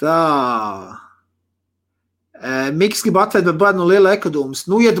 Tā. Miks grib atvērt par no liela ekodūmas.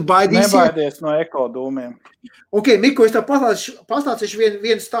 Nu, ja tu baidīsi... Nebaidies no ekodūmiem. Ok, Miku, es tev pastāstīšu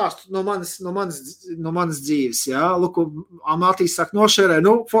vienu stāstu no manas dzīves. Jā, Luku, Matīs saka, nošērē.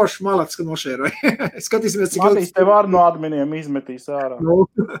 Nu, forši malats, ka nošērē. Skatīsimies, cik... Matīs tev ar no adminiem izmetīs ārā. Nu.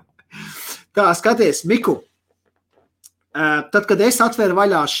 Tā, skaties, Miku. Tad, kad es atvēru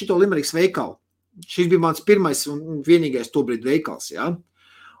vaļā šito Limeriks veikalu, šis bija mans pirmais un vienīgais tobrīd veikals, jā.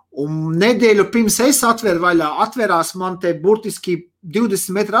 Un nedēļu pirms es atveru vaļā, atverās man te burtiski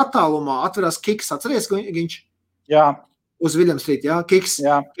 20 metru attālumā, atverās Kiks, atceries, Ginč? Jā. Uz Viljam Street, jā, Kiks.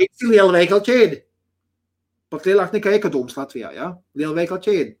 Jā. Kiks ir liela veikala ķēde. Pat lielāk nekā ekodūmas Latvijā, jā, liela veikala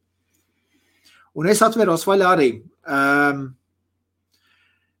ķēde. Un es atveros vaļā arī.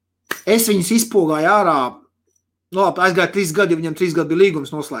 Es viņus izpogāju ārā, aizgāja 3 gadi, viņam 3 gadu bija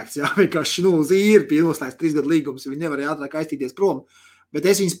līgums noslēgts, jā, vienkārši, uz īri bija noslēgts 3 gadu līgums, viņi nevarēja ātrāk aiztīties prom, bet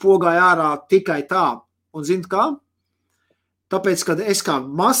es viņus pogāju ārā tikai tā, un zinu kā? Tāpēc, kad es kā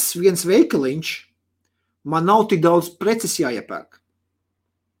mazs viens veikaliņš, man nav tik daudz preces jāiepērk.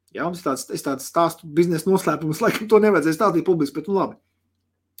 Jā, es tāds stāstu biznesa noslēpumus, laikam to nevajadzēja stāstīt publiski, bet labi.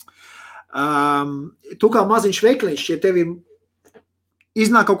 Tu kā maziņš veikaliņš, ja tevi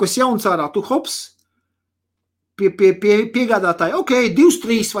iznāk kaut kas jauns ārā, tu hops, piegādātāji, ok, 2,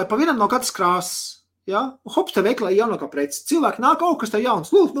 3 vai pa vienam no katras krāsas, jā, hops te veikalā jaunākā preci. Cilvēki nāk, kas te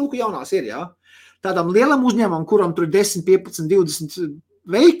jauns, lūk, jaunās ir, jā. Tādam lielam uzņēmumam, kuram tur 10, 15, 20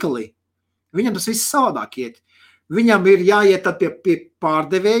 veikali, viņam tas viss savādāk iet. Viņam ir jāiet tad pie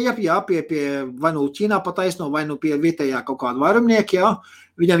pārdevēja, jā, pie vai nu Ķīnā pataisno, vai nu pie vietējā kaut kāda vairumnieka, jā.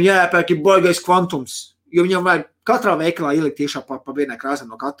 Viņam jāiepērk ir baigais kvantums, jo viņam vajag katrā veikalā ielikt tiešā pa vienai krāsai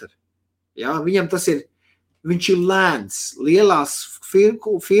no katra. Jā, viņam tas ir, viņš ir lēns. Lielās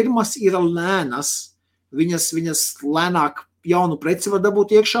firmas ir lēnas, viņas lēnāk jaunu preci var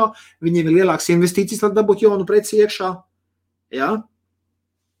dabūt iekšā, viņiem ir lielāks investīcijas, lai dabūt jaunu preci iekšā. Ja?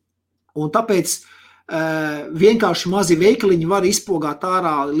 Un tāpēc vienkārši mazi veikaliņi var izpogāt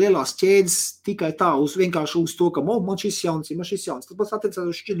ārā lielās ķēdes tikai tā, vienkārši uz to, ka man šis jauns. Tad pats attiecās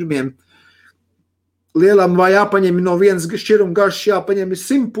uz šķidrumiem. Lielam vai jāpaņem no vienas šķiruma garšas, jāpaņem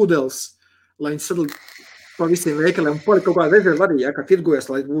 100 pudeles, lai viņi sadalīt pa visiem veikaliem. Paliek kaut kāda rezerva arī, ja, kā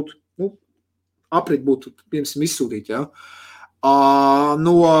tirgojas, lai būtu, aprit būtu, piemēram, izsūtīt, ja.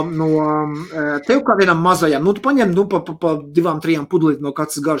 Tev kā vienam mazajam, tu paņem pa 2-3 pudelīt no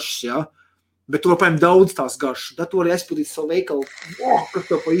katras garšas, ja, bet tu var paņem daudz tās garšas, tad tu vari aizpildīt savu veikalu, kas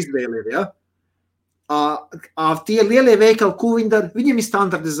tev pa izvēli ir, ja. Tie lielie veikali, ko viņi dara, viņiem ir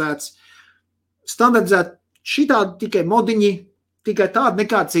standardizēti šitādi tikai modiņi, tikai tādi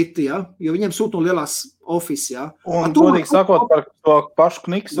nekā citi, ja, jo viņiem sūt no lielās office, ja. Un godīgi sakot par to pašu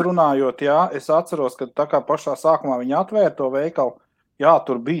Kniks runājot, jā, es atceros, ka tā kā pašā sākumā viņi atvēra to veikalu, jā,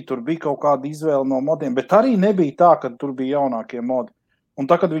 tur bija kaut kāda izvēle no modiem, bet arī nebija tā, ka tur bija jaunākie modi. Un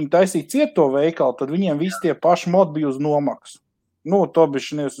tā, kad viņi taisīja ciet to veikalu, tad viņiem visi tie paši modi bija uz nomaksu. To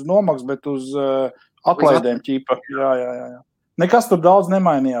bišķi nevis uz nomaksu, bet uz atlaidēm ķīpa. Jā. Nekas tur daudz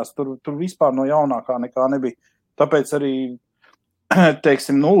nemainījās, tur vispār no jaunākā nekā nebija. Tāpēc arī,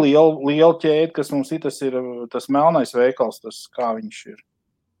 teiksim, liela ķēde, kas mums ir, tas ir tas melnais veikals, tas kā viņš ir.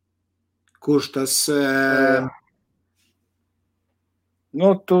 Kurš tas?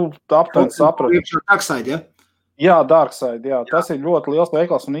 Tu aptuveni saprati. Darkside, ja? Jā, Darkside, jā. Tas ir ļoti liels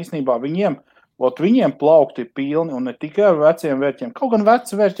veikals, un īstenībā viņiem plaukti ir pilni, un ne tikai ar veciem vērķiem. Kaut gan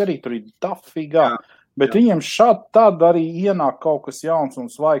veci vērķi arī tur ir dafigā, bet viņiem tad arī ienāk kaut kas jauns un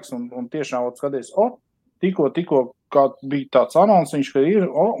svaigs, un tiešām skaties, tikko kā bija tāds anonsiņš, ka ir,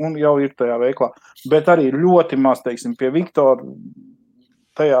 un jau ir tajā veiklā. Bet arī ļoti maz, teiksim, pie Viktora,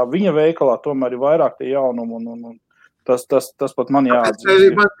 tajā viņa veikalā tomēr ir vairāk tie jaunumi, un tas pat man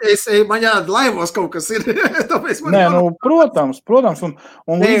jāatzīst. Man laivos kaut kas ir. Protams,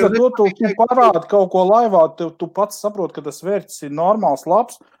 un līdz ar to tu parādi kaut ko laivā, tu pats saproti, ka tas vērts ir normāls,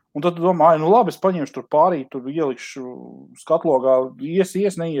 labs, un tad tu domā, labi, es paņemšu tur pārī, tur ielikšu skatlogā,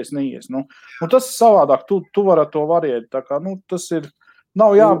 neies. Tas ir savādāk, tu vari to variēt, tā kā, tas ir,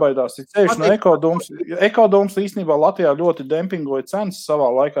 nav jābaidās, ir ceļš no ekodoms. Ekodoms īstenībā Latvijā ļoti dempingoja cenas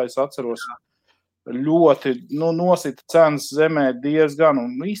savā laikā, es atceros. Ļoti, nosita cenas zemē diezgan,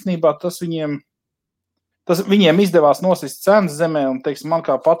 un īstenībā tas viņiem izdevās nosist cenas zemē, un, teiksim, man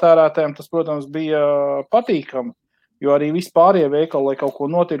kā patērētājiem tas, protams, bija patīkami, jo arī vispārējie veikali, lai kaut ko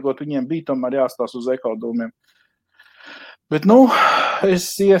notirgot, viņiem bija tomēr jāstās uz ekodomiem. Bet, es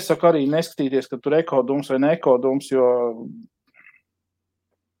iesaku arī neskatīties, ka tur ekodoms vai ne ekodoms, jo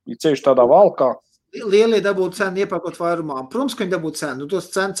ir ceļš tādā valkā. Lielie dabūt cenu iepērkot vairumā. Protams, ka viņi dabūt cenu.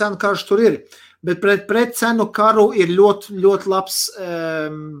 Tos cenu karš tur ir. Bet pret cenu karu ir ļoti, ļoti labs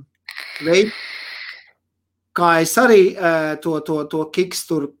veids, kā es arī to kiks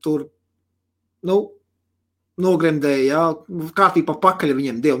tur nogremdēju, jā, kārtīgi pa pakaļ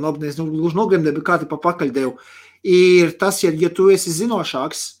viņiem devu. Gluži nogremdēju, bet kārtīgi pa pakaļ devu. Ir tas, ja tu esi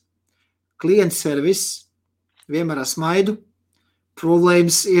zinošāks, klients servis, vienmēr ar smaidu,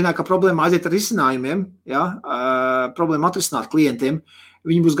 problēma aiziet ar risinājumiem, ja, problēma atrisināt klientiem,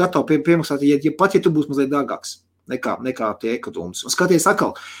 viņi būs gatavi piemaksāt, ja tu būsi mazliet dārgāks nekā tie ekodomus. Un skaties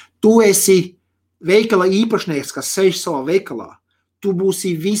atkal, tu esi veikala īpašnieks, kas sēž savā veikalā, tu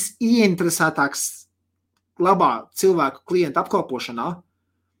būsi visieinteresētāks labā cilvēku klientu apkalpošanā,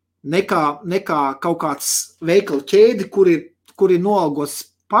 nekā kaut kāds veikala ķēdi, kur ir noalgots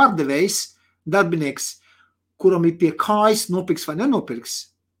pārdevējs, darbinieks, kuram ir pie kājas nopirks vai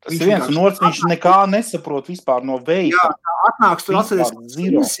nenopirks, Tas ir viens, un otrs viņš nekā nesaprot vispār no veika. Jā, atnāks tur atceries,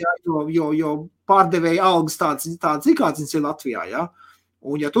 jo pārdevēja algas tāds kāds viņas ir Latvijā, jā.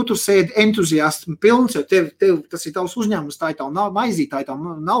 Un ja tu tur sēdi entuziasti pilns, jo tev tas ir tavs uzņēmums, tā ir tava maizīt, tā ir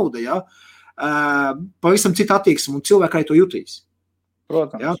tava nauda, jā, pavisam cita attieksme, un cilvēki arī to jutīs.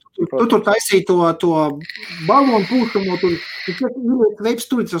 Protams. Ja? Tu tur taisīji to balonu pūšamo, tur ieliec veips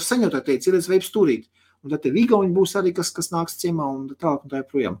turīt, jau sen jau tā teica, ieliec veips turīt. Un tad te Vigauņi būs arī, kas nāks ciemā un tālāk un tā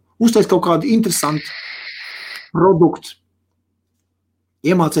projām. Uztais kaut kādu interesantu produktu.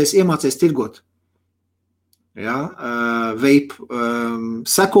 Iemācies tirgot. Ja? Veip.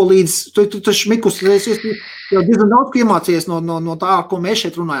 Seko līdz, tu taču Mikus, jau diezgan daudz iemācies no tā, ko mēs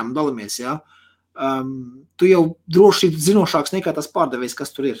šeit runājam un dalamies. Ja? Tu jau droši zinošāks nekā tas pārdevējs, kas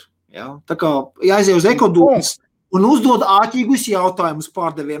tur ir. Ja? Tā kā jāaiziet uz ekodomas un uzdod āķīgus jautājumus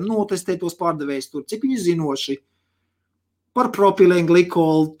pārdevējiem, notestē tos pārdevējus tur, cik viņi zinoši. Par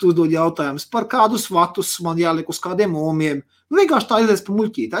propilenglikolu tu uzdod jautājumus, par kādus vatus man jāliek uz kādiem omiem. Vienkārši tā aizies pa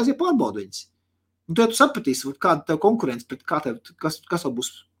muļķīt, aiziet pārbaudu viņas. Un tu sapratīsi, kāda tev konkurence, pret kas tev būs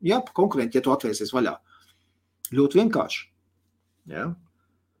konkurenti, ja tu atvērsies vaļā. Ļoti vienkārši. Ja?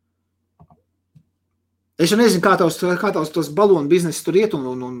 Es jau nezinu, kā tavs tos balonu biznesi tur iet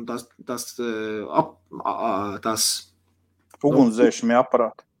un tās ugunsdzēšamie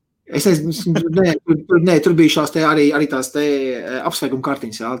aparāti. Es nezinu, tur bija šās arī tās apsveikuma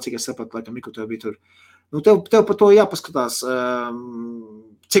kartiņas, jā, cik es sapratu, laikam, Miku tev bija tur. Nu, tev par to jāpaskatās,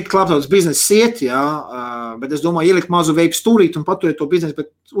 cik klāptautas bizness iet, jā, bet es domāju, ielikt mazu veipu stūrīt un paturēt to biznesu,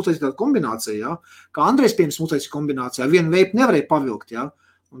 bet uztaisīt tādu kombināciju, jā. Kā Andrejs pirms uztaisīja kombinācijā, vienu veipu nevarēja pavilkt, jā,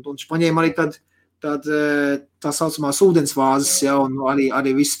 un viņš paņēma arī tā saucamās ūdensvāzes, ja, un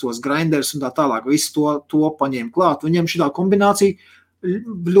arī visus tos grinders un tā tālāk, visu to paņēma klāt. Viņam šitā kombinācija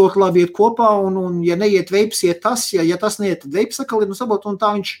ļoti labi iet kopā, un ja neiet veips, iet tas, ja tas neiet, tad veips sakal ir sabot, un tā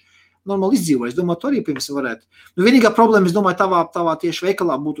viņš normāli izdzīvo. Es domāju, to arī pirms varētu. Nu, vienīgā problēma, es domāju, tavā tieši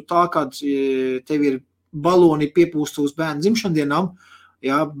veikalā būtu tā, kad tev ir baloni piepūst uz bērnu dzimšandienām,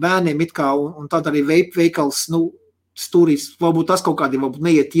 ja, bērniem it kā, un tad arī veikals, stūrīts, varbūt tas kaut kādiem, varbūt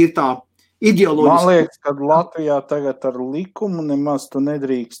neiet ir tā, ideoloģiski. Man liekas, ka Latvijā tagad ar likumu nemaz tu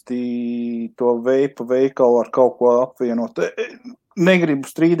nedrīksti to veikalu ar kaut ko apvienot. Negribu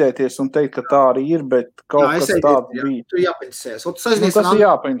strīdēties un teikt, ka tā arī ir, bet kaut kas tāds bija. Tur jāpaņasēs. Tas ir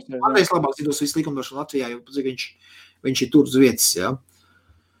jāpaņasēs. Andrejs labāk zīdos visu likumdošanu Latvijā, jo viņš ir tur uz vietas, jā.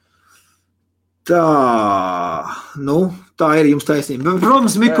 Tā, tā ir jums taisnība.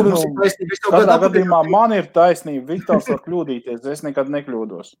 Protams, Miku mums ir taisnība. Kādā gadījumā man ir taisnība, Viktors var kļūdīties, es nekad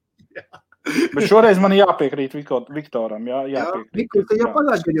nekļūdos. Bet šoreiz man jāpiekrīt Viktoram, jāpiekrīt. Miku, te jau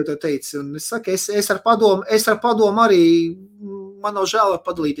pagājuši gadu jau te teici, un es saku, es ar padomu arī, man nav žēl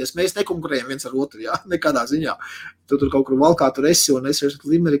padalīties, mēs nekonkurējam viens ar otru, jā, nekādā ziņā. Tu tur kaut kur valkā tur esi, un es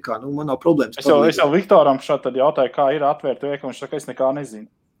esmu Limerikā, man nav problēmas. Es jau Viktoram šādi tad jautāju, kā ir atvērt veikalu, viņš saka, es nekā nezinu.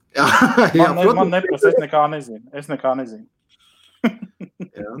 Man neprasa, es nekā nezinu.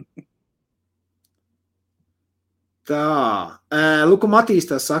 Jā. Tā, Luku Matīs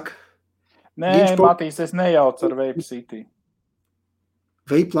tā saka. Nē, Matīs, es nejaucu ar Vape City.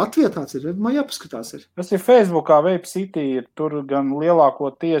 Vape Latvijā tāds ir? Man jāpaskatās ir. Tas ir Facebookā Vape City, tur gan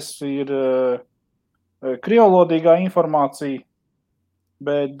lielākoties ir krievlodīgā informācija,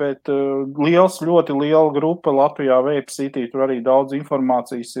 bet ļoti liela grupa Latvijā Vape City, tur arī daudz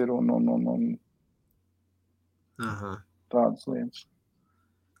informācijas ir un tādas lietas.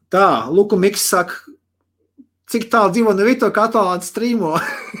 Tā, Luku Miks saka, cik tālu dzīvo nevito katalāns strīmo.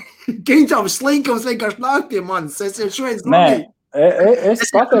 Gintčam slinkums vienkārši nāk pie manis. Es jau šoreiz Nē, es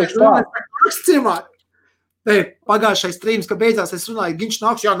pateikšu tā. Pagājušais strīms, ka beidzās, es runāju, Gintč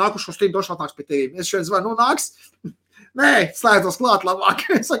nāks, nākušo strīmu došot nāks pie tevi. Es šoreiz varu, nāks. Nē, slēdzos klāt labāk.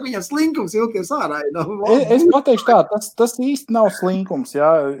 Es saku, viņam slinkums ilgties ārā. Es pateikšu tā, tas īsti nav slinkums.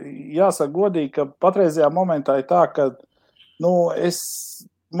 Jā. Jāsaka godīgi, ka patreizajā momentā ir tā, ka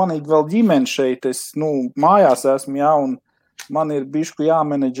man ir vēl ģimene šeit, es mājās esmu, jā, un man ir bišku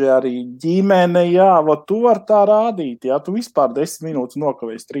jāmenedžē arī ģimene, jā, tu var tā rādīt, jā, tu vispār 10 minūtes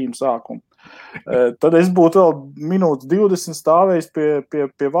nokavēji strīmu sākumu. Tad es būtu vēl minūtes 20 stāvējis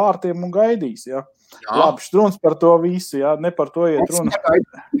pie vārtiem un gaidījis, jā. Labi, štruns par to visu, jā, ne par to iet runa.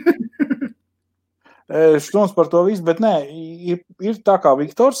 Štruns par to visu, bet nē, ir tā kā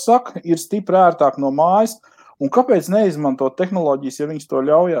Viktors saka, ir stipri ērtāk no mājas, un kāpēc neizmantot tehnoloģijas, ja viņas to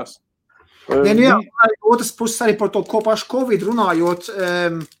ļaujās? Jā, otras puses arī par to pašu Covid runājot,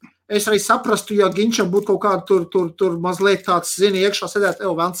 es arī saprastu, ja Gintčam būtu kaut kāda tur mazliet tāds, zini, iekšā sēdēt,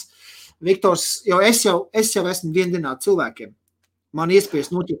 Vans, Viktors, es jau esmu diendienāt cilvēkiem. Man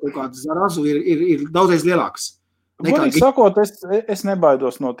iespējas noķert kaut kādu zarazu ir daudzreiz lielāks. Godīgi sakot, es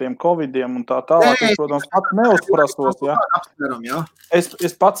nebaidos no tiem covidiem un tā tālāk. Es, protams, pats neuzprasos, ja.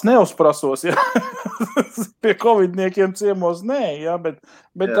 Es pats neuzprasos, ja. Pie covidniekiem ciemos nē, ja, bet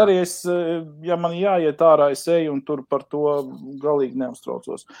arī es, ja man jāiet ārā, es eju un tur par to galīgi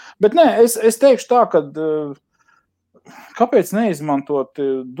neuztraucos. Bet nē, es teikšu tā, ka kāpēc neizmantot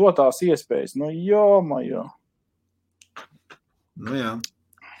dotās iespējas? Nu, jā. Nu, jā.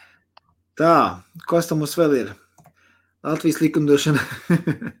 Tā, kas tam mums vēl ir? Latvijas likumdošana.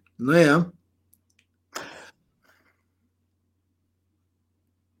 Nu, jā.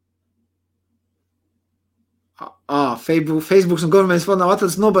 Facebooks un governments vēl nav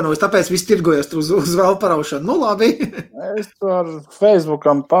atrasts nobanojis, tāpēc viss tirgojas uz vēl paraušanu. Nu, labi. Es varu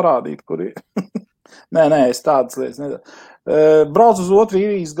Facebookam parādīt, kur ir. Nē, es tādas lietas nedaru. Brauc uz otru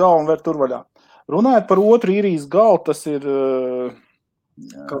īrijas galu un ver tur vaļā. Runājot par otru īrijas galu, tas ir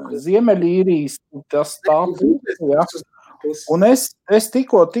Ziemeļīrijas, tas tā puse, ja. Un es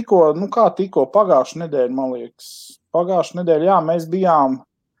tikko, pagājušajā nedēļā, man liekas, jā, mēs bijām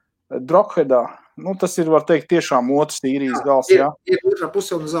Drokhedā. Nu, tas ir, var teikt, tiešām otrs īrijas gals, jā. Ir otrā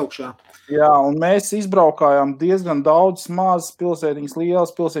puse un uz augšā. Jā, un mēs izbraukājām diezgan daudz mazas pilsētiņas,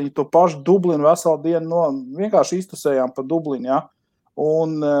 lielas pilsētiņas, to pašu Dublinu veselu dienu, vienkārši iztusējām pa Dublinu, jā.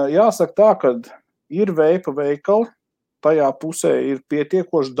 Un jāsaka tā, ka ir veipa veikali, tajā pusē ir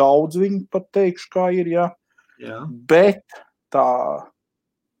pietiekoši daudz viņu, pat teikšu, kā ir, jā. Bet tā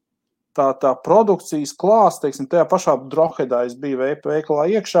produkcijas klās, teiksim, tajā pašā Drokhedā es biju veikalā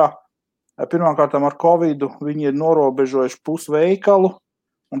iekšā. Pirmkārtām ar Covidu viņi ir norobežojuši pusveikalu,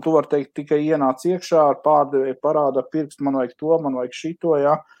 un tu var teikt, tikai ienāc iekšā ar pārdevēju parāda pirkstu, man vajag to, man vajag šito,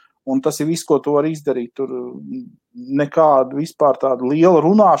 jā. Un tas ir viss, ko tu var izdarīt. Tur nekāda vispār tāda liela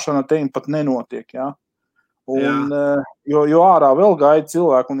runāšana te pat nenotiek, jā. Un, jo ārā vēl gaida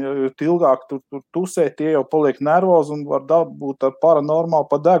cilvēku, un jo ilgāk tur tusē, tie jau paliek nervozi un var būt ar paranormāli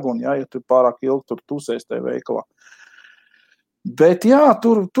pa degunu, ja tu pārāk ilgi tur tusēs tajā veikalā. Bet jā,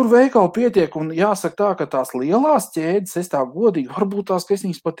 tur veikali pietiek, un jāsaka tā, ka tās lielās ķēdes, es tā godīgi, varbūt tās, ka es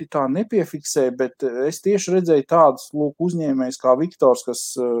viņas pat tā nepiefiksēju, bet es tieši redzēju tādus uzņēmējus kā Viktors,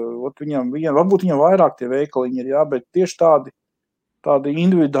 kas, varbūt viņam vairāk tie veikaliņi ir, jā, bet tieši tādi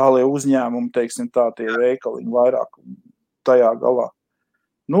individuālie uzņēmumi, teiksim tā, tie veikaliņi vairāk tajā galā.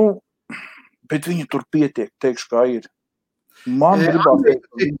 Nu, bet viņi tur pietiek, teikšu, kā ir. Man gribās teikt,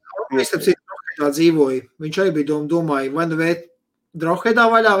 ka viņi tā dzīvoja. Viņš arī bija domāja, vai nu Drokhedā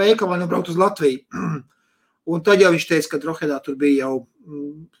vaļā veikali, vai nu braukt uz Latviju. Un tad jau viņš teica, ka Drokhedā tur bija jau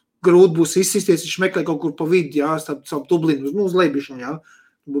grūti būs izsisties, viņš meklē kaut kur pa vidu, jā, starp Dublinu, uz Leibišanu, jā.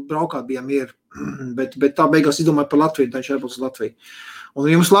 Braukāt bija mieru. Bet tā beigās izdomāja par Latviju, tā viņš arī būs uz Latviju.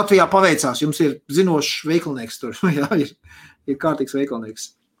 Un jums Latvijā paveicās, jums ir zinošs veikalnieks tur, jā, ir kārtīgs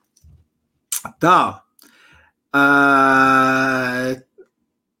veikalnieks. Tā.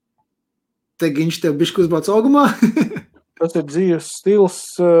 Te Ginč tev bišķi uzbrauc augumā. Tas ir dzīves stils,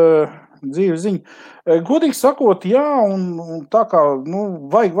 dzīves ziņa. Godīgi sakot, jā, un tā kā,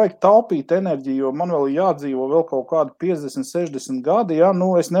 vajag taupīt enerģiju, jo man vēl jādzīvo vēl kaut kādu 50, 60 gadi, jā,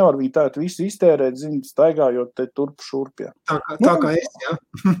 es nevaru viņu tādu visu iztērēt, staigājot te turp šurp, jā. Tā kā es, jā.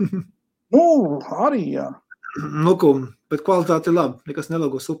 Arī, jā. Bet kvalitāte ir laba, nekas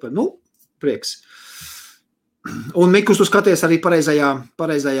nelago super. Prieks. Un Mikus, tu skaties arī pareizajā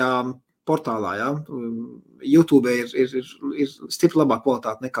portālā, jā. YouTube ir stipri labāk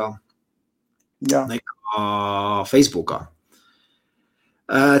kvalitāte nekā Facebookā.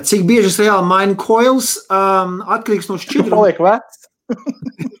 Cik bieži es reāli mainu coils, atkarīgs no šķidruma. Paliek vecs.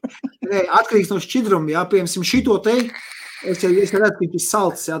 Atkarīgs no šķidruma, jā, piemēram, šito te, es redzu, ka viņš ir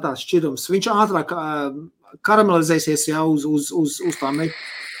salts, jā, tās šķidrums. Viņš ātrāk karamelizēsies, jā, uz tā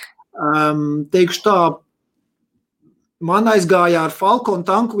teikšu tā, man aizgāja ar Falcon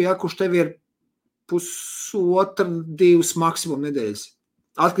tanku, jā, kurš tev ir 1,5–2 maksimum nedēļas.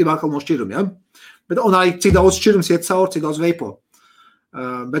 Atkarībā no šķiruma, ja? Un arī cik daudz šķirums iet cauri, cik daudz veipo.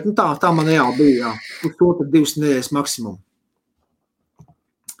 Bet tā man reāli bija, jā. 1,5–2 nedēļas maksimum.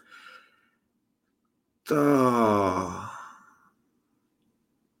 Tā.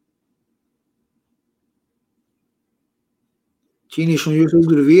 Ķīnieši un jūs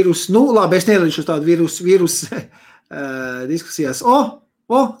uzguru vīrusu. Labi, es nelīdšu tādu vīrusu diskusijās.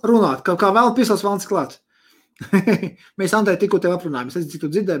 Runāt, kā vēl piesauc valns klāt. Mēs Andrei tikko tev aprunājam. Es nezinu, cik tu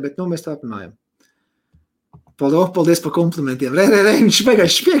dzirdēji, bet mēs tā aprunājam. Paldies par komplimentiem. Viņš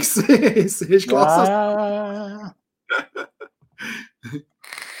beigās špieks. Viņš klausās.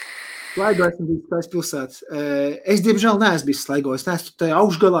 Slaigo esmu bijis tais pilsētas. Es, diemžēl, neesmu bijis Slaigo. Es neesmu te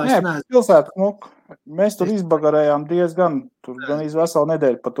augšgalā. Pilsēta, mēs tur izbagarējām diezgan. Tur gan veselu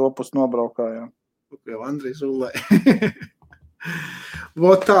nedēļu pa to pusi nobraukājām. Jau Andrijs rullē.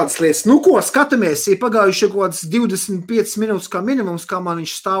 Vot tādas lietas. Nu, ko, skatāmies, ir pagājuši kaut kāds 25 minūtes kā minimums, kā man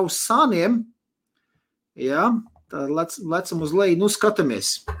viņš stāv uz sāniem. Jā, tā lecam uz leju. Nu,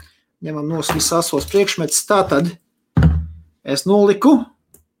 skatāmies. Ņemam nos visu asos priekšmetus. Tātad es noliku.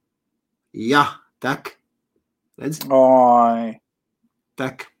 Jā, tak. Redz? Oi.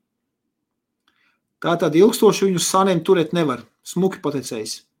 Tak. Tātad ilgstoši viņu sāniem turēt nevar. Smuki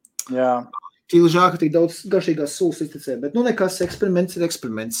pateicējis. Jā. Tīli žēl, ka tik daudz garšīgās sūs iztecē, bet nu nekas, eksperiments ir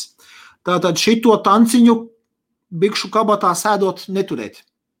eksperiments. Tātad šito tanciņu bikšu kabatā sēdot neturēt.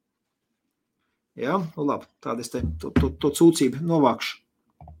 Jā, nu labi, tāda es te to cūcību novākšu.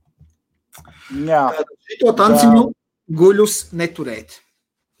 Jā. Tātad šito tanciņu guļus neturēt.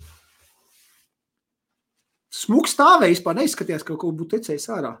 Smuks stāvēja, vispār neizskatījās, ka kaut ko būtu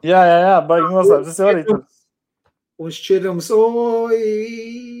tecējis ārā. Jā, baigi noslēpts, tas arī tur. Un šķirums,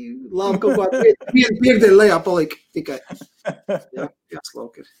 labi, kaut kā piekdēļ lejā palika tikai. Jā,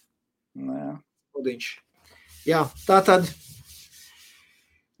 jāslauk ir. Jā. Udiņš. Jā, tātad,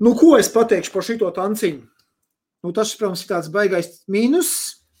 nu, ko es pateikšu par šito tanciņu? Nu, tas, protams, ir tāds baigais mīnus,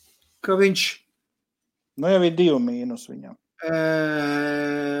 ka viņš... Nu, jau ir 2 mīnus viņam.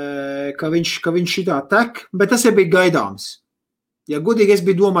 Ka viņš šitā tek, bet tas jau bija gaidāms. Ja godīgi es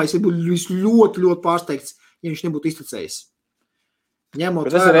biju domājis, es būtu ļoti, ļoti pārsteigts, ja viņš nebūtu iztecējis.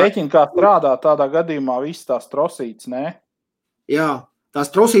 Bet es rēķinu, kā strādā tādā gadījumā viss tās trosītes, ne? Jā, tās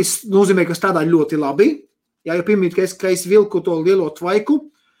trosītes nozīmē, ka strādā ļoti labi. Jā, ja piemīt, ka es vilku to lielo tvaiku,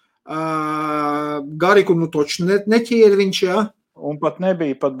 garīku, nu toči neķēri viņš, jā. Un pat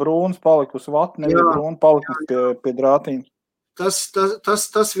nebija pat brūns palikusi vatni, nebija brūna palikusi pie drātīm.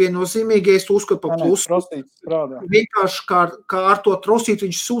 Tas viennozīmīgi, es uzskatu pa plusu. Vienkārši kā ar to trosīti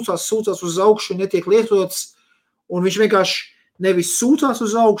viņš sūcās uz augšu, netiek lietots, un viņš vienkārši nevis sūcās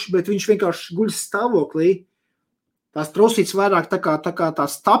uz augšu, bet viņš vienkārši guļ stāvoklī. Tās trosītes vairāk tā kā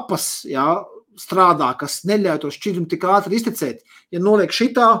tās tapas, jā, strādā, kas neļauj to šķidrumu tik ātri iztecēt. Ja noliek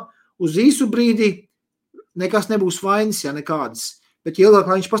šitā uz īsu brīdi, nekas nebūs vainas, jā, nekādas. Bet ja ilgāk,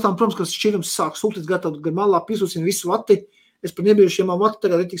 lai viņš pastāv, protams, ka šķidrums sāk sultīt gatavu, gan malā pisūcina visu vati, es par nebrīduši, ja man vata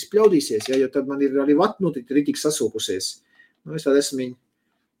tagad ritiks pļaudīsies, ja, jo tad man ir arī vata notikt ritiks sasūpusies. Nu, es tad esmu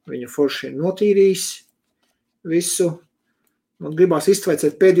viņu forši notīrījis visu. Man gribās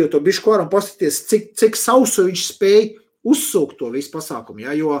iztvaicēt pēdējo to bišku ārā un paskatīties, cik sausu viņš spēj uzsūkt to visu pasākumu,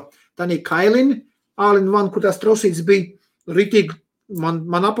 ja, jo tādī kailini, ālini kur tās trosītes bija ritīgi,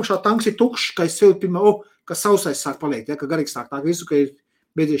 man apakšā tanks ir tukšs, ka es sev pirmā, ka sausais sāk paliekt, ja, ka garīgs sāk tā visu, ka ir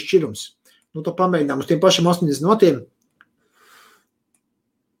beidzies šķirums. Nu, to pamēģinām uz tiem pašiem 80 notiem.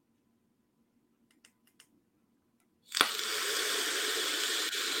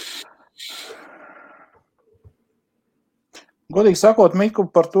 Godīgi sakot, Miku,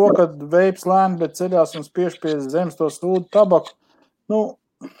 par to, ka veips lēni, bet ceļās un spiež pie zemes to sūdu tabaku, nu,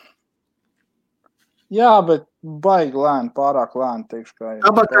 jā, bet baigi lēni, pārāk lēni, teikšu, kā ir.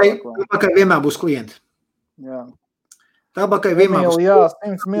 Tabakai vienmēr būs klienti. Jā. Tabakai vienmēr būs klienti. Jā,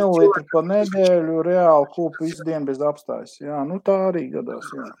 100 ml pa nedēļu, reāli kūpu visu dienu bez apstājas. Jā, nu tā arī gadās,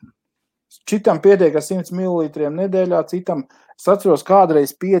 jā. Citam pietiek ar 100 ml nedēļā, citam, es atceros,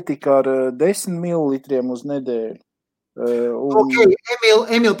 kādreiz pietika ar 10 ml uz nedēļu.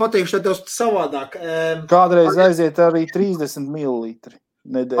 Emīl, pateikšu, tad tev savādāk. Kādreiz aiziet arī 30 ml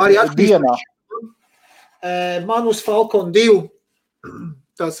nedēļā, dienā. Man uz Falcon 2,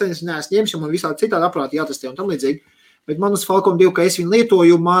 tāds senis neesmu ņems, jo man visādi citādi aprāti jātestē un tam līdzīgi, bet man uz Falcon 2, ka es viņu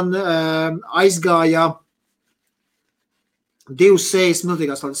lietoju, man aizgāja 260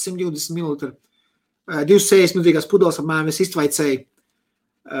 ml, 120 ml, 260 ml pudeles apmēram es iztvaicēju.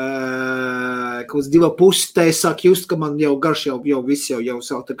 Kaut kāds 2,5 te es sāku just, ka man jau garš jau viss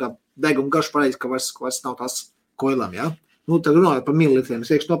jau tā kā deg un garš pareizi, ka vairs nav tās koilam, jā. Nu, tad runājot par mililitriem,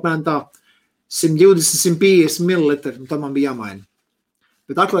 es iekšu apmēram tā 120-150 mililitri, un tam man bija jāmaina.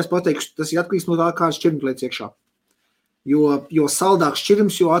 Bet atklāt es pateikšu, tas ir atkarīgs no tā, kāds šķirums liec iekšā. Jo saldāks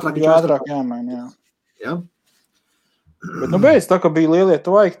šķirums, jo ātrāk viņš ātrāk jāmaina, jā. Jā. Bet, nu, beidz, tā, ka bija lielie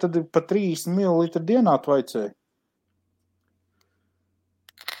tvaiki, tad pa 30 mililitri dienā tvaicēja.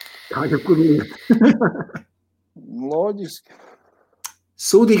 Tā jau kur lieta. Loģiski.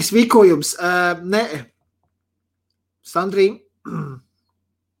 Sūdīgs vikojums. Nē. Sandrī,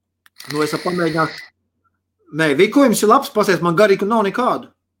 nu es pamēģināšu. Nē, vikojums ir labs, pasies, man garīgu nav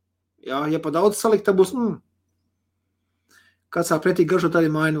nekādu. Jā, ja pa daudz salikt, tad būs, kāds tā pretī garšot arī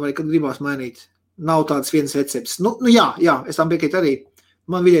mainu, vai kad gribās mainīt. Nav tāds viens recepts. Nu jā, es tam piekrīt arī.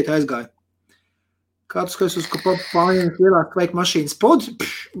 Man vidēji aizgāja. Kāds, kas uz pārņemt lielāk veik mašīnas pod,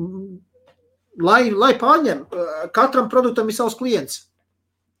 lai pārņem. Katram produktam ir savs klients.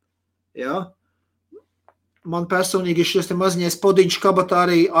 Jā. man personīgi šis te maziņais podiņš kabatā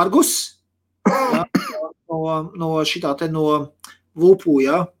arī Argus, jā, no šitā te no Vupu,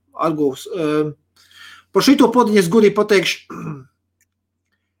 jā, Argus. Par šito podiņu es godīgi pateikšu,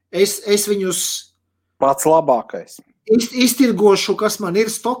 es viņus pats labākais. Iztirgošu, kas man ir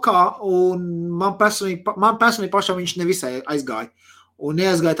stokā, un man personīgi pašam viņš nevisai aizgāja. Un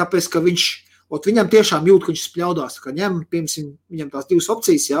neaizgāja tāpēc, ka viņam tiešām jūt, ka viņš spļaudās, ka viņam tās divas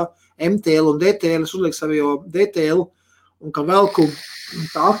opcijas, jā, MTL un DTL, es uzlieku savu DTL, un ka velku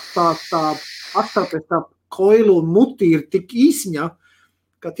tā atstāpēc tā koilu un muti ir tik īsiņa,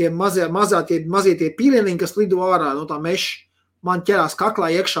 ka tie mazie tie pīlieniņi, kas lido ārā no tā meša, man ķerās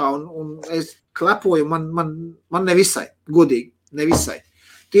kaklā iekšā, un es klepoju, man nevisai, godīgi, nevisai.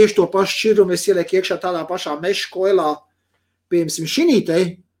 Tieši to pašu šķirumu es ielieku iekšā tādā pašā meša koilā, piemēram, šinītei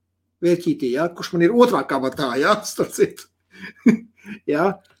vērķītī, ja, kurš man ir otrā kabatā, ja, starp citu.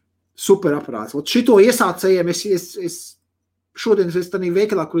 Ja, super aparāts. Šito iesācējiem es šodien tādā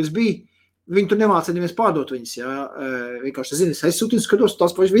veikalā, kur es biju, viņi tur nemācīja neviens pārdot viņas, ja, vienkārši zini, es sūtinu skatos,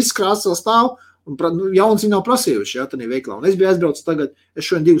 tās paši viss krāsas vēl stāv, un jauns viņi nav prasījuši, ja, tādā veikalā. Un es biju aizbraucis tagad, es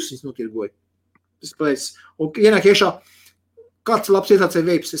šodien divas viņas notirgoju. Un ienāk iešā, kāds labs iesācēja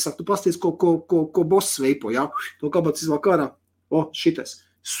veips, es saku, tu pasties, ko boss veipo, ja, to kabats izvāk ārā, šitais.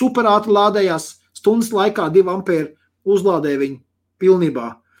 Super ātri lādējās, stundas laikā 2 ampēri uzlādēja viņu pilnībā.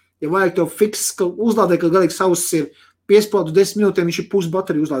 Ja vajag tev fiks, ka uzlādē, ka galīgi savus ir piespaudu 10 minūtēm, viņš ir pusi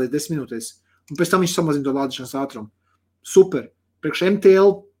bateriju uzlādēt 10 minūtēs. Un pēc tam viņš samazina to lādēšanas ātrumu. Super. Priekš MTL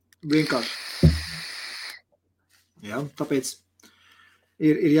vienkārši. Ja, tāpēc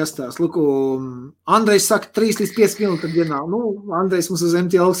ir jāstāst. Lūk, Andrejs saka 3 līdz 5 km dienā. Andrejs mums uz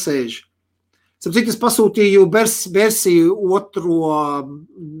MTL sēž. Sapcīt, es pasūtīju versiju otro,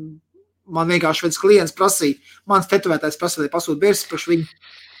 man vienkārši viens klients prasīja, mans tetovētājs prasīja, lai pasūt versiju, priekš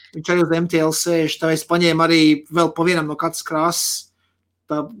viņš arī uz MTL sēž, tā es paņēmu arī vēl pa vienam no katras krāsas,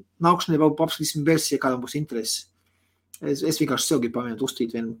 tā nākšanai vēl papskatīsim versiju, ja kādam būs interesi. Es vienkārši sev gribu pamēģināt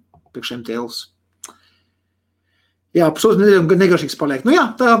uztīt vienu priekš MTLs. Jā, pusotru nedēļu negaršīgs paliek. Nu jā,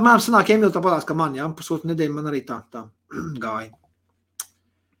 tā apmēram sanāk Emīli tāpatās, kā man, jā, pusotru nedēļu man arī tā gāja.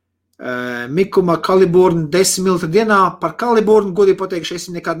 Mikuma kaliburnu 10 ml dienā. Par kaliburnu, godīgi pateikšu, es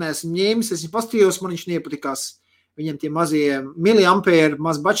nekad neesmu ņēmis, es viņu pastījos, man viņš nepatikās. Viņam tie mazie miliampēri,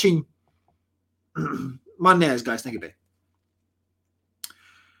 maz bačiņi, man neaizgājas, negribēja.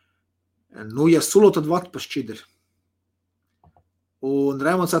 Nu, ja sulo, tad vat pa šķidri. Un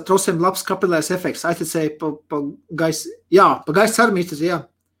Raimonds ar trosiem labs kapilēs efekts, aizticēja pa gaisa, jā, pa gaisa sarmīstas, jā.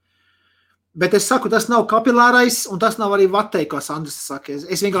 Bet es saku, tas nav kapilārais, un tas nav arī vatei, kā Sandrs saka.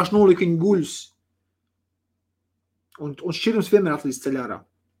 Es vienkārši noliku viņu guļus. Un šķirums vienmēr atlīdz ceļā ārā.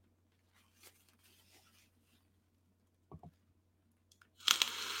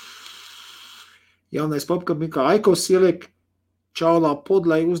 Jaunais popkap, kā Aikos ieliek čaulā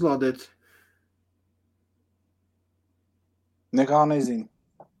pod, lai uzlādēt. Nekā nezinu.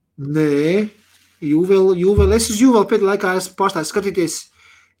 Nē, Juvel, es uz Juvel pēdējā laikā esmu pārstājis skatīties,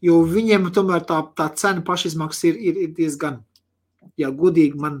 jo viņiem tomēr tā cena pašizmaksas ir diezgan, jā,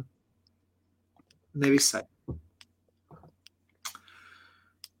 godīgi man nevisai.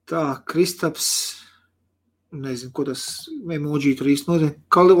 Tā, Kristaps, nezinu, ko tas emoji tur īsti nozīmē.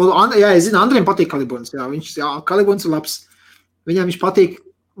 Jā, es zinu, Andriem patīk Kaliborns, jā, Kaliborns ir labs. Viņam viņš patīk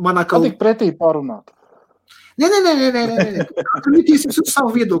manā Patīk pretī pārunāt. Nē. Viņi tiesības uz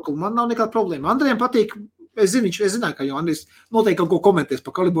savu viedokli, man nav nekāda problēma. Andrejam patīk, es zināju, ka jau Andrejs noteikti kaut ko komentēs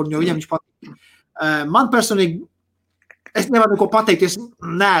par Kaliburnu, jo viņam viņš patīk. Man personīgi, es nevaru neko pateikt, es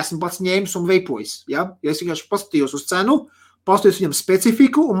neesmu pats ņēmis un veipojis. Ja? Ja es vienkārši paskatījos uz cenu, paskatījos viņam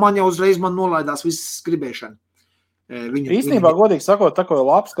specifiku, un man jau uzreiz nolaidās visas gribēšana. Īstenībā, godīgi sakot, tā ko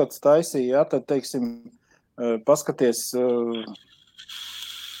Apskats taisīja, ja, tad, teiksim, paskaties,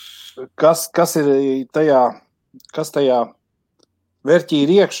 kas ir tajā verķī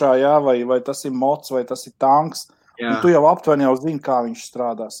ir iekšā, jā, vai tas ir mots, vai tas ir tanks. Un tu jau aptuveni jau zini, kā viņš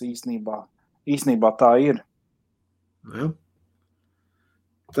strādās īstenībā. Īstenībā tā ir. Jā.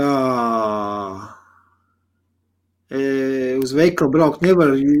 Tā. Uz veikalu braukt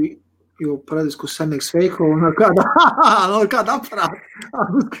nevar, jo parādīs, kur sanieks veikalu un kāda aparāta.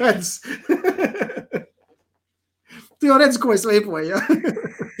 Kāds. Tu jau redzi, ko es veipoju, jā?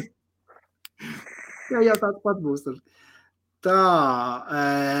 Jā, tāds pat būs tur. Tā,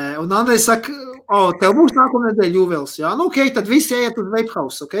 un Andrejs saka, tev būs nākamā nedēļa Juvels, jā? Nu, ok, tad visi iet uz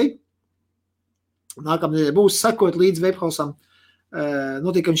Vapehouse, ok? Nākamā nedēļa būs, sekot līdz Vapehousam.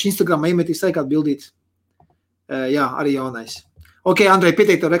 Notiek, ka viņš Instagramā iemetīs kādu bildīt. Jā, arī jaunais. Ok, Andrej,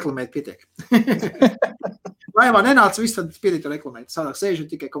 pietiek tev reklamēt, pietiek. Laivā nenāc, viss tad pietiek tev reklamēt. Sādāk sēž un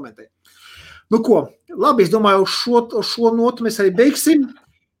tikai komentē. Nu ko, labi, es domāju, uz šo notu mēs arī beigsim.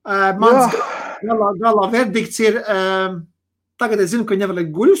 Mans galā verdikts ir, tagad es zinu, ka nevar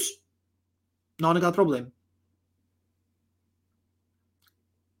likt guļus, nav nekāda problēma.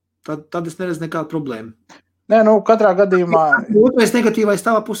 Tad es neredzu nekādu problēmu. Nē, nu, katrā gadījumā... Otrais negatīvais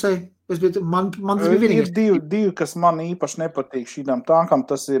tavā pusē, man tas bija vienīgais. Ir divi, kas man īpaši nepatīk šīdām tankam,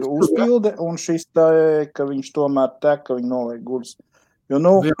 tas ir uzpilde un šis tā, ka viņš tomēr tek, ka viņi noliek guļus. Jo,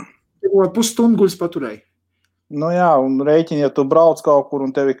 nu... Pusstundu guļus paturēja. Nu jā, un rēķini, ja tu brauc kaut kur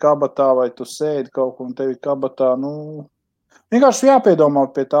un tevi kabatā, vai tu sēdi kaut kur un tevi kabatā, nu... Vienkārši jāpiedomā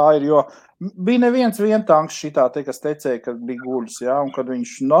pie tā ir, jo bija neviens tanks šitā, kas tecēja, kad bija guļus, jā, un kad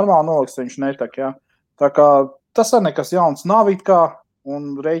viņš normāli noliks, viņš netak, jā. Tā kā tas ar nekas jauns nav it kā,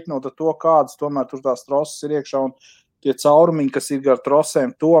 un rēķinot ar to, kādas tomēr tur tās troses ir iekšā, un tie caurumiņi, kas ir gar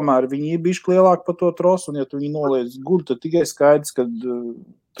trosēm, tomēr viņi ir bišķi lielāki par to trosu, un ja tu viņi noliec guļu, tad tikai skaidrs, kad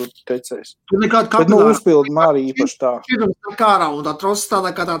tur tecēs. Tur nekāda kapilāra. Bet, nu, uzpildi man arī īpaši tā. Tā kārā, un tā trosa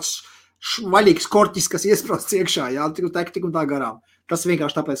tādā kā tāds vaļīgs korķis, kas iesprosts iekšā, jā, tik un tā garām. Tas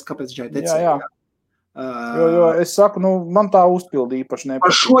vienkārši tāpēc, kāpēc šai tecēja. Jā. Jo es saku, nu, man tā uzpildi īpaši nepatīk.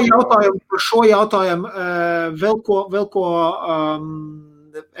 Par šo jautājumu vēl ko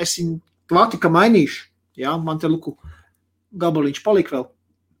es vatika mainīšu, jā, man te luku gabaliņš palika vēl.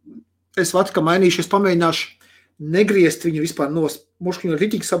 Es vatika mainīšu, es pamēģināšu negriezt viņu vispār nost, moškiņu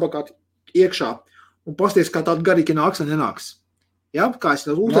ritīgi sabakāt iekšā un pasties, kā tāda garīgi nāks un nenāks. Ja, kā es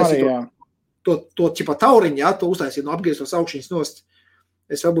uztaisīju to ķipa tauriņu, ja, to uztaisīju no apgrieztos augšņas nost.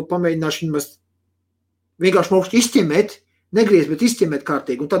 Es varbūt pamēģināšu viņu vienkārši mošķi izķemēt, negriezt, bet izķemēt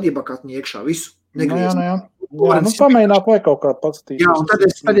kārtīgi, un tad iebakāt viņu iekšā visu. Negriezt. Jā, nu pamēģināt vai kaut kā paskatīties. Jā, un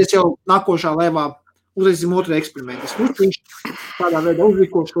tad es jau nākošā laivā uzreisim otru eksperimentu. Es viņš tādā veidā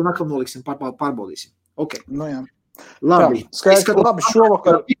uzlikošu, un atkal noliksim, pārbaudīsim. Ok. Nu jā. Labi. Labi,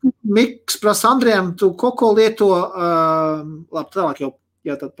 šovakar. Miks prasa Andrejam, tu koko lieto, labi, tālāk jau,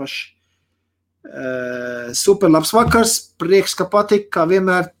 jā, tad paši. Super labs vakars, prieks, ka patika, kā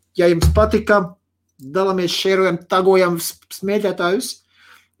vienmēr, ja jums patika, dalamies, šērojam, tagojam smēķētājus,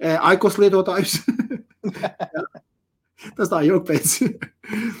 aikos lietotājus. Tas tā jok pēc.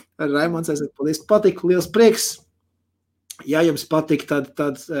 Raimonds, esat, paldies, patika, liels prieks. Ja jums patika,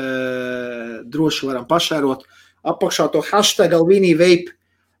 tad droši varam pašērot. Apakšā to hashtag #ViniVape.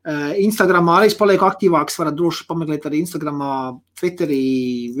 Instagramā arī palieku aktīvāks, varat droši pameklēt arī Instagramā,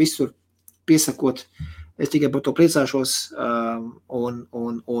 Twitterī, visur piesakot. Es tikai par to priecāšos. Un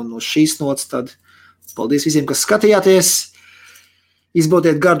uz šīs nots tad paldies visiem, kas skatījāties.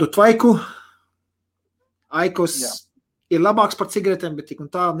 Izbaudiet gardu tvaiku. Aikos ir labāks par cigaretēm, bet tik un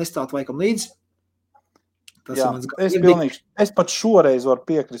tā nestāt vaikam līdzi. Tas es pat šoreiz varu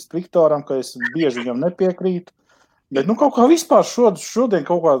piekrist Viktoram, ka es bieži viņam nepiekrītu. Bet, nu, kaut kā vispār šodien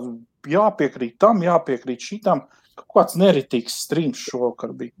kaut kā jāpiekrīt tam, jāpiekrīt šitam. Kaut kāds neritīgs streams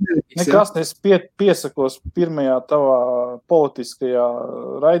šovakar bija. Nekas, es piesakos pirmajā tavā politiskajā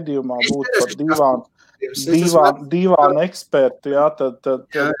raidījumā būt par divām ekspertu, jā, tad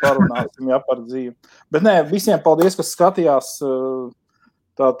parunāsim, jā, par dzīvi. Bet nē, visiem paldies, kas skatījās,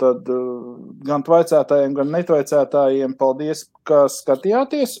 tātad gan tvaicētājiem, gan netvaicētājiem paldies, ka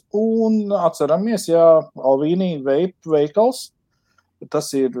skatījāties, un atceramies, jā, Alvīnī Vape veikals,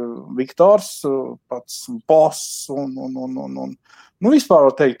 tas ir Viktors, pats boss, un nu vispār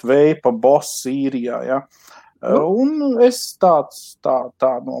var teikt Vape boss Īrijā, jā, un es tā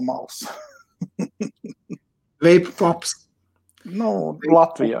no malas. Vape pops. Nu,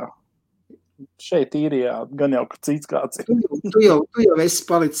 Latvijā. Šeit Īrijā, gan jau cits kāds ir. Tu jau esi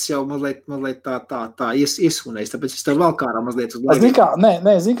palicis jau mazliet tā iesūnējis, tāpēc es tev vēl kārā mazliet uz laiku.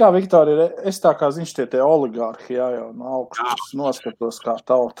 Zin kā, Viktor, es tā kā ziņš tie oligārhi, jā, jau no augšas noskatos, kā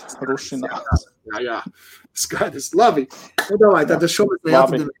tauta rušinās. Jā, skaidrs. Labi. Nu, davai, tad šobrīd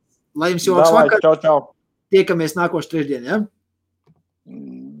jāatadamies. Lai jums joks vakar. Čau. Tiekamies nākošu trešdien, ja?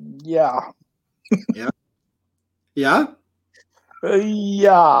 Jā. Jā?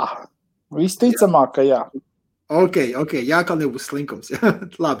 Jā. Visticamāk, ka jā. Ok, jā, kā nebūs slinkums.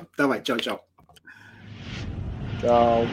 Labi, davai, čau. Čau.